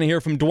now, we're going to hear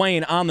from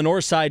Dwayne on the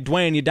north side.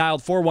 Dwayne, you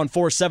dialed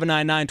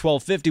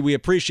 414-799-1250. We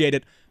appreciate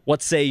it.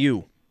 What say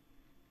you?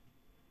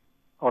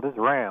 Oh, this is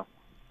Ram.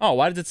 Oh,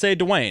 why did it say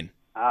Dwayne?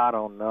 I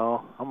don't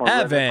know. I'm a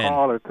Evan. regular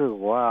caller, too.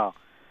 Wow.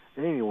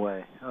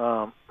 Anyway,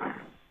 I've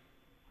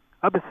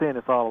been saying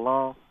this all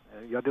along.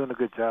 Y'all doing a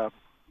good job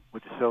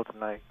with your show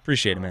tonight.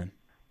 Appreciate it, man.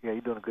 Yeah,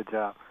 you're doing a good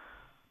job.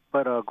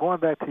 But going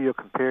back to your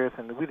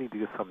comparison, we need to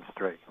get something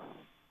straight.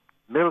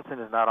 Middleton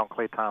is not on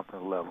Klay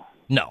Thompson's level.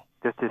 No.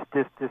 Just,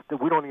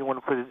 we don't even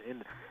want to put it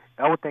in.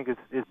 I would think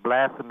it's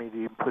blasphemy to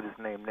even put his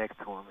name next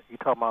to him. You're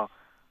talking about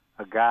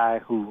a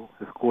guy who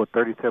has scored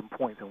 37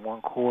 points in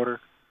one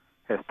quarter,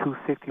 has 2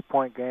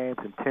 60-point games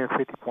and 10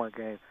 50-point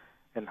games,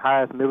 and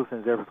highest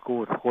Middleton's ever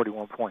scored is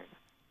 41 points.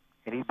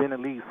 And he's been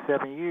in the league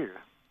 7 years.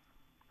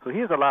 So he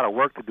has a lot of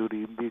work to do to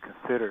even be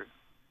considered.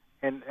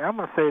 And I'm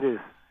going to say this,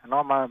 and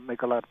I might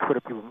make a lot of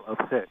Twitter people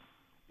upset.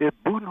 If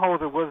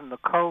Budenholzer wasn't the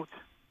coach,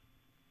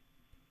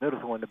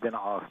 Middleton wouldn't have been an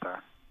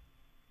all-star.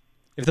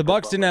 If the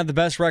Bucks didn't have the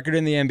best record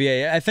in the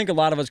NBA, I think a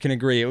lot of us can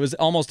agree it was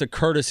almost a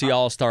courtesy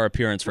all-star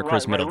appearance for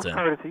Chris Middleton. It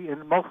was courtesy,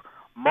 and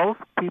most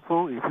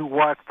people, if you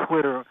watch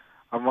Twitter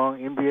among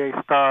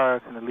NBA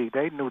stars in the league,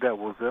 they knew that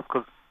was up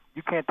because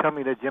you can't tell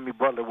me that Jimmy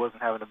Butler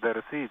wasn't having a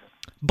better season.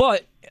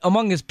 But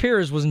among his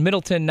peers, was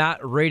Middleton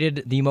not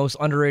rated the most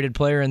underrated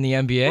player in the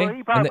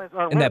NBA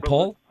in that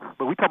poll?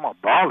 But we talking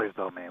about ballers,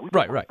 though, man.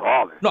 Right.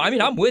 Ballers. No, I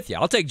mean, I'm with you.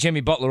 I'll take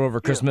Jimmy Butler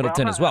over Chris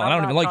Middleton as well. I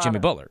don't even like Jimmy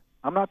Butler.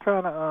 I'm not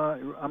trying to,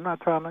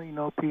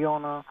 pee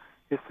on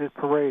his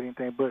parade and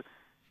thing, but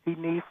he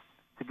needs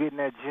to get in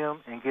that gym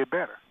and get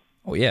better.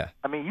 Oh, yeah.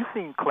 I mean, you've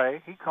seen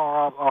Klay. He come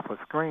off a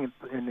screen,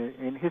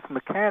 and his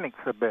mechanics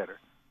are better.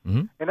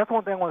 Mm-hmm. And that's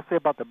one thing I want to say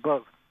about the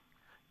Bucks.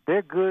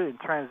 They're good in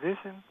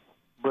transition,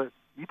 but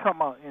you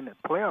talking about in the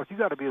playoffs, you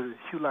got to be able to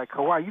shoot like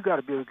Kawhi. You got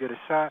to be able to get a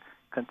shot,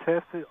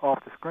 contest it,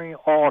 off the screen,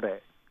 all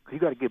that. You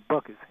got to get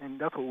buckets, and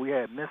that's what we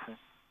had missing.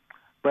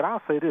 But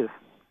I'll say this.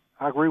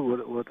 I agree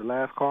with the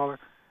last caller.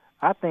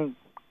 I think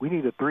we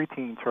need a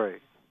 3-team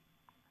trade,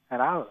 and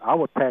I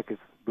would package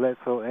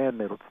Bledsoe and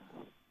Middleton.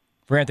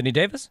 For Anthony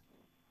Davis?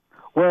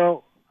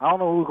 Well, I don't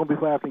know who's going to be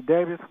for Anthony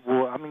Davis.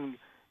 Well, I mean,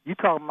 you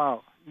talking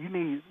about you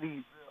need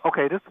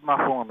okay, this is my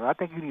formula. I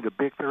think you need a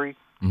big 3.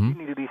 Mm-hmm. You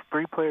need at least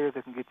 3 players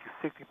that can get you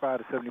 65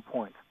 to 70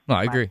 points. No,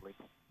 I agree.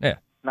 Yeah.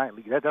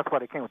 Nightly. That's why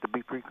they came with the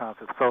big 3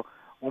 concept. So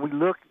when we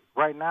look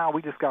right now,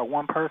 we just got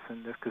one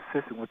person that's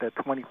consistent with that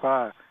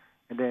 25,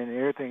 and then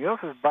everything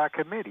else is by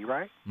committee,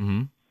 right?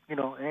 Mm-hmm.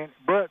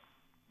 But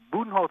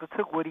Budenholzer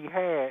took what he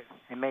had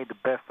and made the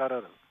best out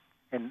of it.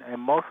 And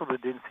most of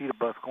it didn't see the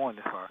Bucks going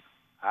this far.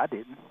 I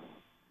didn't.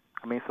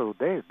 I mean, so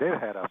they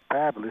had a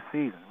fabulous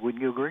season.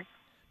 Wouldn't you agree?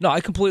 No, I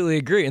completely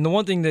agree. And the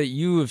one thing that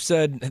you have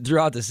said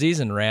throughout the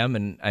season, Ram,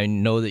 and I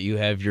know that you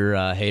have your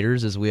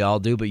haters, as we all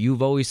do, but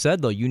you've always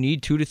said, though, you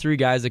need 2 to 3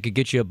 guys that could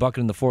get you a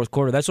bucket in the fourth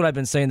quarter. That's what I've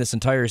been saying this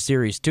entire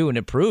series, too, and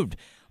it proved.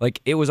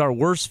 Like, it was our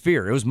worst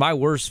fear. It was my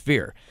worst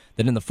fear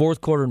that in the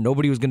fourth quarter,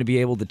 nobody was going to be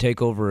able to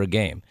take over a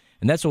game.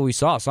 And that's what we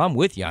saw. So I'm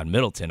with you on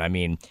Middleton. I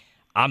mean,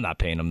 I'm not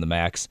paying him the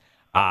max.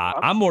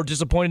 I'm more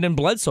disappointed in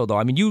Bledsoe, though.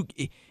 I mean, you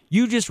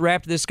just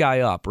wrapped this guy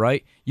up,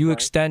 right? You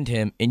extend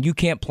him, and you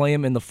can't play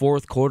him in the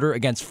fourth quarter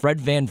against Fred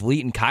VanVleet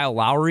and Kyle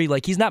Lowry.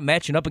 Like, he's not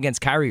matching up against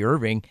Kyrie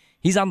Irving.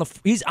 He's on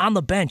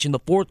the bench in the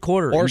fourth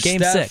quarter in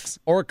Game 6.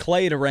 Or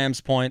Klay, to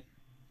Ram's point.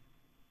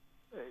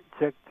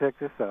 Check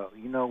this out.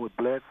 With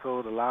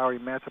Bledsoe, the Lowry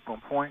matchup on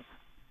points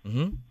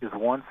is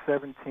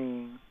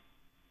 117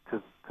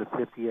 to to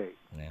 58.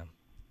 Yeah.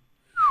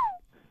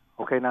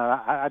 Okay,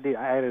 now I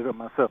added it up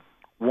myself.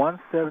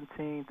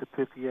 117 to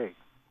 58.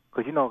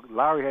 Because,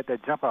 Lowry had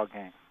that jump out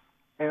game.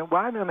 And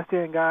what I didn't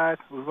understand, guys,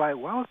 was like,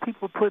 why was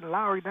people putting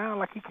Lowry down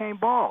like he can't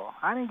ball?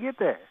 I didn't get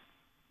that.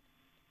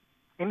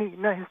 And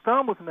his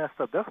thumb was messed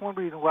up. That's one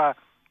reason why,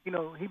 he had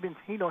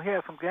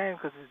some games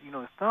because,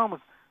 his thumb was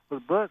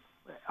but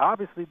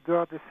obviously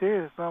throughout this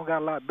series, his thumb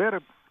got a lot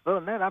better. Other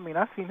than that,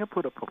 I've seen him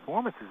put up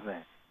performances,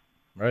 man.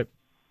 Right.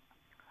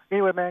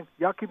 Anyway, man,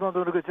 y'all keep on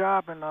doing a good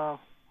job, and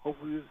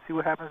hopefully we'll see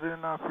what happens in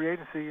free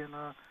agency, and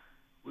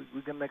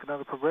we can make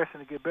another progression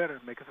to get better,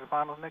 make it to the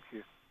finals next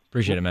year.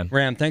 Appreciate it, man.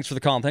 Ram, thanks for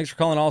the call. Thanks for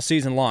calling all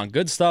season long.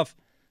 Good stuff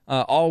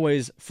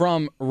always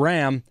from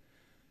Ram.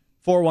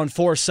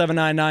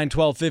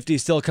 414-799-1250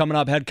 still coming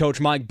up. Head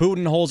coach Mike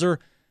Budenholzer.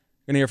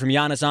 Going to hear from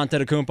Giannis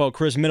Antetokounmpo,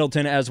 Chris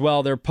Middleton as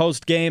well. Their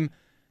post-game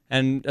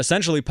and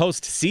essentially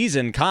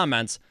post-season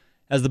comments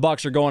as the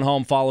Bucks are going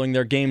home following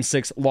their Game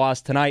 6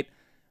 loss tonight.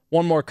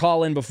 One more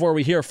call in before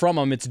we hear from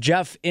him. It's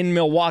Jeff in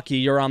Milwaukee.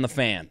 You're on the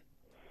Fan.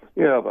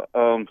 Yeah, but,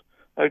 I'd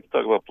like to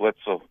talk about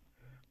Bledsoe.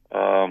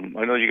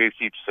 I know you guys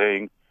keep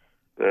saying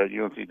that you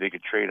don't think they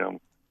could trade him.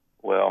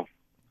 Well,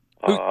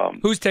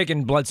 who's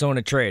taking Bledsoe in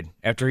a trade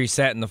after he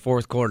sat in the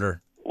fourth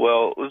quarter?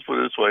 Well, let's put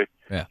it this way.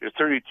 Yeah. There's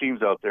 30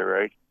 teams out there,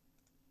 right?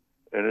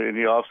 And in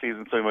the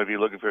offseason, somebody might be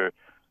looking for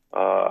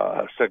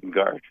a second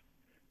guard.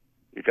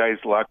 The guy's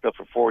locked up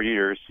for 4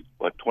 years,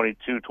 what,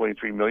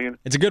 $22-23 million?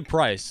 It's a good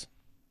price.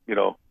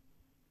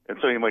 And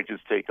so you might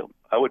just take him.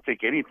 I would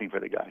take anything for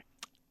the guy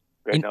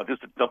now,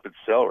 just to dump his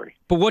salary.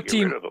 But what Get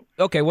team? rid of him.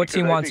 Okay, what Because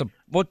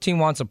team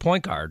wants a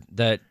point guard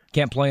that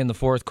can't play in the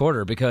fourth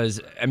quarter? Because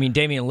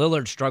Damian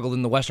Lillard struggled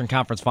in the Western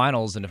Conference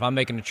Finals, and if I'm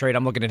making a trade,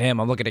 I'm looking at him.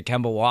 I'm looking at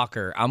Kemba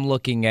Walker. I'm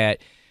looking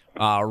at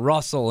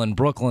Russell, and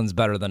Brooklyn's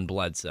better than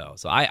Bledsoe.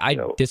 So I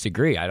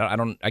disagree.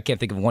 I can't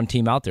think of one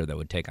team out there that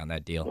would take on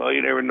that deal. Well,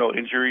 you never know.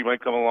 Injury might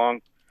come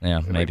along. Yeah,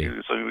 maybe.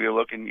 So you're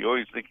looking. You're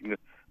always thinking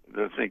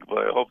to think, but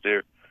I hope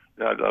they're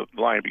not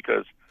blind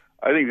because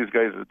I think this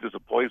guy's just a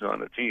poison on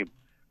the team.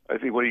 I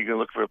think what are you going to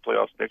look for the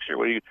playoffs next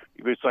year? You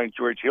better sign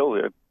George Hill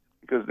in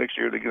because next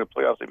year they're going to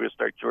playoffs. They better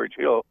start George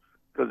Hill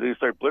because they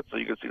start Bledsoe.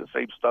 You can see the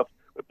same stuff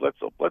with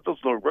Bledsoe. Bledsoe's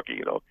no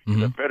rookie,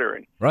 He's a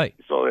veteran. Right.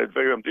 So that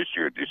veteran this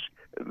year,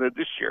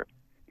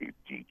 he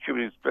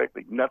contributed back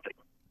like nothing.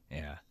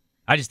 Yeah.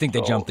 I just think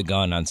they jumped the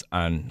gun on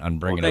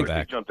bringing him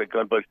back. They jumped the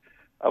gun, but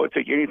I would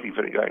take anything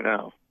for the guy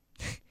now.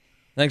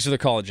 Thanks for the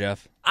call,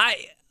 Jeff.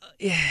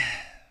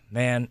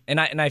 Man, and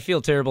I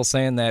feel terrible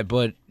saying that,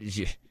 but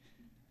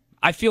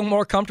I feel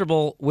more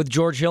comfortable with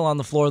George Hill on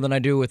the floor than I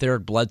do with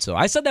Eric Bledsoe.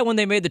 I said that when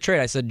they made the trade.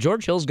 I said,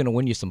 George Hill's going to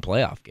win you some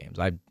playoff games.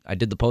 I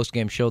did the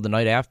post-game show the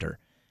night after.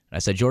 And I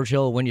said, George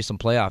Hill will win you some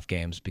playoff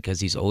games because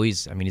he's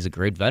always, he's a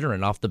great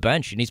veteran off the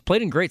bench, and he's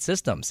played in great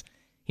systems.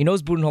 He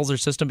knows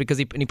Budenholzer's system because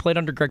he played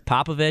under Greg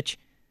Popovich.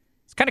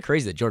 It's kind of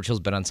crazy that George Hill's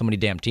been on so many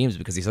damn teams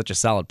because he's such a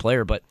solid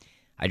player, but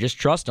I just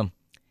trust him.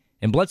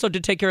 And Bledsoe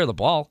did take care of the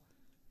ball.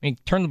 He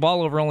turned the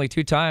ball over only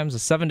 2 times, a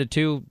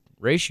 7-to-2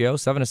 ratio,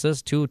 7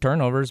 assists, 2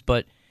 turnovers,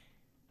 but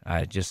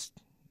you just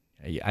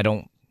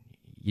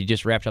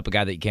wrapped up a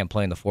guy that you can't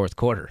play in the fourth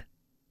quarter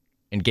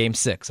in Game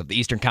 6 of the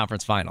Eastern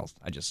Conference Finals.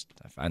 I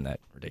find that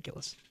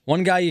ridiculous.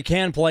 One guy you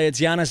can play, it's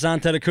Giannis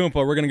Antetokounmpo.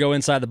 We're going to go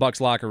inside the Bucks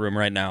locker room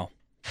right now.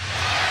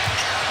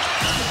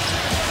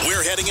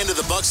 We're heading into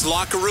the Bucks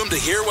locker room to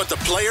hear what the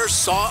players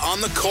saw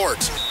on the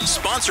court.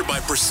 Sponsored by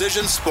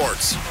Precision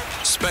Sports,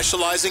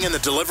 specializing in the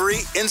delivery,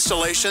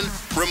 installation,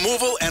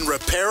 removal, and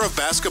repair of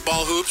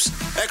basketball hoops,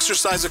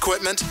 exercise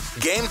equipment,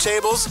 game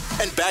tables,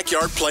 and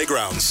backyard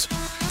playgrounds.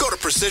 Go to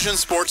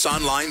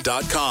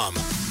PrecisionSportsOnline.com.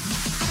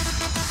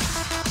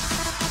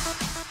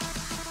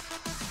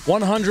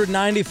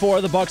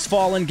 194, the Bucks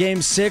fall in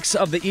Game 6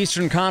 of the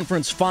Eastern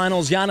Conference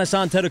Finals. Giannis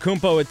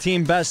Antetokounmpo, a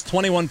team best,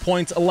 21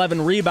 points,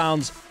 11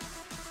 rebounds.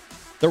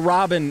 The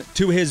Robin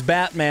to his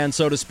Batman,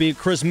 so to speak.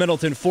 Chris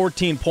Middleton,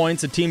 14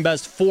 points, a team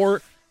best,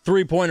 4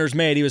 3-pointers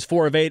made. He was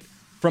 4 of 8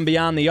 from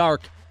beyond the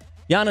arc.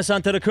 Giannis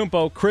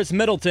Antetokounmpo, Chris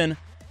Middleton,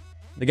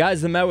 the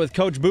guys that met with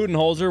Coach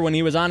Budenholzer when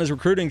he was on his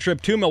recruiting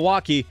trip to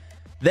Milwaukee,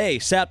 they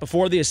sat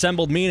before the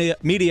assembled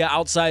media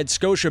outside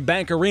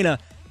Scotiabank Arena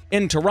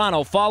in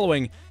Toronto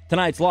following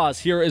tonight's loss.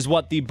 Here is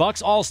what the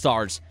Bucks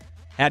All-Stars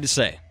had to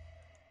say.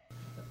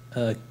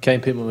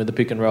 Kane Pittman with the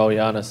pick and roll,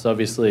 Giannis.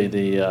 Obviously,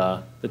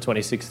 the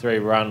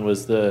 26-3 run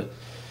was the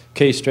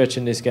key stretch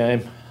in this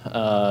game.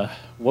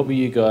 What were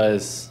you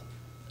guys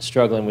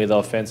struggling with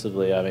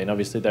offensively?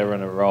 Obviously they were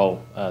on a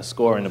roll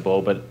scoring the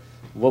ball, but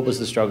what was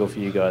the struggle for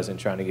you guys in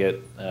trying to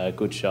get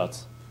good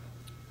shots?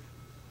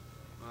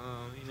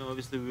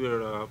 Obviously we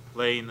were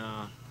playing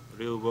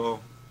real well,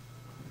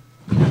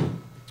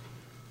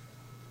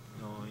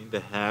 in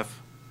the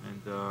half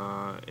and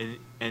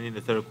in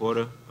the third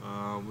quarter.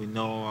 We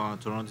know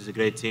Toronto is a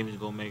great team. They're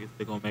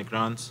gonna make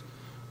runs,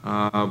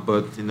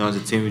 but as a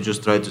team we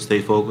just try to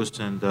stay focused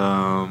and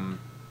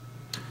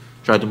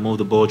try to move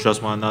the ball,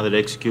 trust one another,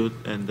 execute,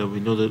 and we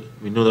knew that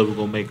we're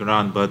gonna make a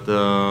run. But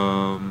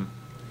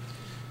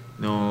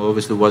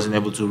obviously wasn't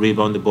able to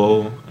rebound the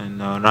ball and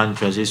run in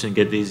transition,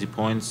 get the easy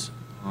points.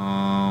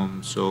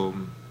 So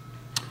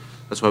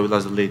that's why we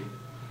lost the lead.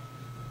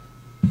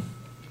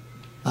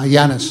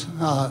 Giannis,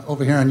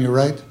 over here on your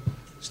right.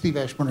 Steve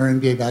Ashburner,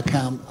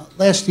 NBA.com.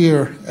 Last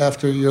year,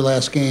 after your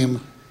last game,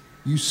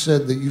 you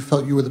said that you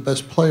felt you were the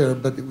best player,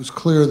 but it was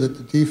clear that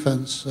the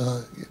defense,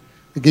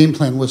 the game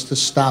plan was to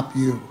stop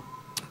you.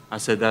 I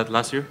said that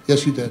last year?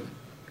 Yes, you did.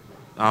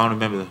 I don't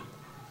remember that.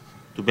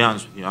 To be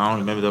honest with you, I don't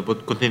remember that,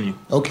 but continue.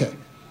 Okay.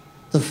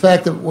 The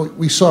fact that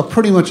we saw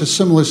pretty much a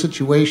similar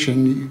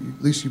situation,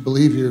 at least you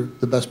believe you're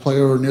the best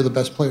player or near the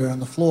best player on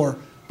the floor,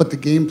 but the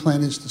game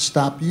plan is to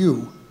stop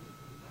you.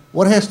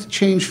 What has to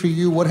change for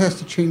you? What has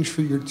to change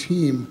for your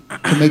team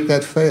to make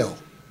that fail?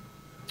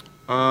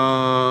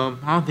 I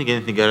don't think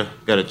anything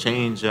gotta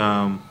change.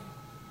 At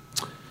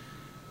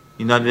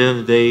the end of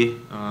the day,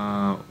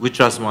 we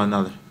trust one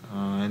another,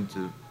 and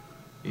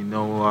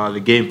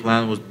the game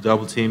plan was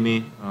double team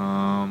me,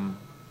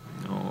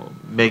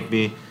 make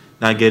me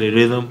not get a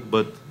rhythm.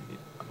 But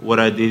what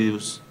I did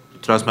was to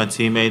trust my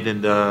teammate,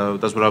 and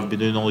that's what I've been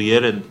doing all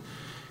year. And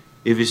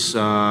if it's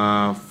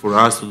for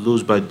us to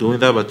lose by doing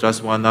that, by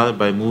trusting one another,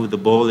 by moving the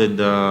ball, and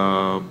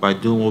by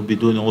doing what we've been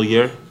doing all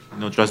year,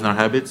 trusting our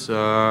habits,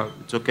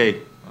 it's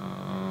okay.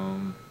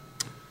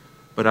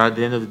 But at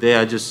the end of the day,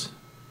 I just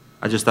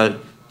try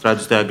to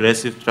stay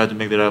aggressive, try to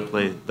make the right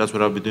play. That's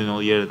what I've been doing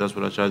all year. That's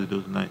what I try to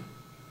do tonight.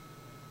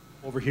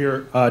 Over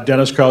here,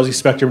 Dennis Krause,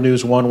 Spectrum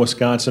News 1,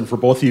 Wisconsin. For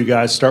both of you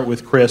guys, start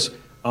with Chris.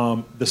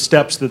 The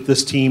steps that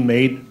this team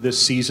made this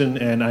season,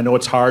 and I know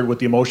it's hard with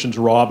the emotions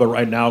raw, but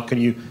right now,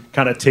 can you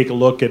kind of take a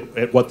look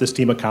at what this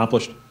team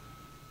accomplished?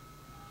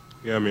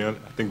 Yeah, I mean, I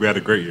think we had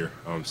a great year.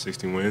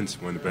 16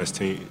 wins, one of the best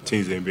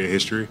teams in NBA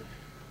history.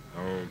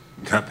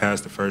 Got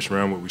past the first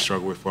round, what we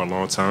struggled with for a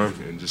long time,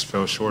 and just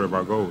fell short of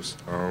our goals.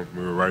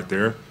 We were right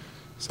there.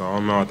 So all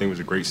in all, I think it was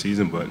a great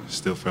season, but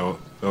still fell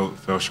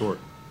short.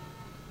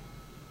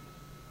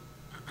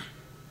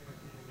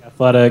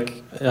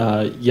 Athletic,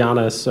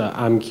 Giannis,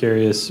 I'm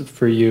curious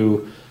for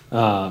you,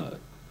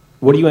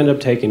 what do you end up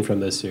taking from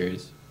this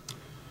series?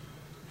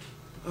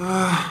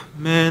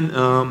 Man,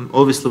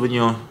 obviously when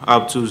you're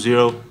up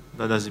 2-0,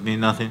 that doesn't mean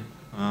nothing.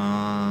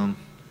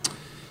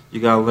 You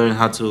gotta learn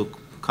how to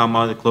come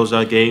out and close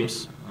out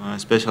games,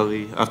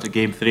 especially after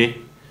Game 3.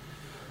 We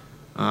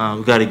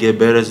gotta get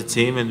better as a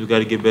team, and we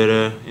gotta get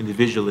better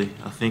individually.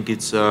 I think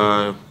it's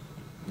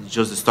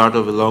just the start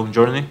of a long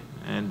journey,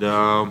 and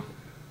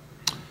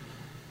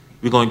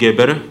we're going to get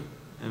better,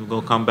 and we're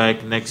going to come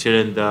back next year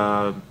and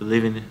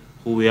believe in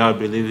who we are,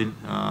 believe in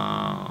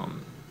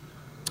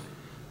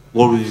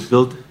what we've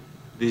built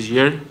this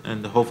year,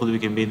 and hopefully we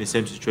can be in the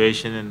same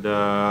situation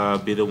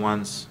and be the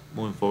ones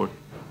moving forward.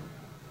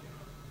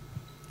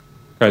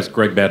 Guys,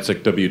 Greg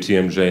Matzek,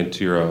 WTMJ, and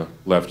to your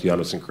left,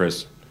 Giannis and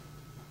Chris.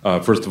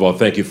 First of all,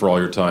 thank you for all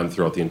your time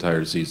throughout the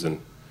entire season.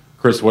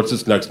 Chris, what's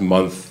this next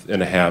month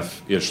and a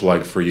half-ish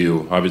like for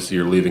you? Obviously,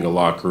 you're leaving a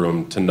locker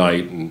room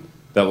tonight, and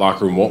that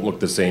locker room won't look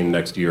the same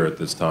next year at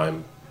this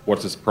time.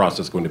 What's this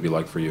process going to be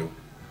like for you?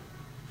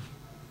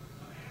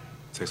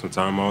 Take some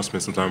time off,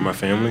 spend some time with my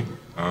family,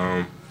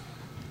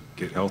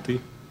 get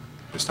healthy,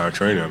 and start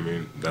training. I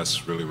mean,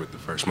 that's really what the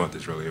first month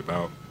is really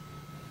about.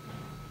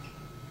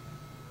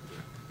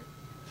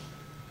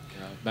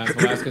 Matt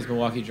Velasquez,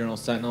 Milwaukee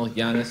Journal-Sentinel.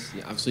 Giannis,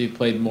 obviously you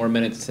played more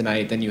minutes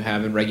tonight than you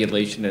have in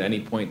regulation at any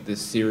point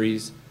this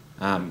series.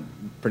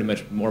 Pretty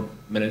much more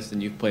minutes than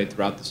you've played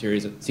throughout the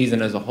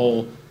season as a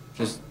whole.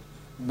 Just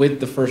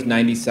with the first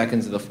 90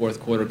 seconds of the fourth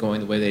quarter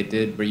going the way they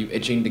did, were you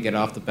itching to get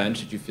off the bench?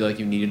 Did you feel like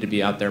you needed to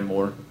be out there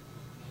more?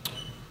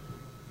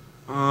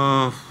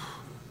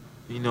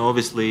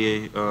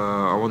 Obviously,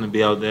 I want to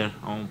be out there.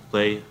 I want to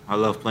play. I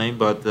love playing,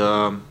 but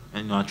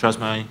I trust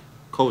my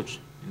coach.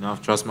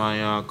 I've trusted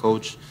my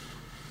coach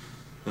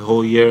the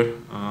whole year.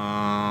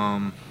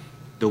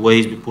 The way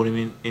he's been putting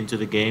me into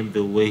the game,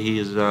 the way he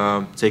is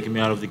taking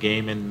me out of the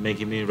game and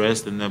making me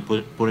rest and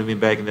putting me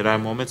back in the right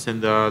moments,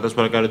 and that's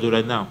what I got to do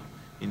right now.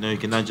 You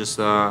cannot just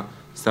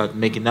start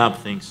making up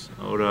things,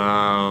 or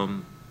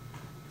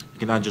you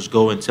cannot just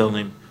go and tell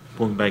him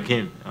put me back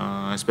in,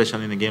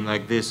 especially in a game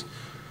like this.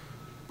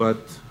 But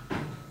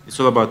it's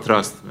all about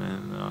trust,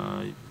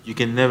 man. You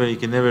can never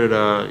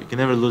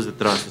lose the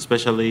trust,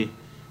 especially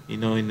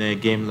in a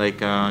game like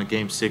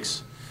Game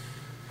 6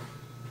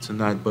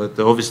 tonight. But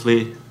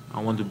obviously, I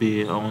want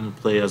to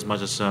play as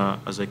much as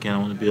I can. I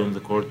want to be on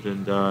the court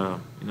and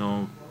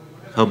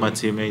help my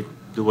teammate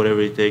do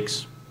whatever it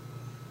takes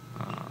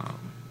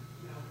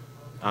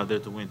out there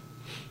to win.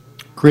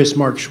 Chris,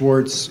 Mark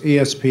Schwartz,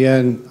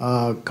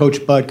 ESPN.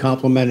 Coach Bud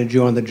complimented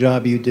you on the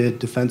job you did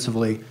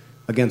defensively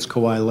against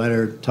Kawhi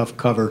Leonard, tough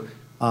cover.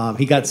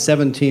 He got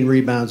 17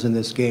 rebounds in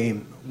this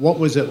game. What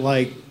was it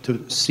like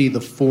to see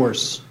the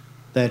force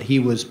that he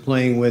was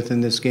playing with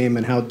in this game,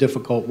 and how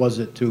difficult was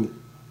it to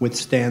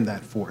withstand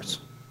that force?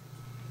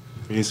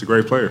 He's a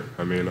great player.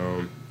 I mean,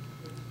 a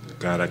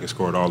guy that can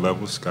score at all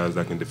levels, guys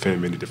that can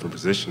defend many different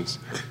positions.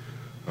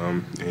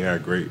 He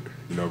had great,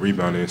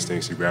 rebounding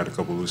instincts. He grabbed a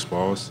couple loose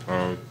balls.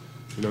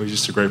 He's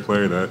just a great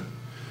player that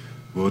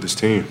willed his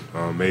team,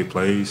 made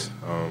plays,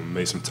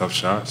 made some tough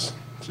shots,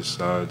 just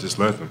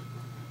led them.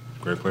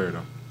 Great player,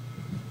 though.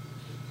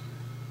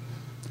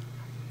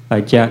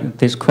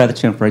 This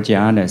question for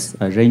Giannis,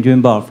 Ray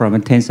Junbao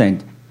from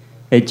Tencent.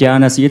 Hey,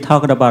 Giannis, you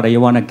talked about you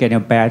want to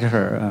get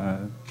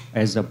better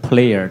as a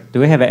player.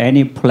 Do you have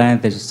any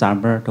plan this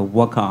summer to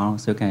work on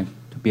so you can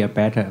to be a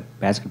better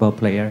basketball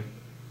player,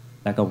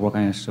 like a work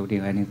on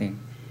shooting or anything?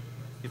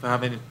 If I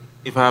have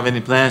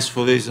any plans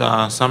for this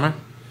summer,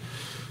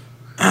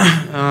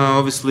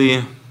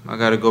 obviously I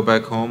gotta go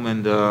back home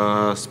and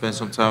spend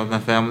some time with my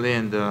family,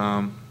 and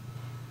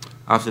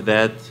after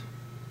that,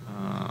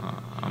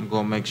 I'm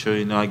gonna make sure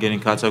I get in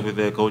contact with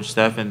the coach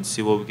staff and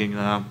see what we can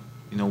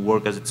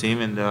work as a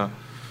team, and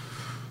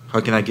how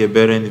can I get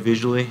better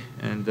individually.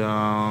 And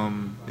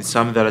it's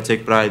something that I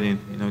take pride in,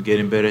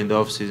 getting better in the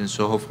off season.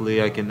 So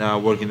hopefully I can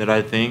work in the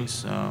right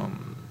things,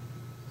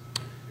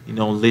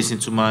 listen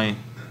to my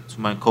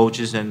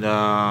coaches and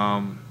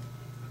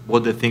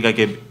what they think I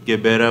can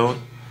get better at,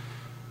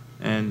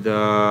 and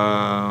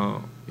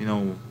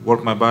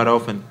work my butt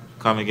off and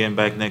come again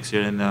back next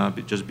year and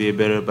just be a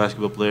better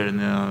basketball player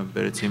and a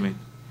better teammate.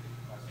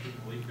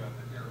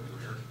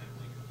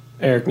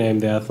 Eric Name,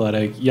 The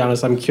Athletic.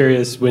 Giannis, I'm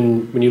curious,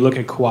 when you look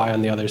at Kawhi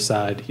on the other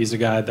side, he's a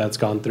guy that's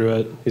gone through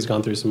it. He's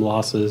gone through some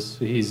losses.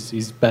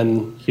 He's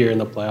been here in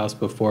the playoffs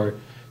before.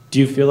 Do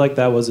you feel like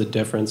that was a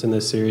difference in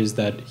this series,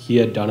 that he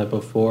had done it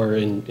before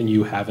and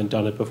you haven't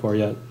done it before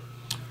yet?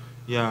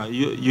 Yeah,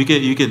 you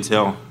can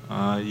tell.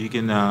 You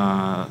can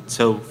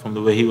tell from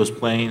the way he was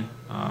playing,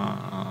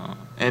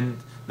 and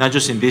not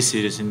just in this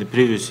series, in the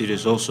previous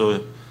series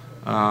also.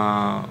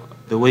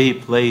 The way he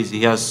plays,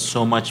 he has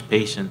so much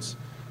patience.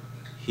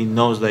 He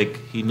knows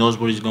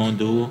what he's going to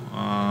do.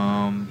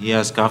 He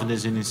has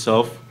confidence in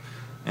himself,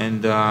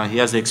 and he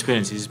has the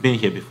experience. He's been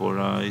here before.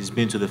 He's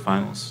been to the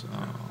finals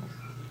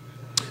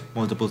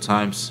multiple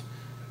times,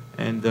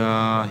 and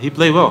he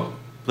played well.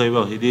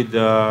 He did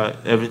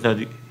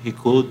everything he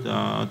could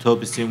to help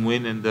his team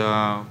win, and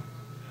it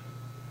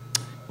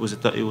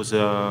was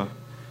a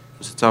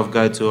tough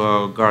guy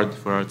to guard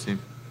for our team.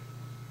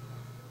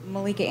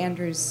 Malika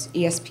Andrews,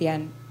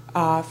 ESPN.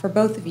 For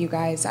both of you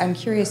guys, I'm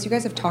curious, you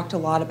guys have talked a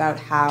lot about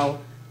how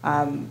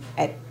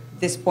at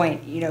this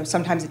point,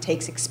 sometimes it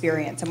takes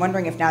experience. I'm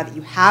wondering if now that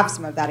you have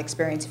some of that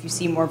experience, if you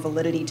see more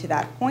validity to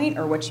that point,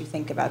 or what you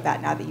think about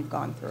that now that you've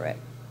gone through it.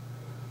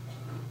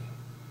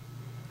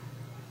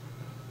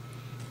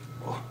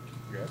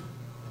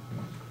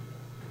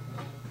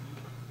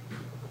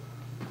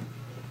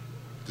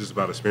 Just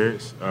about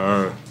experience.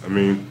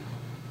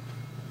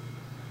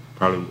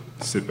 Probably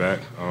sit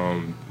back,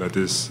 let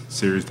this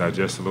series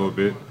digest a little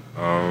bit,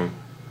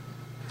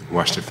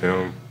 watch the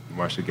film,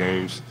 watch the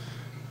games.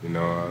 Like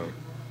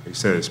you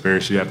said,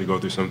 experience, you have to go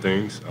through some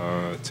things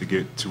to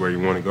get to where you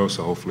want to go.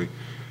 So hopefully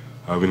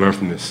we learn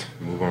from this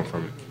and move on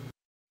from it.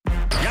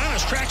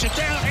 Giannis tracks it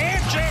down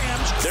and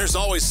jams. There's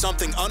always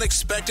something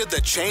unexpected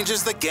that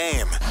changes the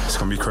game. It's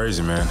going to be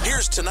crazy, man.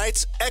 Here's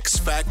tonight's X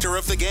Factor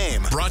of the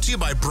game. Brought to you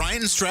by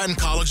Bryant Stratton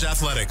College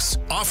Athletics,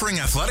 offering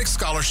athletic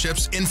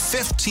scholarships in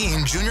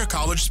 15 junior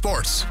college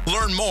sports.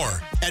 Learn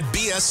more at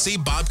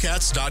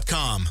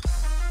bscbobcats.com.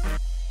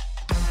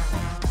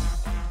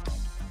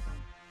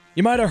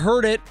 You might have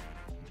heard it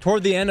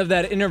toward the end of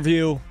that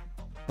interview.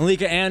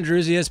 Malika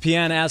Andrews,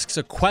 ESPN, asks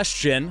a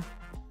question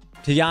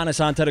to Giannis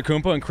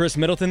Antetokounmpo and Chris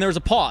Middleton. There was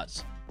a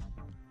pause.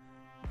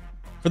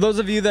 For those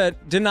of you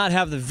that did not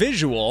have the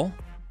visual,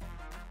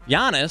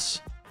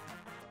 Giannis,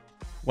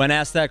 when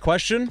asked that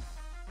question,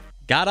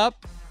 got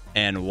up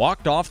and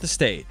walked off the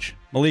stage.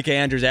 Malika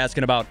Andrews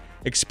asking about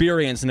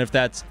experience and if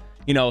that's,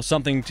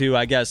 something to,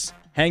 I guess,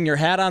 hang your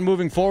hat on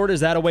moving forward. Is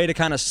that a way to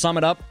kind of sum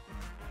it up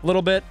a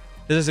little bit?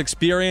 This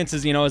experience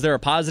is, is there a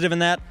positive in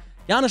that?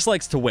 Giannis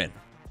likes to win.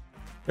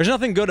 There's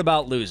nothing good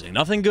about losing.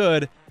 Nothing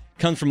good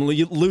comes from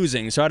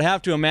losing. So I'd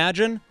have to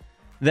imagine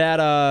that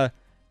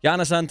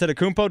Giannis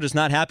Antetokounmpo just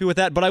not happy with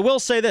that. But I will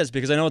say this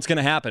because I know it's going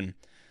to happen.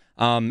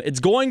 It's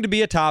going to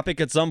be a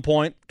topic at some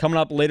point coming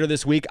up later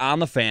this week on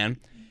The Fan.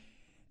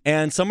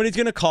 And somebody's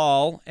going to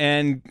call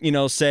and,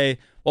 say,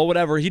 well,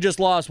 whatever, he just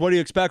lost. What do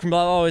you expect from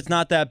blah? Oh, it's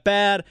not that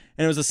bad.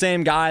 And it was the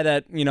same guy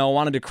that,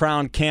 wanted to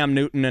crown Cam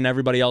Newton and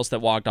everybody else that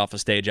walked off a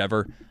stage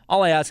ever.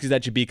 All I ask is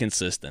that you be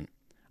consistent.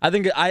 I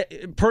think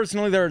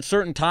personally, there are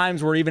certain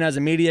times where even as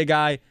a media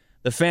guy,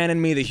 the fan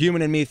in me, the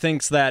human in me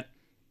thinks that,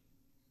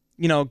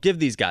 give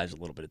these guys a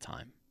little bit of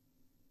time.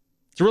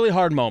 It's a really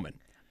hard moment.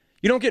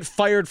 You don't get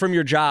fired from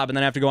your job and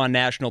then have to go on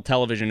national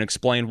television and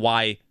explain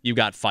why you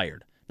got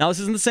fired. Now, this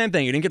isn't the same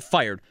thing. You didn't get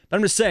fired. But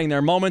I'm just saying there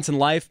are moments in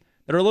life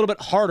that are a little bit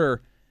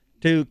harder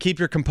to keep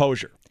your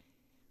composure.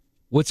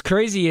 What's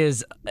crazy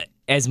is,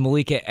 as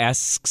Malika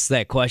asks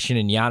that question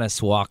and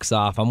Giannis walks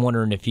off, I'm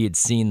wondering if he had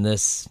seen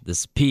this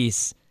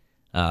piece.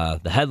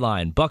 The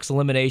headline, Bucks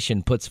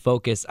elimination puts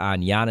focus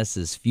on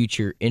Giannis's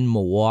future in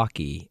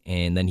Milwaukee,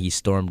 and then he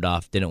stormed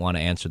off, didn't want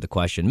to answer the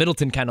question.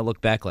 Middleton kind of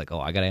looked back like,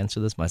 I got to answer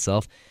this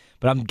myself.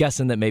 But I'm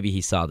guessing that maybe he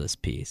saw this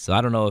piece. So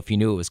I don't know if he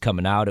knew it was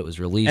coming out. It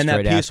was released right after.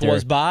 And that piece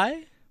was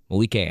by?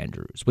 Malika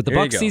Andrews. With the There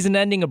you Bucks go. season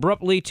ending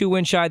abruptly 2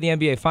 wins shy of the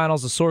NBA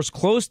Finals, a source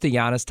close to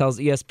Giannis tells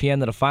ESPN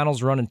that a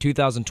Finals run in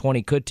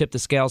 2020 could tip the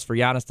scales for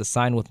Giannis to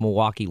sign with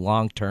Milwaukee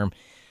long term.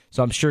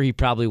 So I'm sure he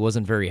probably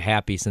wasn't very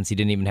happy since he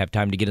didn't even have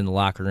time to get in the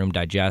locker room,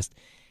 digest.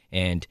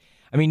 And,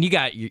 I mean, you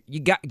got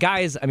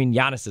guys, I mean,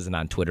 Giannis isn't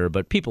on Twitter,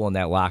 but people in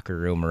that locker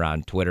room are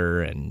on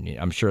Twitter, and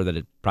I'm sure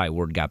that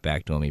word got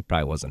back to him. He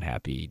probably wasn't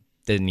happy. He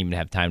didn't even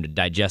have time to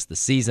digest the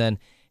season.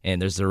 And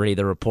there's already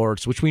the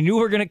reports, which we knew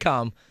were going to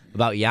come,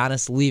 about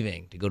Giannis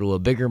leaving to go to a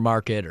bigger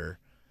market or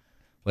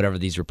whatever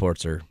these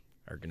reports are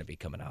going to be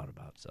coming out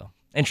about. So,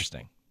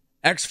 interesting.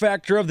 X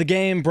Factor of the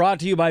game brought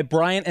to you by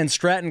Bryant and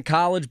Stratton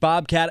College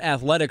Bobcat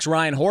Athletics.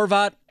 Ryan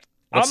Horvat,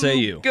 what say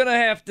you? I'm going to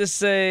have to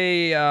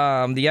say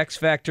the X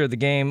Factor of the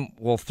game,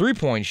 well,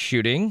 3-point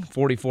shooting,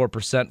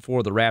 44%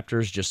 for the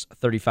Raptors, just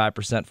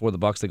 35% for the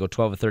Bucks. They go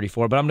 12 of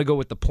 34. But I'm going to go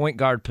with the point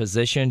guard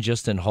position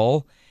just in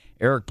whole.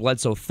 Eric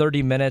Bledsoe,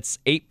 30 minutes,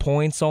 8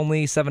 points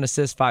only, 7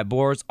 assists, 5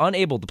 boards.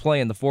 Unable to play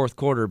in the fourth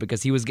quarter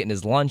because he was getting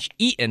his lunch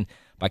eaten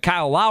by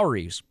Kyle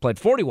Lowry, who played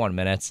 41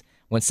 minutes,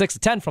 went 6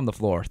 of 10 from the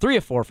floor, 3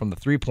 of 4 from the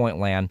three-point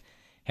land,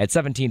 had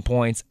 17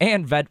 points.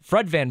 And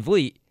Fred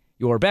VanVleet,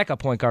 your backup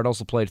point guard,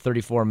 also played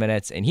 34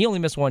 minutes, and he only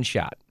missed one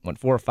shot. Went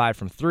 4 of 5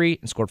 from 3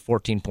 and scored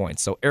 14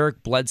 points. So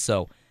Eric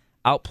Bledsoe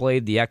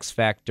outplayed the X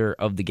Factor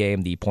of the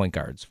game, the point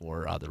guards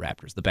for the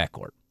Raptors, the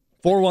backcourt.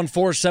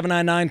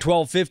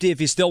 414-799-1250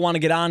 if you still want to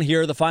get on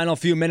here. The final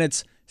few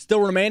minutes still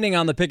remaining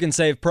on the Pick and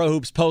Save Pro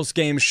Hoops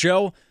post-game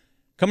show.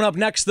 Coming up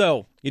next,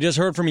 though, you just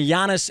heard from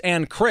Giannis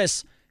and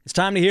Chris. It's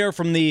time to hear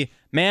from the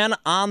man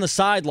on the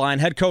sideline.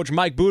 Head coach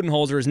Mike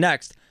Budenholzer is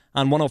next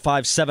on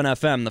 105.7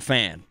 FM, The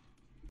Fan.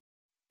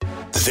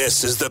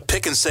 This is the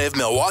Pick and Save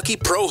Milwaukee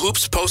Pro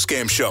Hoops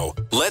postgame show.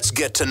 Let's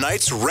get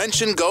tonight's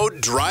Wrench and Go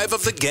drive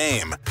of the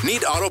game.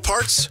 Need auto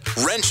parts?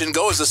 Wrench and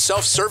Go is a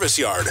self-service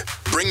yard.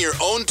 Bring your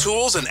own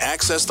tools and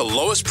access the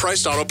lowest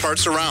priced auto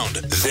parts around.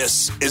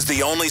 This is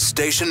the only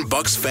station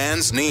Bucks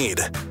fans need.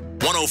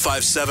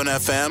 105.7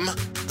 FM,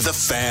 The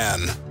Fan.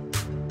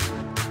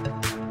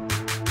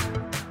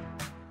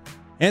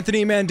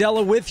 Anthony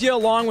Mandela with you,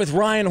 along with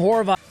Ryan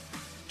Horvath.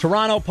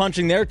 Toronto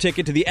punching their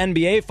ticket to the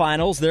NBA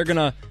Finals. They're going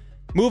to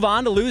move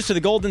on to lose to the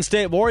Golden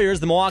State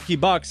Warriors. The Milwaukee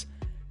Bucks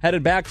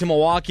headed back to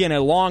Milwaukee in a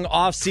long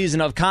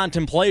offseason of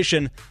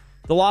contemplation.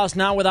 The loss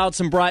now without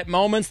some bright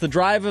moments. The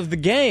drive of the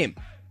game.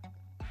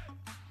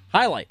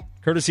 Highlight,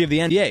 courtesy of the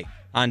NBA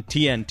on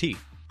TNT.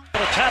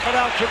 Tap it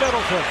out to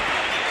Middleton.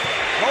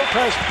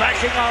 Lopez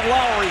banking on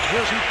Lowry.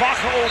 Here's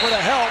Ibaka over to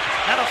help.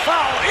 And a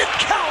foul. It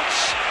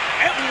counts.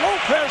 And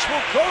Lopez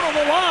will go to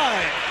the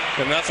line.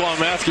 And that's why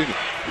I'm asking,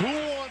 who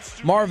wants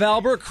to... Marv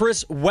Albert,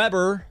 Chris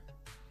Webber,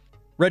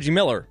 Reggie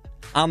Miller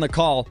on the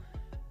call.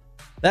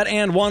 That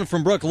and one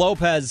from Brook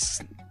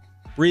Lopez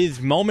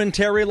breathed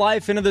momentary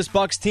life into this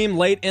Bucks team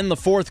late in the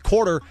fourth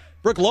quarter.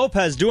 Brook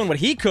Lopez doing what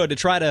he could to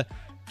try to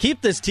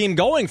keep this team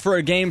going for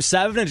a Game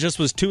 7. It just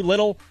was too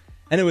little,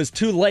 and it was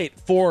too late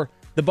for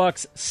the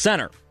Bucks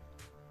center.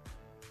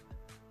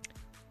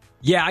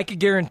 Yeah, I could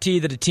guarantee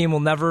that a team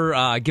will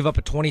never give up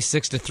a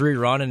 26-3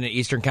 run in an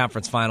Eastern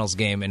Conference Finals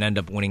game and end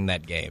up winning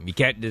that game. You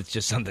can't. It's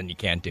just something you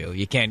can't do.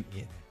 You can't.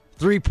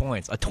 3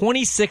 points, a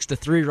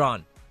 26-3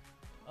 run.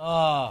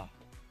 Oh,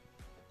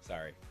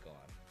 sorry. Go on.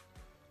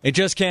 It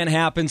just can't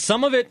happen.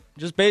 Some of it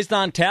just based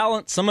on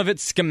talent. Some of it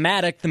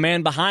schematic. The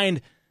man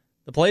behind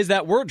the plays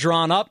that were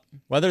drawn up,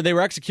 whether they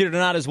were executed or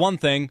not, is one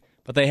thing,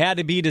 but they had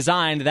to be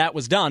designed. That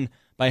was done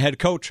by head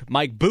coach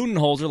Mike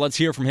Budenholzer. Let's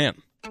hear from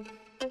him.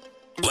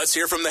 Let's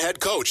hear from the head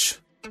coach.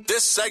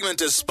 This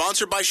segment is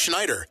sponsored by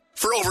Schneider.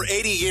 For over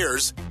 80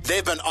 years,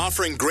 they've been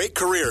offering great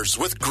careers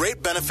with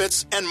great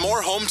benefits and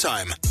more home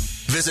time.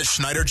 Visit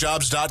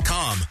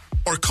SchneiderJobs.com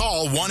or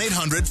call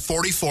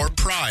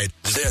 1-800-44-PRIDE.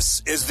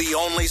 This is the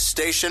only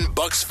station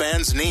Bucks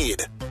fans need.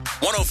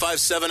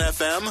 105.7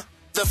 FM,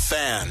 The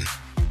Fan.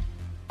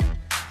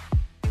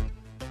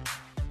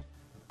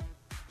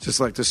 Just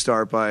like to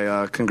start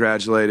by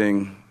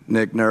congratulating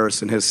Nick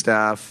Nurse and his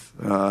staff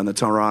and the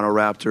Toronto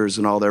Raptors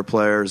and all their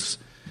players,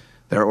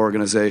 their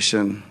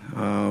organization.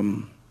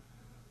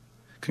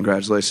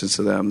 Congratulations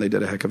to them. They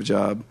did a heck of a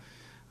job.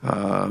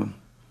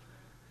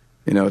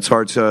 It's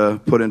hard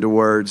to put into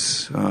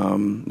words,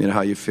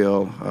 how you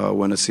feel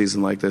when a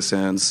season like this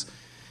ends.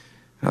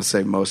 I'll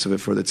save most of it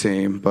for the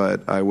team,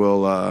 but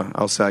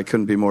I'll say I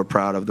couldn't be more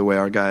proud of the way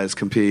our guys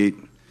compete,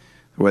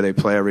 the way they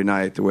play every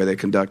night, the way they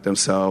conduct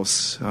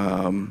themselves.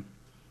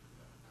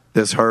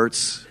 This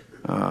hurts,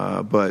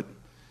 but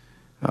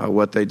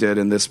what they did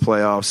in this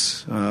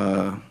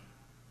playoffs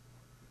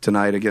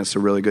tonight against a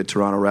really good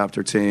Toronto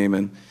Raptor team,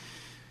 and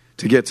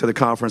to get to the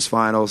conference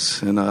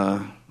finals and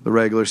the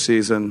regular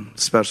season,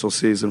 special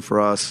season for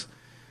us.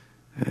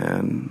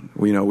 And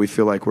we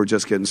feel like we're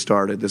just getting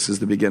started. This is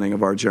the beginning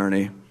of our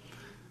journey.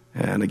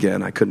 And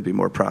again, I couldn't be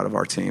more proud of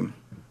our team.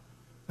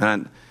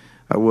 And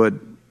I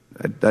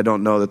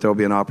don't know that there'll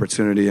be an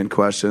opportunity in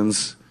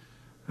questions.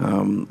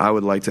 I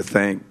would like to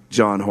thank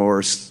John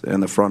Horst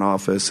and the front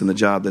office and the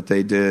job that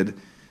they did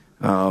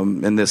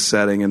in this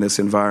setting, in this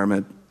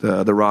environment,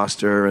 the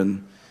roster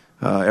and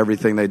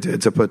everything they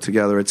did to put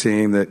together a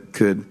team that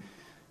could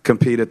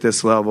compete at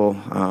this level.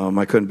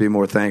 I couldn't be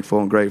more thankful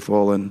and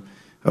grateful and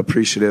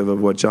appreciative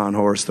of what John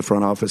Horst, the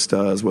front office,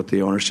 does, what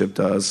the ownership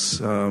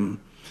does.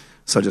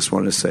 So I just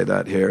wanted to say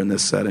that here in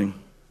this setting.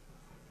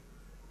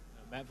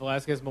 Matt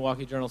Velasquez,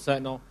 Milwaukee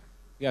Journal-Sentinel.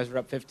 You guys were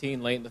up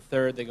 15 late in the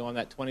third. They go on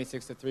that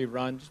 26-3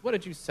 run. Just what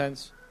did you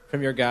sense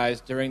from your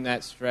guys during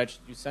that stretch?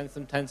 Did you sense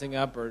them tensing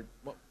up, or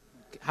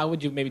how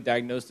would you maybe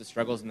diagnose the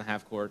struggles in the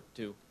half court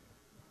too?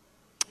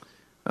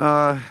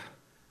 I'm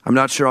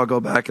not sure I'll go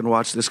back and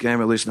watch this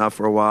game, at least not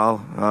for a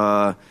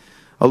while.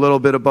 A little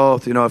bit of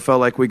both. I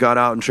felt like we got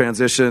out in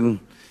transition.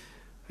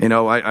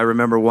 I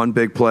remember one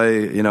big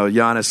play.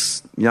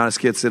 Giannis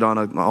gets it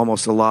on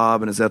almost a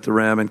lob and is at the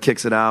rim and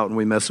kicks it out, and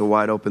we miss a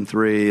wide open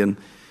three. And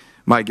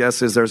my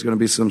guess is there's going to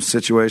be some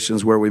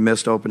situations where we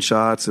missed open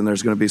shots, and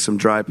there's going to be some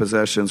dry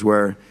possessions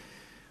where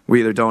we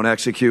either don't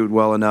execute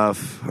well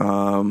enough,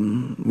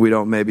 we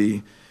don't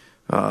maybe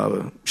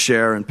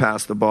share and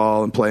pass the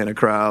ball and play in a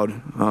crowd.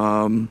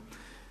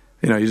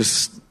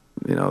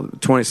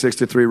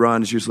 26-3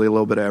 run is usually a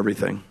little bit of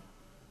everything.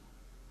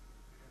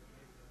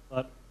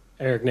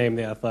 Eric Name,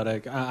 The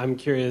Athletic. I'm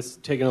curious,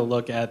 taking a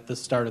look at the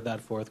start of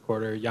that fourth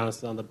quarter, Giannis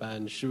is on the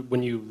bench.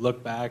 When you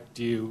look back,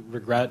 do you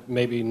regret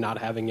maybe not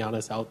having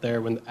Giannis out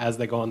there as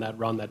they go on that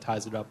run that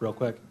ties it up real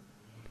quick?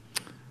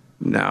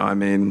 No, I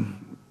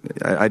mean,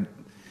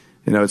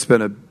 it's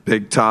been a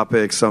big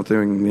topic,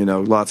 something,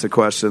 lots of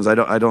questions.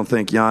 I don't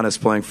think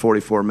Giannis playing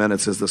 44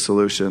 minutes is the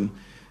solution.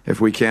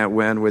 If we can't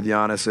win with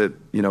Giannis at,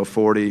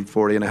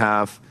 40 and a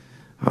half,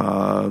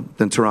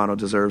 then Toronto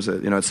deserves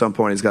it. At some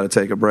point he's got to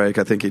take a break.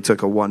 I think he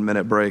took a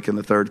 1-minute break in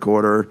the third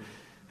quarter,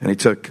 and he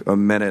took a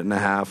minute and a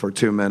half or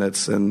 2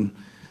 minutes. And,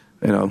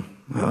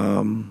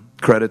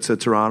 credit to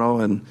Toronto,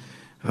 and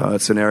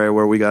it's an area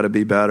where we got to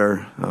be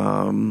better.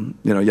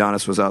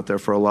 Giannis was out there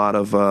for a lot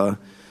of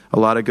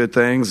good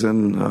things,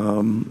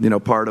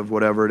 and, part of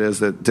whatever it is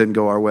that didn't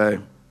go our way.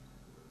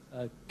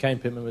 Kane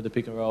Pittman with the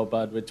pick and roll,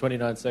 Bud. With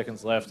 29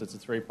 seconds left, it's a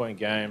 3-point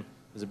game.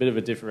 There's a bit of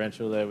a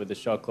differential there with the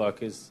shot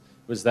clock.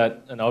 Was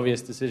that an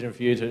obvious decision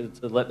for you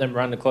to let them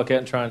run the clock out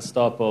and try and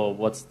stop, or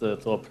what's the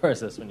thought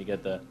process when you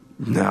get there?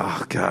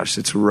 No, gosh,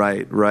 it's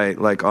right,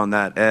 like on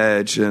that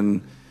edge.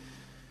 And,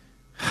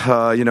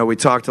 we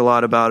talked a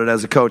lot about it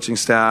as a coaching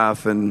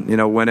staff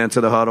and, went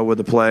into the huddle with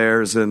the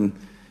players. And,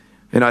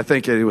 I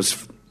think it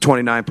was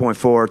 29.4,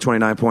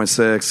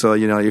 29.6. So,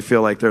 you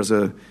feel like there's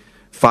a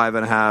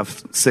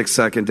 5.5, 6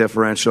 second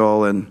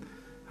differential. And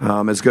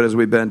as good as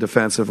we've been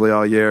defensively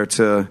all year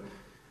to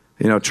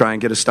try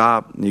and get a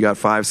stop. You got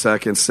 5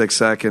 seconds, 6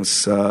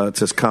 seconds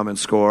to come and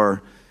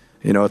score,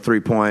 a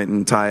 3-point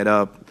and tie it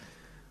up.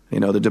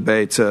 The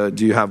debate, do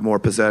you have more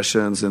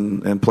possessions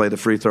and play the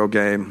free throw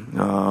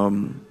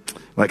game?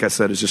 Like I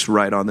said, it's just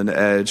right on the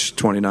edge,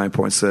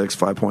 29.6,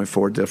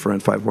 5.4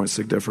 different,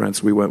 5.6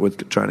 difference. We went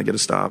with trying to get a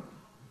stop.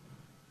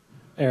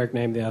 Eric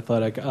Name, The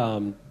Athletic.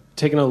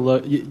 Taking a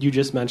look, you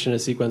just mentioned a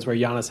sequence where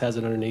Giannis has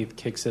it underneath,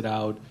 kicks it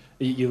out.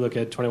 You look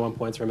at 21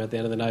 points from him at the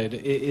end of the night.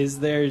 Is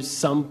there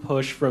some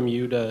push from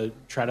you to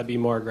try to be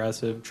more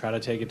aggressive, try to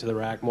take it to the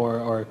rack more?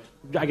 Or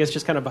I guess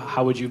just kind of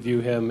how would you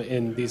view him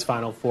in these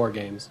final 4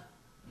 games?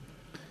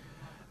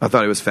 I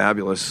thought he was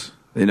fabulous.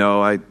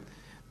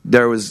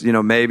 There was,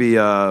 maybe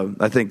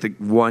I think the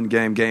one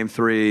game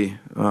 3,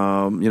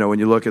 when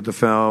you look at the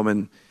film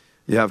and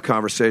you have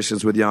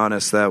conversations with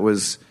Giannis, that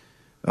was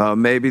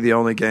maybe the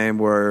only game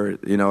where,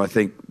 I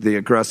think the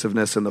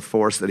aggressiveness and the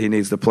force that he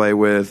needs to play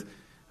with,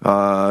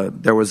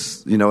 there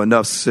was,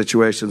 enough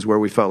situations where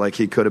we felt like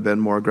he could have been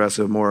more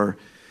aggressive, more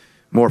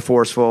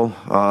forceful.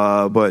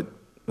 But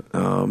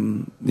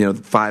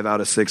 5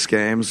 out of 6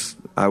 games,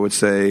 I would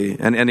say,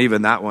 and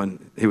even that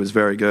one, he was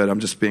very good. I'm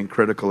just being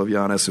critical of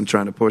Giannis and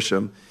trying to push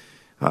him.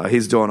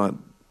 He's doing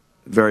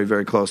very,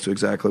 very close to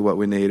exactly what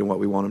we need and what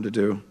we want him to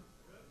do.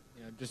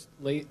 Just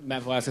late,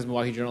 Matt Velasquez,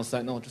 Milwaukee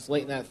Journal-Sentinel, just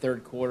late in that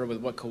third quarter with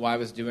what Kawhi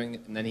was doing,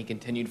 and then he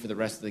continued for the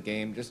rest of the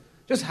game.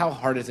 Just how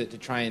hard is it to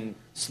try and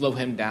slow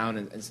him down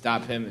and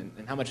stop him,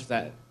 and how much of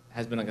that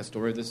has been like a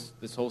story of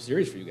this whole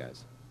series for you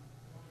guys?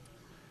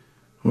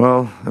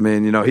 Well, I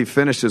mean, he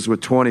finishes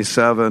with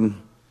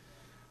 27,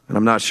 and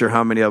I'm not sure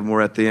how many of them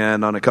were at the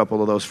end on a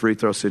couple of those free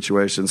throw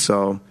situations.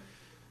 So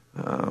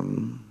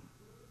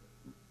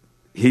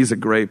he's a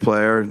great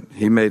player.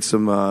 He made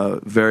some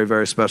very,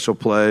 very special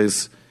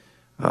plays.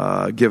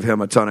 Give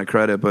him a ton of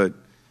credit, but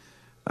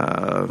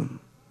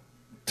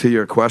to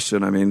your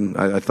question, I mean,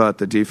 I thought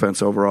the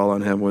defense overall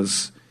on him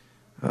was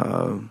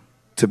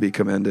to be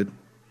commended.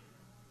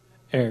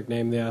 Eric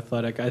Name, The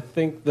Athletic. I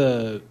think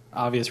the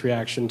obvious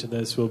reaction to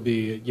this will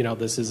be,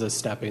 this is a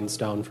stepping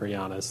stone for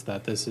Giannis,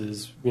 that this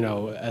is,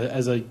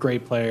 as a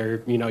great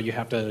player, you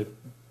have to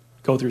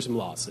go through some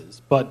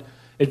losses. But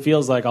it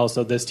feels like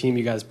also this team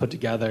you guys put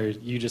together,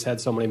 you just had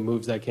so many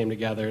moves that came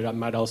together. That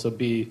might also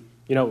be,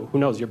 who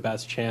knows, your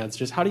best chance.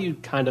 Just how do you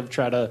kind of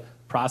try to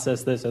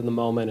process this in the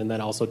moment and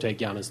then also take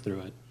Giannis through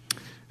it?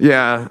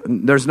 Yeah,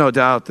 there's no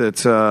doubt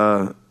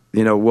that,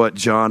 what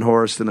John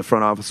Horst in the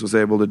front office was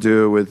able to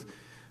do with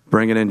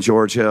bringing in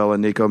George Hill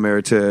and Nico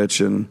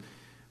Mirotic and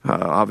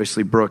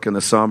obviously Brooke in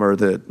the summer,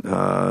 that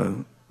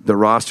the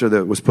roster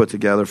that was put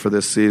together for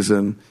this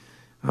season,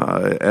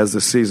 as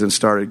the season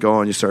started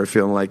going, you started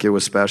feeling like it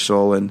was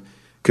special and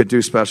could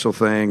do special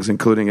things,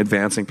 including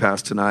advancing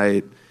past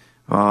tonight.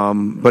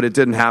 But it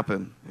didn't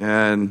happen.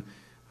 And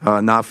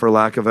not for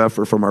lack of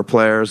effort from our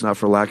players, not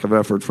for lack of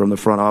effort from the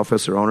front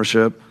office or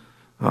ownership.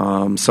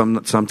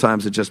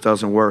 Sometimes it just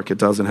doesn't work. It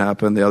doesn't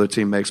happen. The other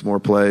team makes more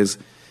plays.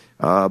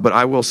 But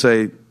I will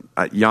say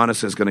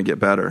Giannis is going to get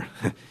better.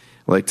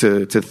 Like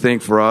to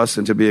think for us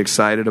and to be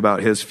excited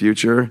about his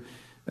future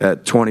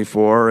at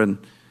 24. And,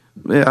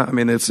 yeah, I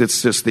mean, it's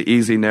just the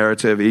easy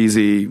narrative,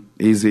 easy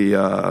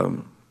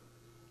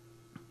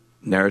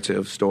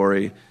narrative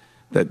story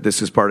that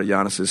this is part of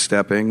Giannis's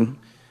stepping.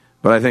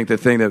 But I think the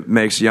thing that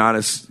makes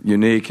Giannis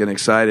unique and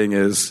exciting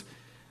is,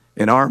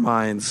 in our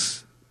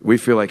minds, we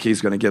feel like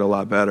he's going to get a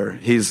lot better.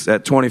 He's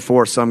at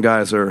 24. Some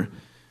guys are,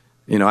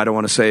 I don't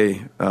want to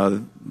say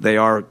they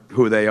are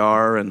who they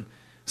are, and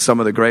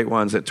some of the great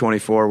ones at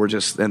 24 were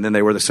just, and then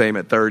they were the same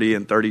at 30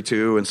 and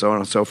 32 and so on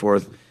and so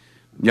forth.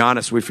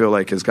 Giannis, we feel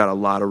like, has got a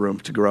lot of room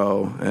to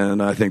grow,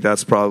 and I think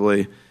that's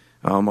probably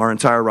our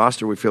entire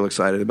roster we feel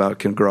excited about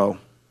can grow.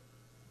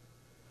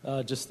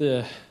 Just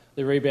the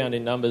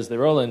rebounding numbers,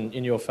 they're all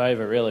in your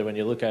favour, really, when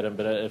you look at them.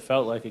 But it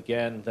felt like,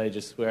 again, they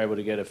just were able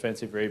to get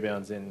offensive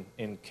rebounds in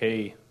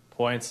key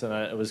points. And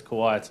it was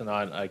Kawhi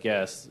tonight, I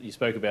guess. You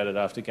spoke about it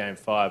after Game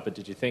 5, but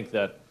did you think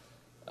that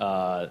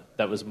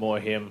that was more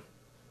him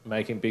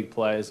making big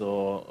plays,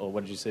 or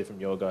what did you see from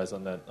your guys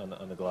on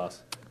the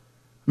glass?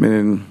 I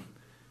mean,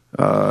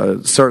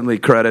 certainly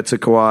credit to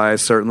Kawhi.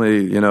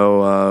 Certainly,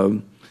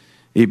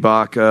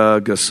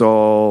 Ibaka,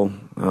 Gasol,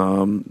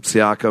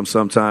 Siakam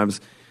sometimes.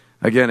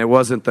 Again, it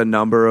wasn't the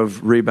number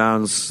of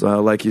rebounds,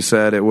 like you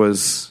said. It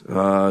was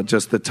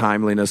just the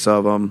timeliness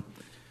of them.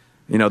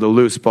 The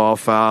loose ball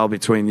foul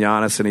between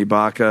Giannis and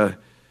Ibaka.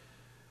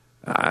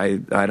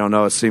 I don't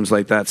know. It seems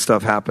like that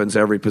stuff happens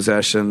every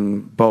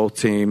possession, both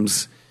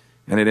teams,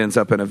 and it ends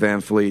up in a Van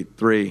Fleet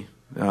 3.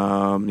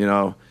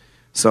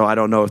 So I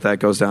don't know if that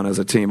goes down as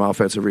a team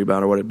offensive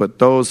rebound or what. But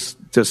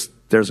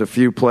there's a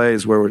few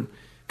plays where we're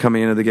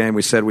coming into the game,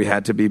 we said we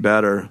had to be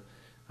better,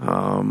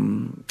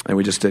 and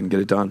we just didn't get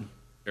it done.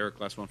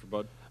 Eric, last one for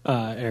Bud.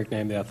 Eric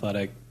Name, The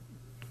Athletic.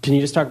 Can you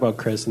just talk about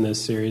Chris in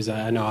this series?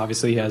 I know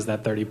obviously he has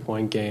that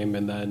 30-point game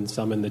and then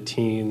some in the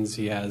teens.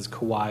 He has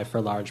Kawhi for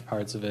large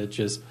parts of it.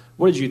 Just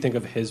what did you think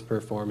of his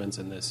performance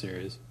in this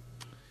series?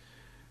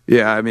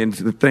 Yeah, I mean,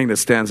 the thing that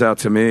stands out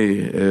to me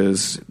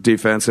is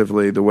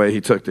defensively the way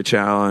he took the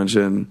challenge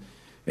and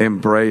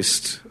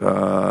embraced,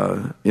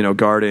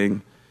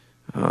 guarding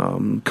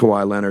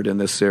Kawhi Leonard in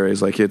this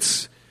series. Like,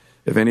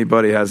 if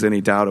anybody has any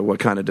doubt of what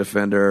kind of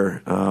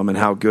defender and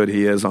how good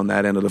he is on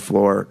that end of the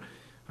floor,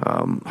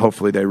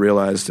 hopefully they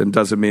realized. And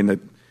doesn't mean that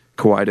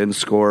Kawhi didn't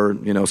score,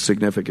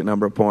 significant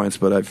number of points,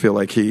 but I feel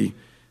like he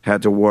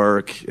had to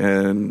work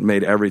and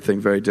made everything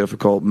very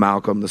difficult.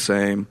 Malcolm the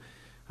same.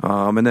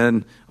 And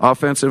then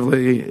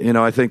offensively,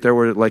 I think there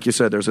were, like you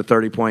said, there's a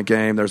 30-point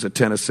game, there's a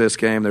 10-assist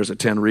game, there's a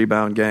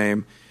 10-rebound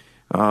game.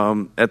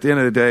 At the end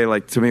of the day,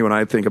 like, to me, when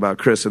I think about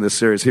Chris in this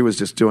series, he was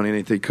just doing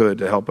anything he could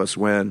to help us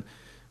win.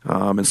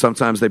 And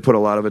sometimes they put a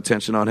lot of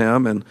attention on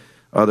him, and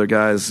other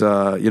guys,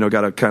 got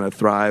to kind of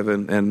thrive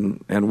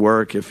and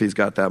work if he's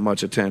got that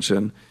much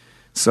attention.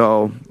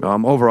 So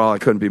overall, I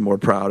couldn't be more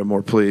proud and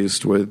more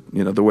pleased with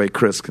the way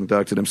Chris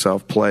conducted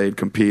himself, played,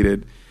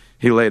 competed.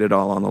 He laid it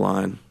all on the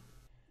line.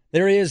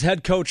 There he is,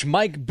 head coach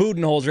Mike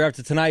Budenholzer,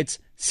 after tonight's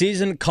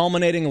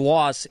season-culminating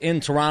loss in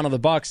Toronto. The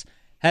Bucks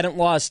hadn't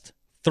lost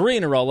 3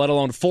 in a row, let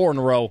alone 4 in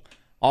a row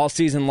all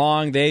season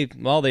long. They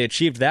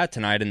achieved that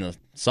tonight in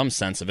some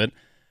sense of it.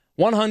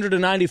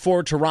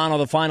 194 Toronto,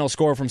 the final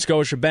score from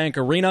Scotiabank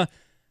Arena.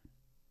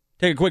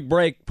 Take a quick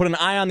break, put an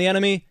eye on the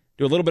enemy,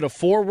 do a little bit of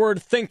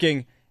forward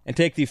thinking, and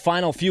take the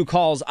final few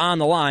calls on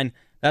the line.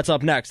 That's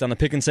up next on the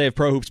Pick and Save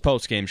Pro Hoops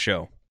postgame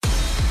show.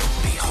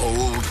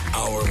 Behold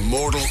our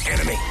mortal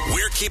enemy.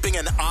 We're keeping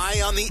an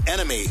eye on the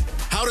enemy.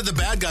 How did the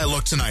bad guy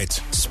look tonight?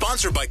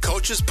 Sponsored by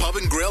Coach's Pub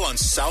and Grill on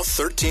South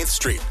 13th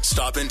Street.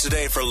 Stop in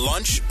today for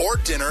lunch or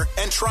dinner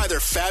and try their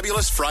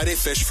fabulous Friday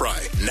fish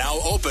fry. Now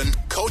open,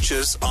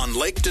 Coach's on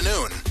Lake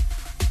Danoon.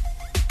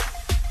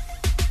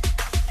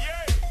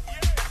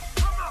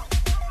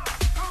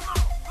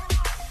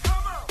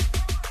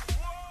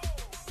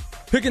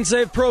 Pick and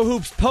Save Pro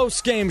Hoops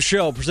post-game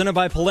show presented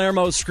by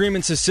Palermo's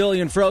Screamin'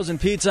 Sicilian Frozen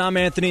Pizza. I'm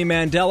Anthony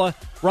Mandela.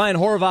 Ryan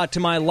Horvath to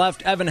my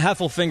left, Evan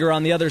Heffelfinger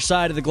on the other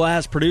side of the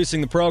glass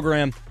producing the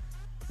program.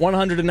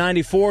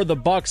 194, the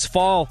Bucks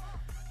fall.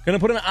 Going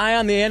to put an eye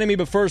on the enemy,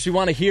 but first we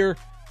want to hear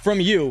from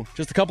you.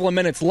 Just a couple of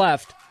minutes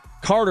left.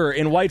 Carter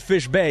in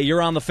Whitefish Bay,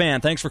 you're on the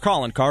Fan. Thanks for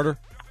calling, Carter.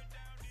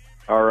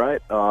 All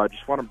right.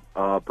 Just want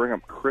to bring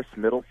up Chris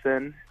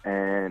Middleton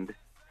and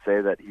say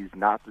that he's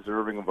not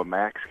deserving of a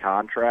max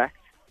contract.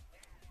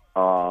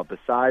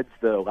 Besides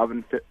the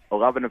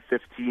 11 of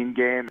 15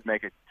 game,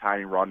 make a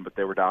tiny run, but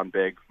they were down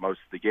big most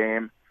of the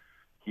game.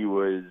 He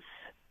was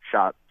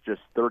shot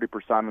just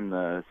 30% in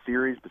the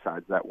series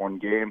besides that one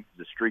game.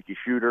 He's a streaky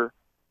shooter.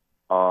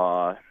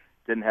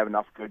 didn't have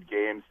enough good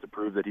games to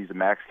prove that he's a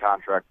max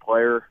contract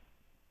player.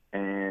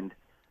 And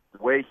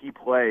the way he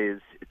plays,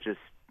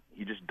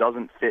 he just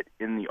doesn't fit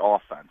in the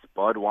offense.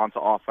 Bud wants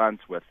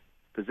offense with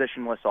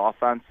positionless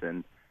offense,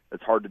 and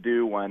it's hard to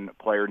do when a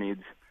player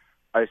needs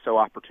ISO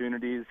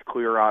opportunities,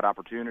 clear out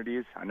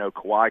opportunities. I know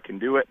Kawhi can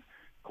do it.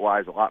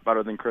 Kawhi is a lot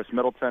better than Chris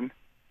Middleton,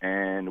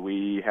 and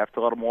we have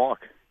to let him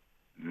walk.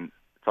 And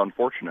it's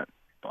unfortunate,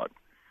 but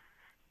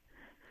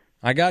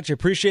I got you.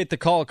 Appreciate the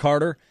call,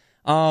 Carter.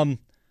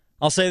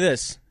 I'll say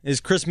this.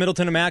 Is Chris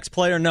Middleton a max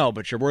player? No,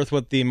 but you're worth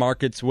what the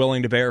market's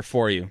willing to bear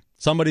for you.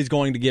 Somebody's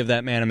going to give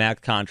that man a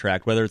max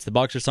contract, whether it's the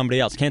Bucks or somebody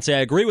else. Can't say I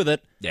agree with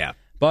it. Yeah.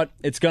 But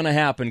it's going to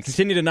happen.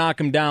 Continue to knock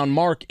him down.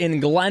 Mark in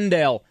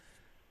Glendale.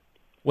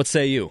 What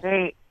say you?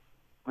 Hey,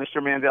 Mr.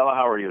 Mandela,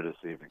 how are you this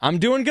evening? I'm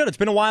doing good. It's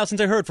been a while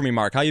since I heard from you,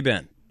 Mark. How you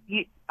been?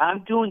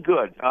 I'm doing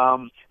good.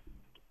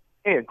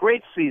 Hey, a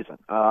great season.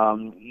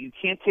 You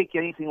can't take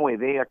anything away.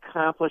 They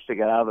accomplished. They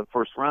got out of the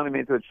first round. They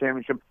made it to the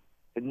championship.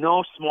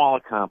 No small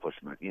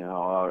accomplishment. You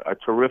know, a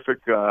terrific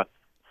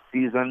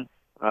season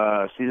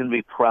to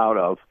be proud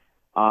of.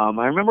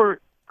 I remember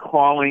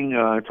talking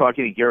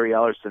to Gary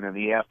Ellerson in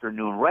the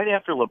afternoon, right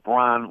after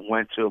LeBron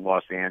went to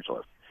Los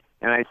Angeles.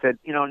 And I said,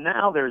 you know,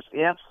 now there's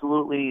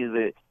absolutely,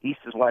 the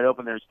East is wide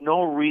open. There's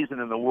no reason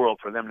in the world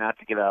for them not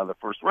to get out of the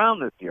first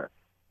round this year.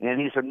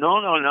 And he said, no.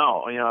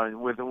 You know,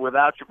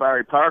 without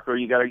Jabari Parker,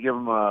 you got to give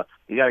him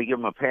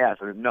a pass.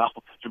 I said, no,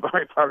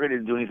 Jabari Parker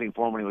didn't do anything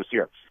for him when he was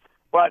here.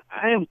 But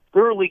I am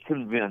thoroughly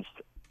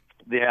convinced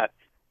that,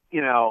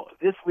 you know,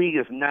 this league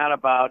is not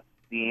about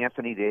the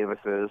Anthony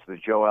Davises, the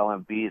Joel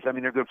Embiids. I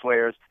mean, they're good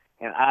players,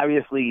 and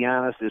obviously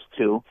Giannis is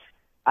too.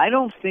 I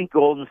don't think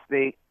Golden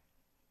State.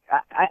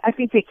 I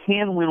think they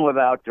can win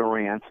without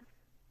Durant.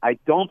 I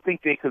don't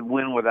think they could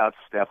win without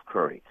Steph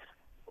Curry.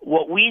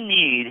 What we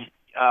need,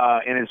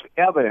 and it's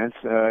evidence,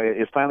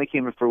 it finally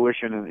came to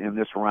fruition in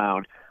this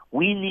round.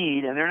 We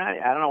need, and they're not.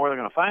 I don't know where they're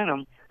going to find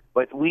them,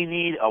 but we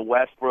need a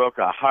Westbrook,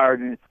 a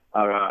Harden,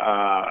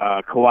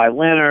 a Kawhi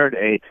Leonard,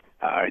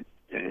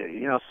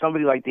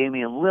 somebody like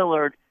Damian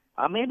Lillard.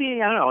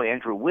 Maybe, I don't know,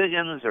 Andrew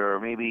Wiggins or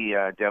maybe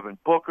Devin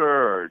Booker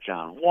or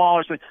John Wall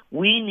or something.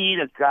 We need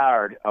a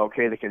guard,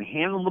 okay, that can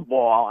handle the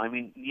ball. I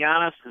mean,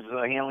 Giannis is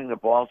handling the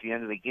ball at the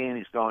end of the game.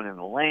 He's going in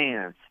the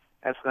lane.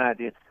 That's not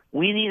it.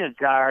 We need a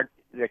guard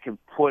that can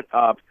put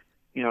up,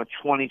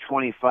 20,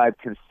 25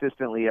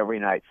 consistently every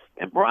night.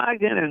 And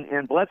Brogdon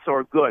and Bledsoe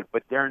are good,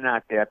 but they're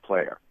not that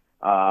player.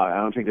 I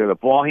don't think they're the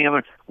ball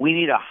handler. We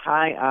need a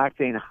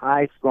high-octane,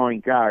 high-scoring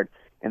guard.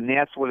 And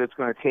that's what it's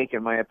going to take,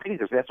 in my opinion,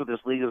 because that's what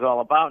this league is all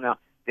about now.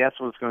 That's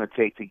what it's going to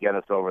take to get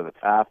us over the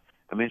top.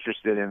 I'm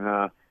interested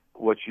in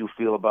what you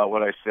feel about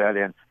what I said,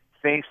 and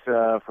thanks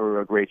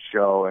for a great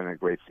show and a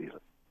great season.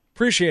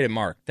 Appreciate it,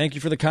 Mark. Thank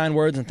you for the kind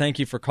words, and thank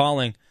you for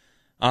calling.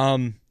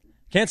 Can't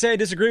say I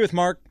disagree with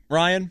Mark,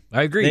 Ryan.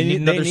 I agree. They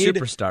need another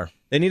superstar.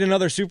 They need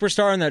another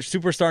superstar, and that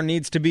superstar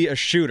needs to be a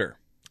shooter.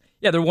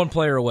 Yeah, they're one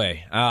player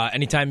away.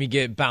 Anytime you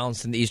get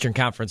bounced in the Eastern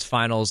Conference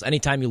Finals,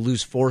 anytime you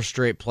lose 4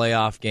 straight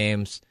playoff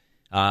games,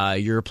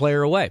 you're a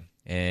player away.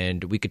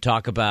 And we could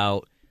talk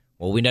about,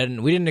 well, we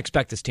didn't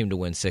expect this team to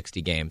win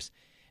 60 games.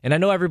 And I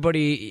know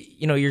everybody,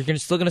 you're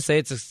still going to say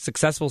it's a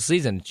successful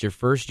season. It's your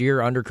first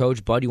year under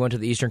Coach Bud. You went to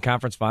the Eastern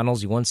Conference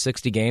Finals. You won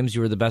 60 games.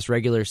 You were the best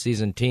regular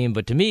season team.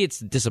 But to me, it's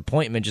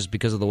disappointment just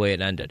because of the way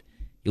it ended.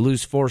 You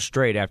lose 4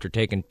 straight after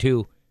taking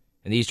 2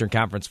 in the Eastern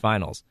Conference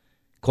Finals.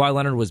 Kawhi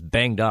Leonard was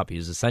banged up. He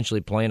was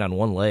essentially playing on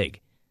one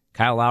leg.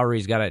 Kyle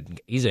Lowry's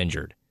he's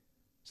injured.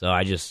 So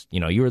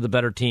you were the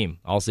better team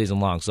all season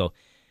long. So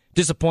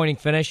disappointing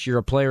finish. You're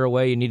a player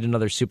away. You need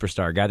another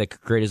superstar, a guy that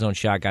could create his own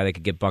shot, a guy that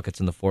could get buckets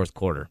in the fourth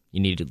quarter.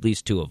 You need at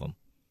least 2 of them.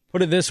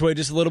 Put it this way,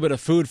 just a little bit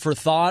of food for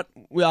thought.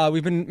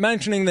 We've been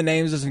mentioning the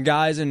names of some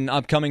guys in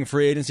upcoming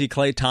free agency.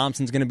 Klay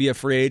Thompson's going to be a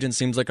free agent.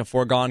 Seems like a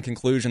foregone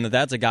conclusion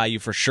that's a guy you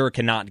for sure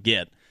cannot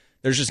get.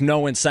 There's just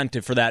no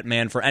incentive for that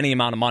man for any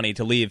amount of money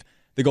to leave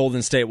the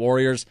Golden State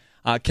Warriors.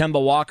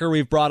 Kemba Walker,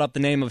 we've brought up the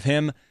name of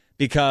him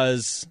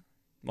because,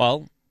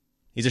 well,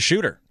 he's a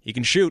shooter. He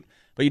can shoot.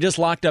 But you just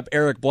locked up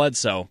Eric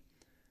Bledsoe.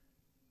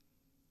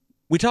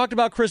 We talked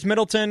about Chris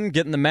Middleton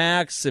getting the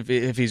max, if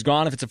he's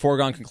gone, if it's a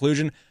foregone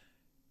conclusion.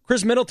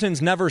 Chris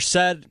Middleton's never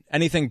said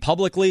anything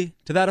publicly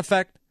to that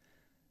effect.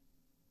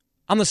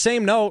 On the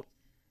same note,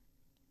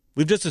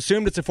 we've just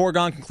assumed it's a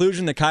foregone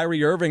conclusion that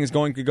Kyrie Irving is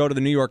going to go to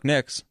the New York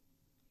Knicks.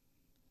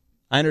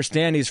 I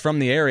understand he's from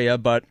the area,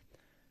 but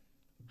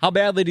how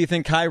badly do you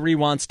think Kyrie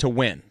wants to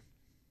win?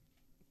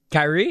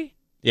 Kyrie?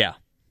 Yeah.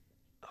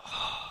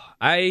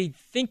 I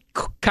think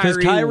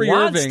Kyrie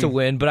wants to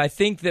win, but I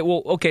think that,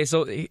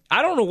 so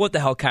I don't know what the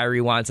hell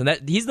Kyrie wants, and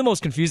that he's the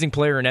most confusing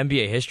player in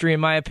NBA history, in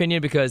my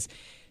opinion, because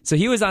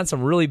he was on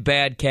some really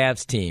bad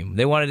Cavs team.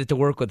 They wanted it to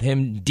work with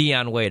him,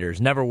 Dion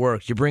Waiters. Never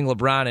worked. You bring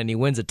LeBron and he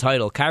wins a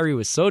title. Kyrie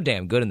was so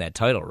damn good in that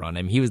title run.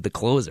 I mean, he was the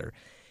closer.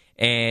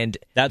 And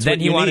that's then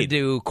what he wanted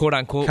to, quote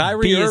unquote,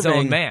 be his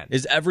own man.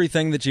 Is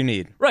everything that you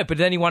need. Right, but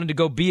then he wanted to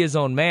go be his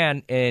own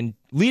man and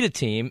lead a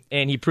team,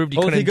 and he proved he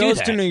couldn't do that. If he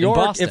goes to New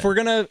York, if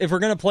we're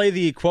gonna play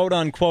the quote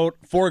unquote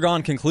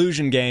foregone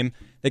conclusion game,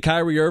 that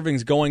Kyrie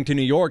Irving's going to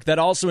New York. That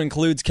also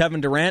includes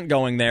Kevin Durant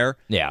going there.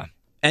 Yeah.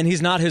 And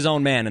he's not his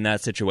own man in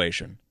that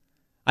situation.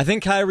 I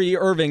think Kyrie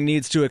Irving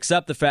needs to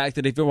accept the fact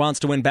that if he wants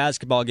to win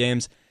basketball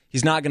games,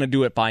 he's not going to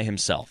do it by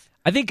himself.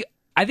 I think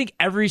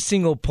every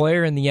single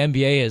player in the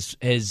NBA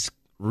has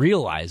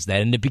realized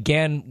that, and it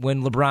began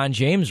when LeBron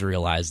James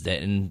realized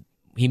it, and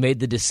he made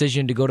the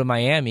decision to go to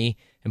Miami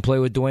and play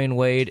with Dwayne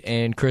Wade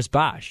and Chris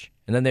Bosh.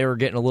 And then they were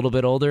getting a little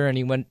bit older, and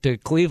he went to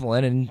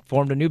Cleveland and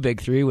formed a new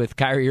big three with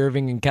Kyrie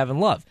Irving and Kevin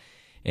Love,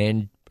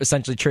 and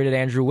essentially traded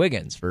Andrew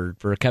Wiggins for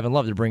Kevin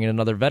Love to bring in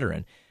another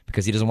veteran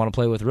because he doesn't want to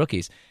play with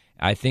rookies.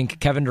 I think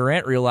Kevin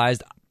Durant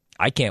realized,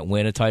 I can't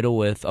win a title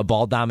with a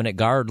ball-dominant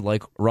guard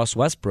like Russ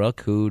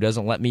Westbrook, who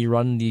doesn't let me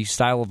run the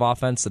style of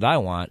offense that I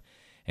want.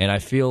 And I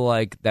feel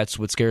like that's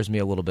what scares me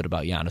a little bit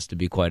about Giannis, to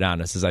be quite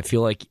honest, is I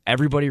feel like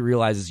everybody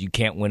realizes you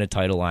can't win a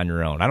title on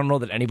your own. I don't know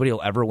that anybody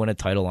will ever win a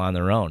title on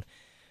their own.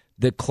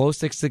 The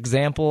closest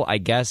example, I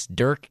guess,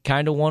 Dirk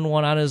kind of won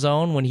one on his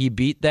own when he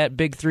beat that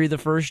big three the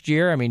first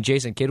year. I mean,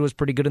 Jason Kidd was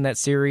pretty good in that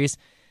series.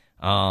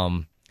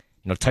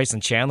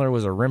 Tyson Chandler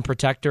was a rim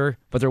protector,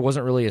 but there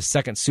wasn't really a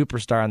second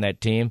superstar on that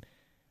team.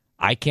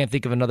 I can't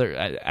think of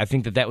another. I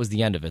think that was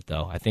the end of it,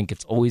 though. I think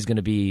it's always going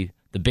to be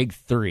the big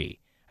three.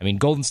 I mean,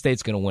 Golden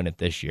State's going to win it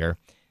this year.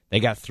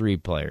 They got three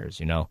players,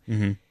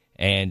 Mm-hmm.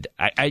 And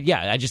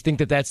I just think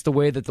that that's the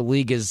way that the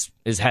league is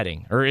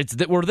heading, or it's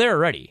that we're there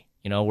already.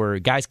 Where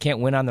guys can't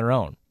win on their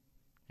own,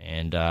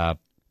 and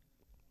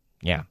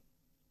yeah.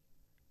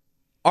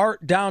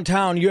 Art,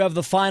 downtown, you have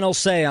the final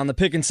say on the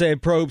Pick and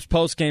Save Pro Hoops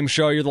postgame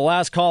show. You're the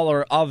last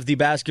caller of the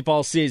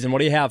basketball season. What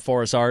do you have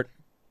for us, Art?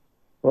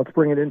 Let's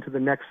bring it into the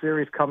next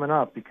series coming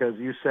up, because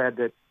you said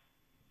that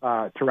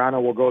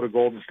Toronto will go to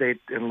Golden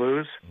State and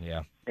lose.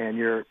 Yeah. And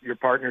your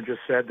partner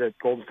just said that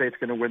Golden State's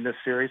going to win this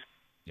series.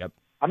 Yep.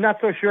 I'm not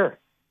so sure.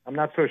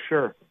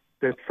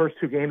 The first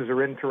two games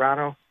are in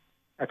Toronto.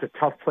 That's a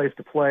tough place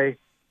to play.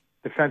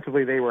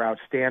 Defensively, they were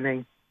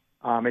outstanding.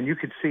 And you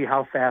could see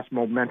how fast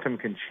momentum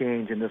can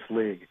change in this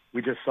league.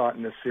 We just saw it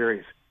in this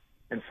series.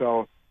 And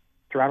so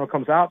Toronto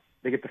comes out,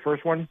 they get the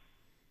first one,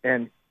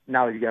 and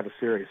now you have a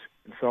series.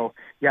 And so,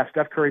 yeah,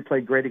 Steph Curry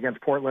played great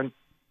against Portland.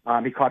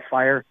 He caught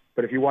fire.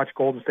 But if you watch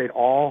Golden State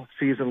all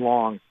season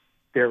long,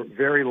 they're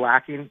very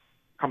lacking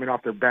coming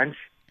off their bench.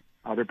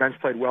 Their bench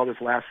played well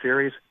this last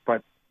series,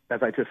 but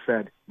as I just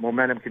said,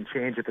 momentum can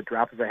change at the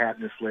drop of a hat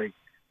in this league.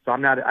 So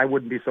I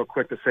wouldn't be so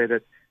quick to say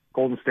that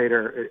Golden State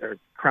are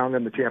crown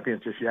them the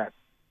champions just yet.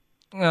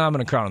 I'm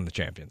going to crown them the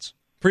champions.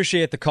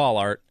 Appreciate the call,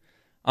 Art.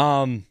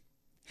 Kind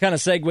of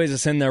segues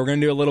us in there. We're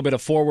going to do a little bit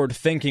of forward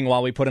thinking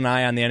while we put an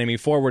eye on the enemy.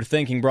 Forward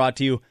thinking brought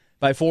to you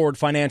by Forward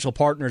Financial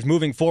Partners,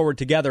 moving forward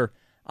together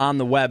on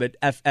the web at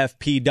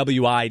ffpwi.com.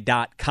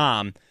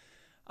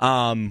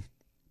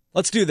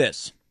 Let's do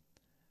this.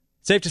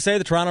 Safe to say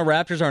the Toronto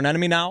Raptors are an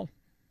enemy now?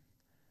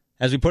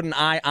 As we put an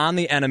eye on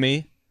the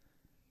enemy.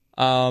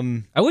 I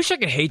wish I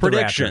could hate the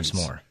Raptors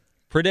more.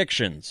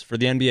 Predictions for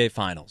the NBA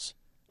Finals.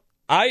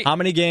 How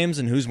many games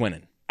and who's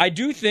winning? I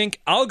do think,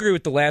 I'll agree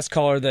with the last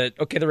caller that,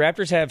 okay, the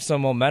Raptors have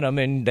some momentum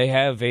and they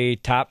have a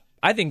top,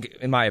 I think,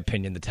 in my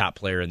opinion, the top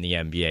player in the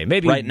NBA.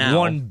 Maybe right now,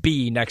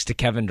 1B next to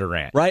Kevin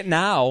Durant. Right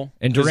now,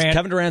 and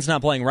Kevin Durant's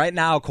not playing. Right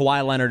now,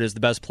 Kawhi Leonard is the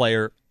best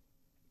player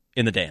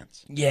in the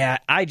dance. Yeah,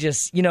 I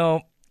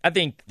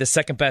think the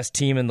second best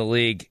team in the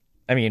league,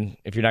 I mean,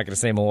 if you're not going to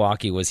say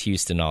Milwaukee, was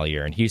Houston all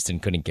year, and Houston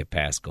couldn't get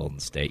past Golden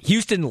State.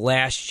 Houston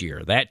last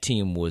year, that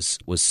team was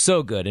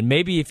so good, and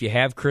maybe if you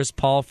have Chris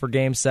Paul for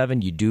Game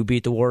 7, you do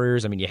beat the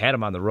Warriors. I mean, you had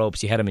them on the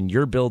ropes. You had them in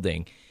your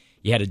building.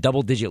 You had a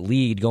double-digit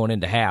lead going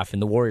into half,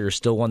 and the Warriors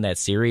still won that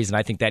series, and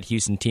I think that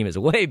Houston team is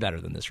way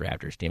better than this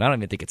Raptors team. I don't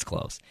even think it's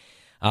close.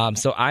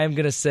 So I am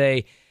going to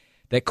say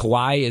that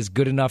Kawhi is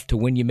good enough to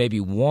win you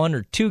maybe 1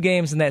 or 2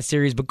 games in that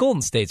series, but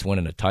Golden State's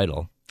winning a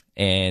title,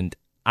 and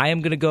I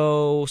am going to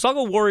go, so I'll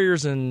go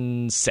Warriors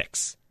in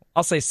 6.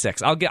 I'll say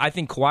 6. I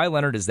think Kawhi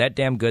Leonard is that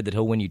damn good that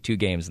he'll win you 2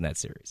 games in that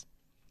series.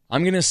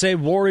 I'm going to say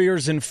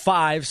Warriors in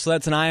 5, so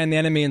that's an eye on the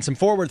enemy and some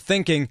forward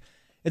thinking.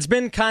 It's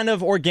been kind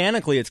of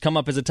organically, it's come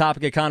up as a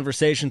topic of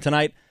conversation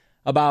tonight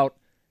about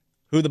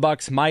who the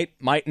Bucks might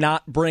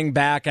not bring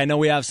back. I know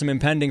we have some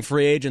impending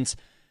free agents,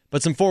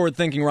 but some forward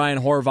thinking, Ryan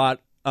Horvat,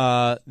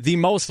 the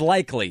most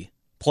likely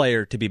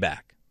player to be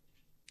back.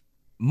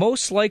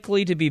 Most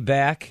likely to be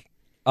back?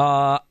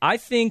 I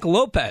think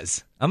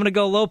Lopez. I'm going to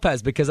go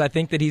Lopez because I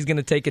think that he's going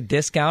to take a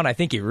discount. I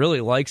think he really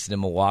likes it in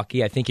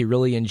Milwaukee. I think he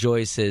really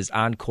enjoys his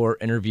on-court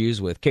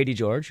interviews with Katie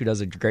George, who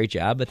does a great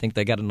job. I think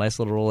they got a nice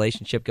little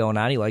relationship going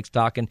on. He likes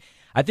talking.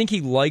 I think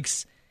he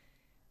likes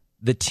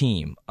the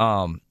team.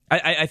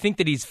 I think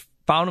that he's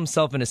found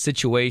himself in a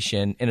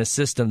situation, in a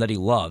system that he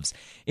loves.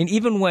 And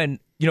even when,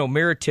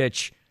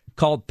 Mirotic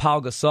called Pau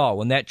Gasol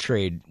when that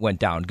trade went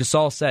down.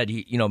 Gasol said,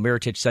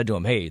 Mirotic said to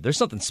him, hey, there's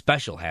something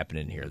special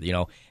happening here,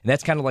 and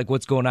that's kind of like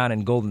what's going on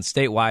in Golden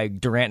State, why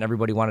Durant and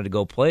everybody wanted to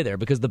go play there,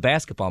 because the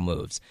basketball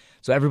moves.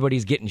 So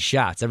everybody's getting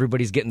shots.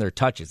 Everybody's getting their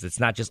touches. It's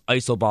not just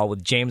iso ball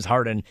with James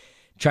Harden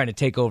trying to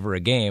take over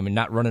a game and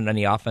not running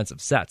any offensive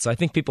sets. So I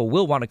think people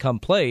will want to come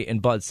play in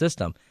Bud's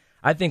system.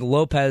 I think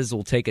Lopez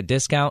will take a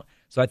discount,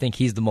 So I think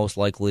he's the most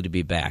likely to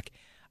be back.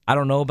 I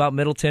don't know about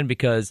Middleton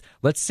because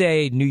let's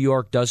say New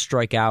York does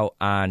strike out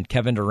on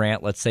Kevin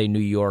Durant. Let's say New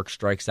York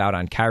strikes out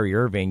on Kyrie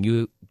Irving.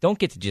 You don't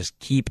get to just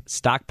keep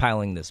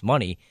stockpiling this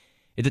money.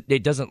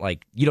 It doesn't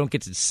you don't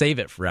get to save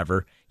it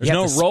forever. There's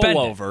no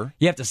rollover.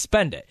 You have to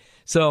spend it.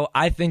 So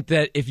I think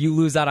that if you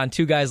lose out on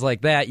two guys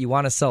like that, you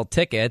want to sell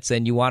tickets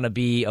and you want to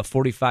be a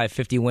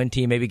 45-50 win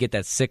team, maybe get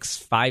that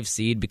 6-5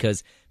 seed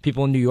because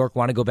people in New York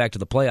want to go back to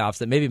the playoffs,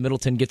 that maybe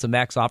Middleton gets a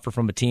max offer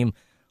from a team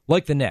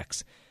like the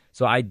Knicks.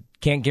 So I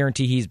can't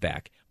guarantee he's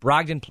back.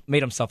 Brogdon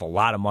made himself a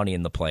lot of money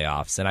in the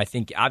playoffs, and I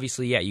think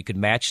obviously, you could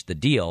match the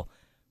deal,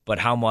 but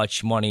how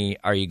much money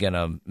are you going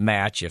to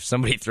match if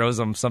somebody throws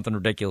him something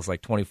ridiculous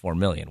like $24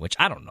 million, which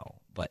I don't know.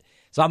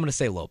 So I'm going to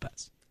say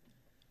Lopez.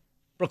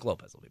 Brook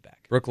Lopez will be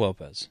back. Brook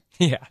Lopez.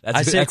 Yeah,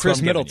 I say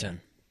Chris Middleton.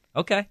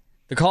 Okay.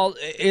 The call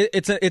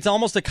it's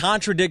almost a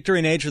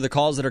contradictory nature of the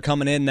calls that are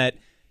coming in that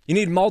you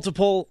need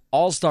multiple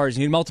all-stars,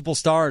 you need multiple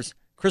stars.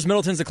 Chris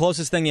Middleton's the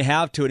closest thing you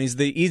have to it. He's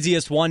the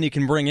easiest one you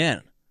can bring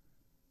in.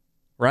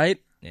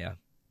 Right? Yeah.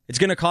 It's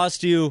going to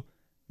cost you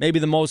maybe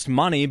the most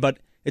money, but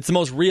it's the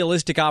most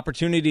realistic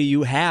opportunity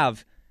you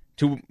have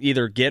to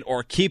either get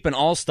or keep an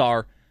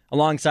all-star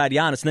alongside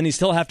Giannis. And then you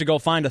still have to go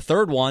find a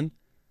third one.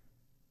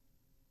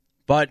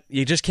 But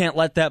you just can't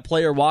let that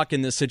player walk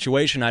in this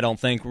situation, I don't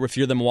think, if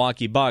you're the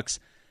Milwaukee Bucks.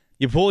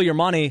 You pool your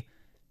money,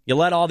 you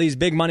let all these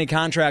big money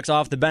contracts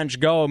off the bench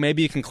go.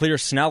 Maybe you can clear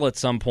Snell at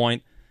some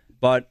point.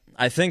 But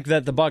I think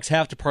that the Bucks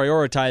have to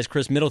prioritize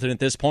Chris Middleton at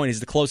this point. He's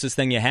the closest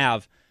thing you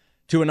have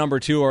to a number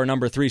 2 or a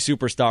number 3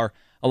 superstar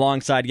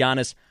alongside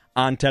Giannis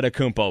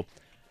Antetokounmpo.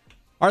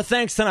 Our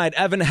thanks tonight,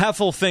 Evan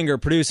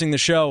Heffelfinger producing the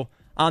show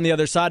on the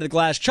other side of the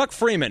glass. Chuck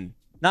Freeman,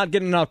 not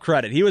getting enough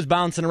credit. He was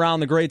bouncing around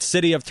the great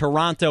city of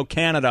Toronto,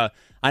 Canada.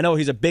 I know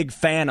he's a big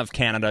fan of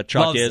Canada,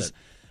 Chuck Loves is. it.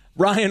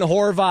 Ryan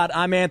Horvat,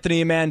 I'm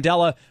Anthony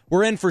Mandela.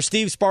 We're in for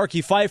Steve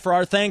Sparky Pfeiffer.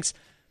 Our thanks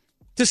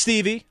to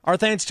Stevie. Our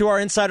thanks to our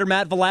insider,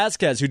 Matt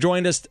Velazquez, who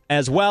joined us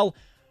as well.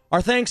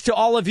 Our thanks to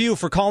all of you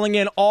for calling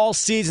in all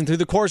season through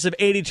the course of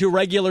 82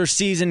 regular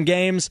season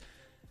games.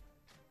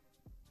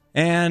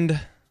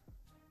 And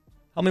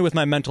help me with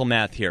my mental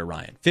math here,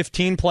 Ryan.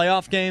 15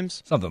 playoff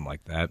games? Something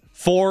like that.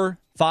 4,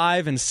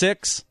 5, and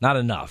 6? Not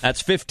enough.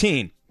 That's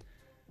 15.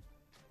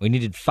 We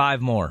needed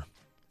 5 more.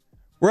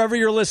 Wherever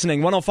you're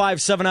listening,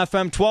 105.7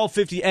 FM,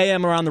 1250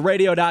 AM, or on the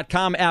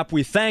radio.com app,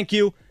 we thank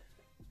you.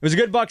 It was a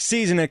good Bucs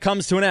season. It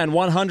comes to an end.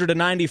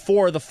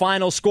 100-94, the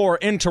final score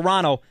in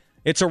Toronto.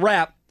 It's a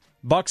wrap.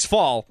 Bucs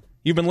fall.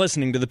 You've been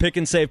listening to the Pick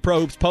and Save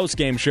Pro Hoops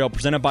postgame show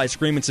presented by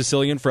Screamin'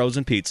 Sicilian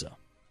Frozen Pizza.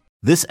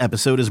 This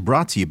episode is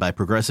brought to you by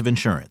Progressive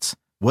Insurance.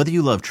 Whether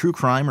you love true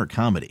crime or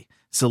comedy,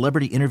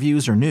 celebrity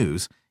interviews or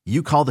news,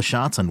 you call the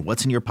shots on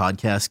what's in your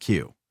podcast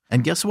queue.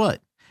 And guess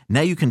what?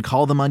 Now you can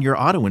call them on your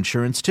auto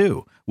insurance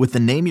too with the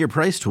Name Your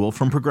Price tool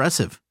from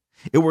Progressive.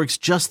 It works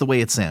just the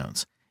way it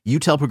sounds. You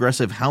tell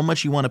Progressive how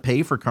much you want to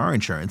pay for car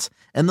insurance,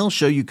 and they'll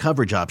show you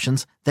coverage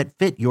options that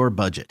fit your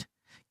budget.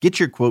 Get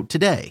your quote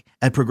today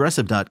at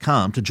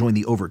Progressive.com to join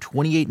the over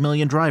 28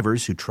 million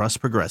drivers who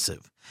trust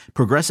Progressive.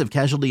 Progressive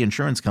Casualty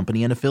Insurance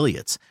Company and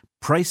Affiliates.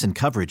 Price and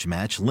coverage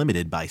match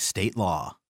limited by state law.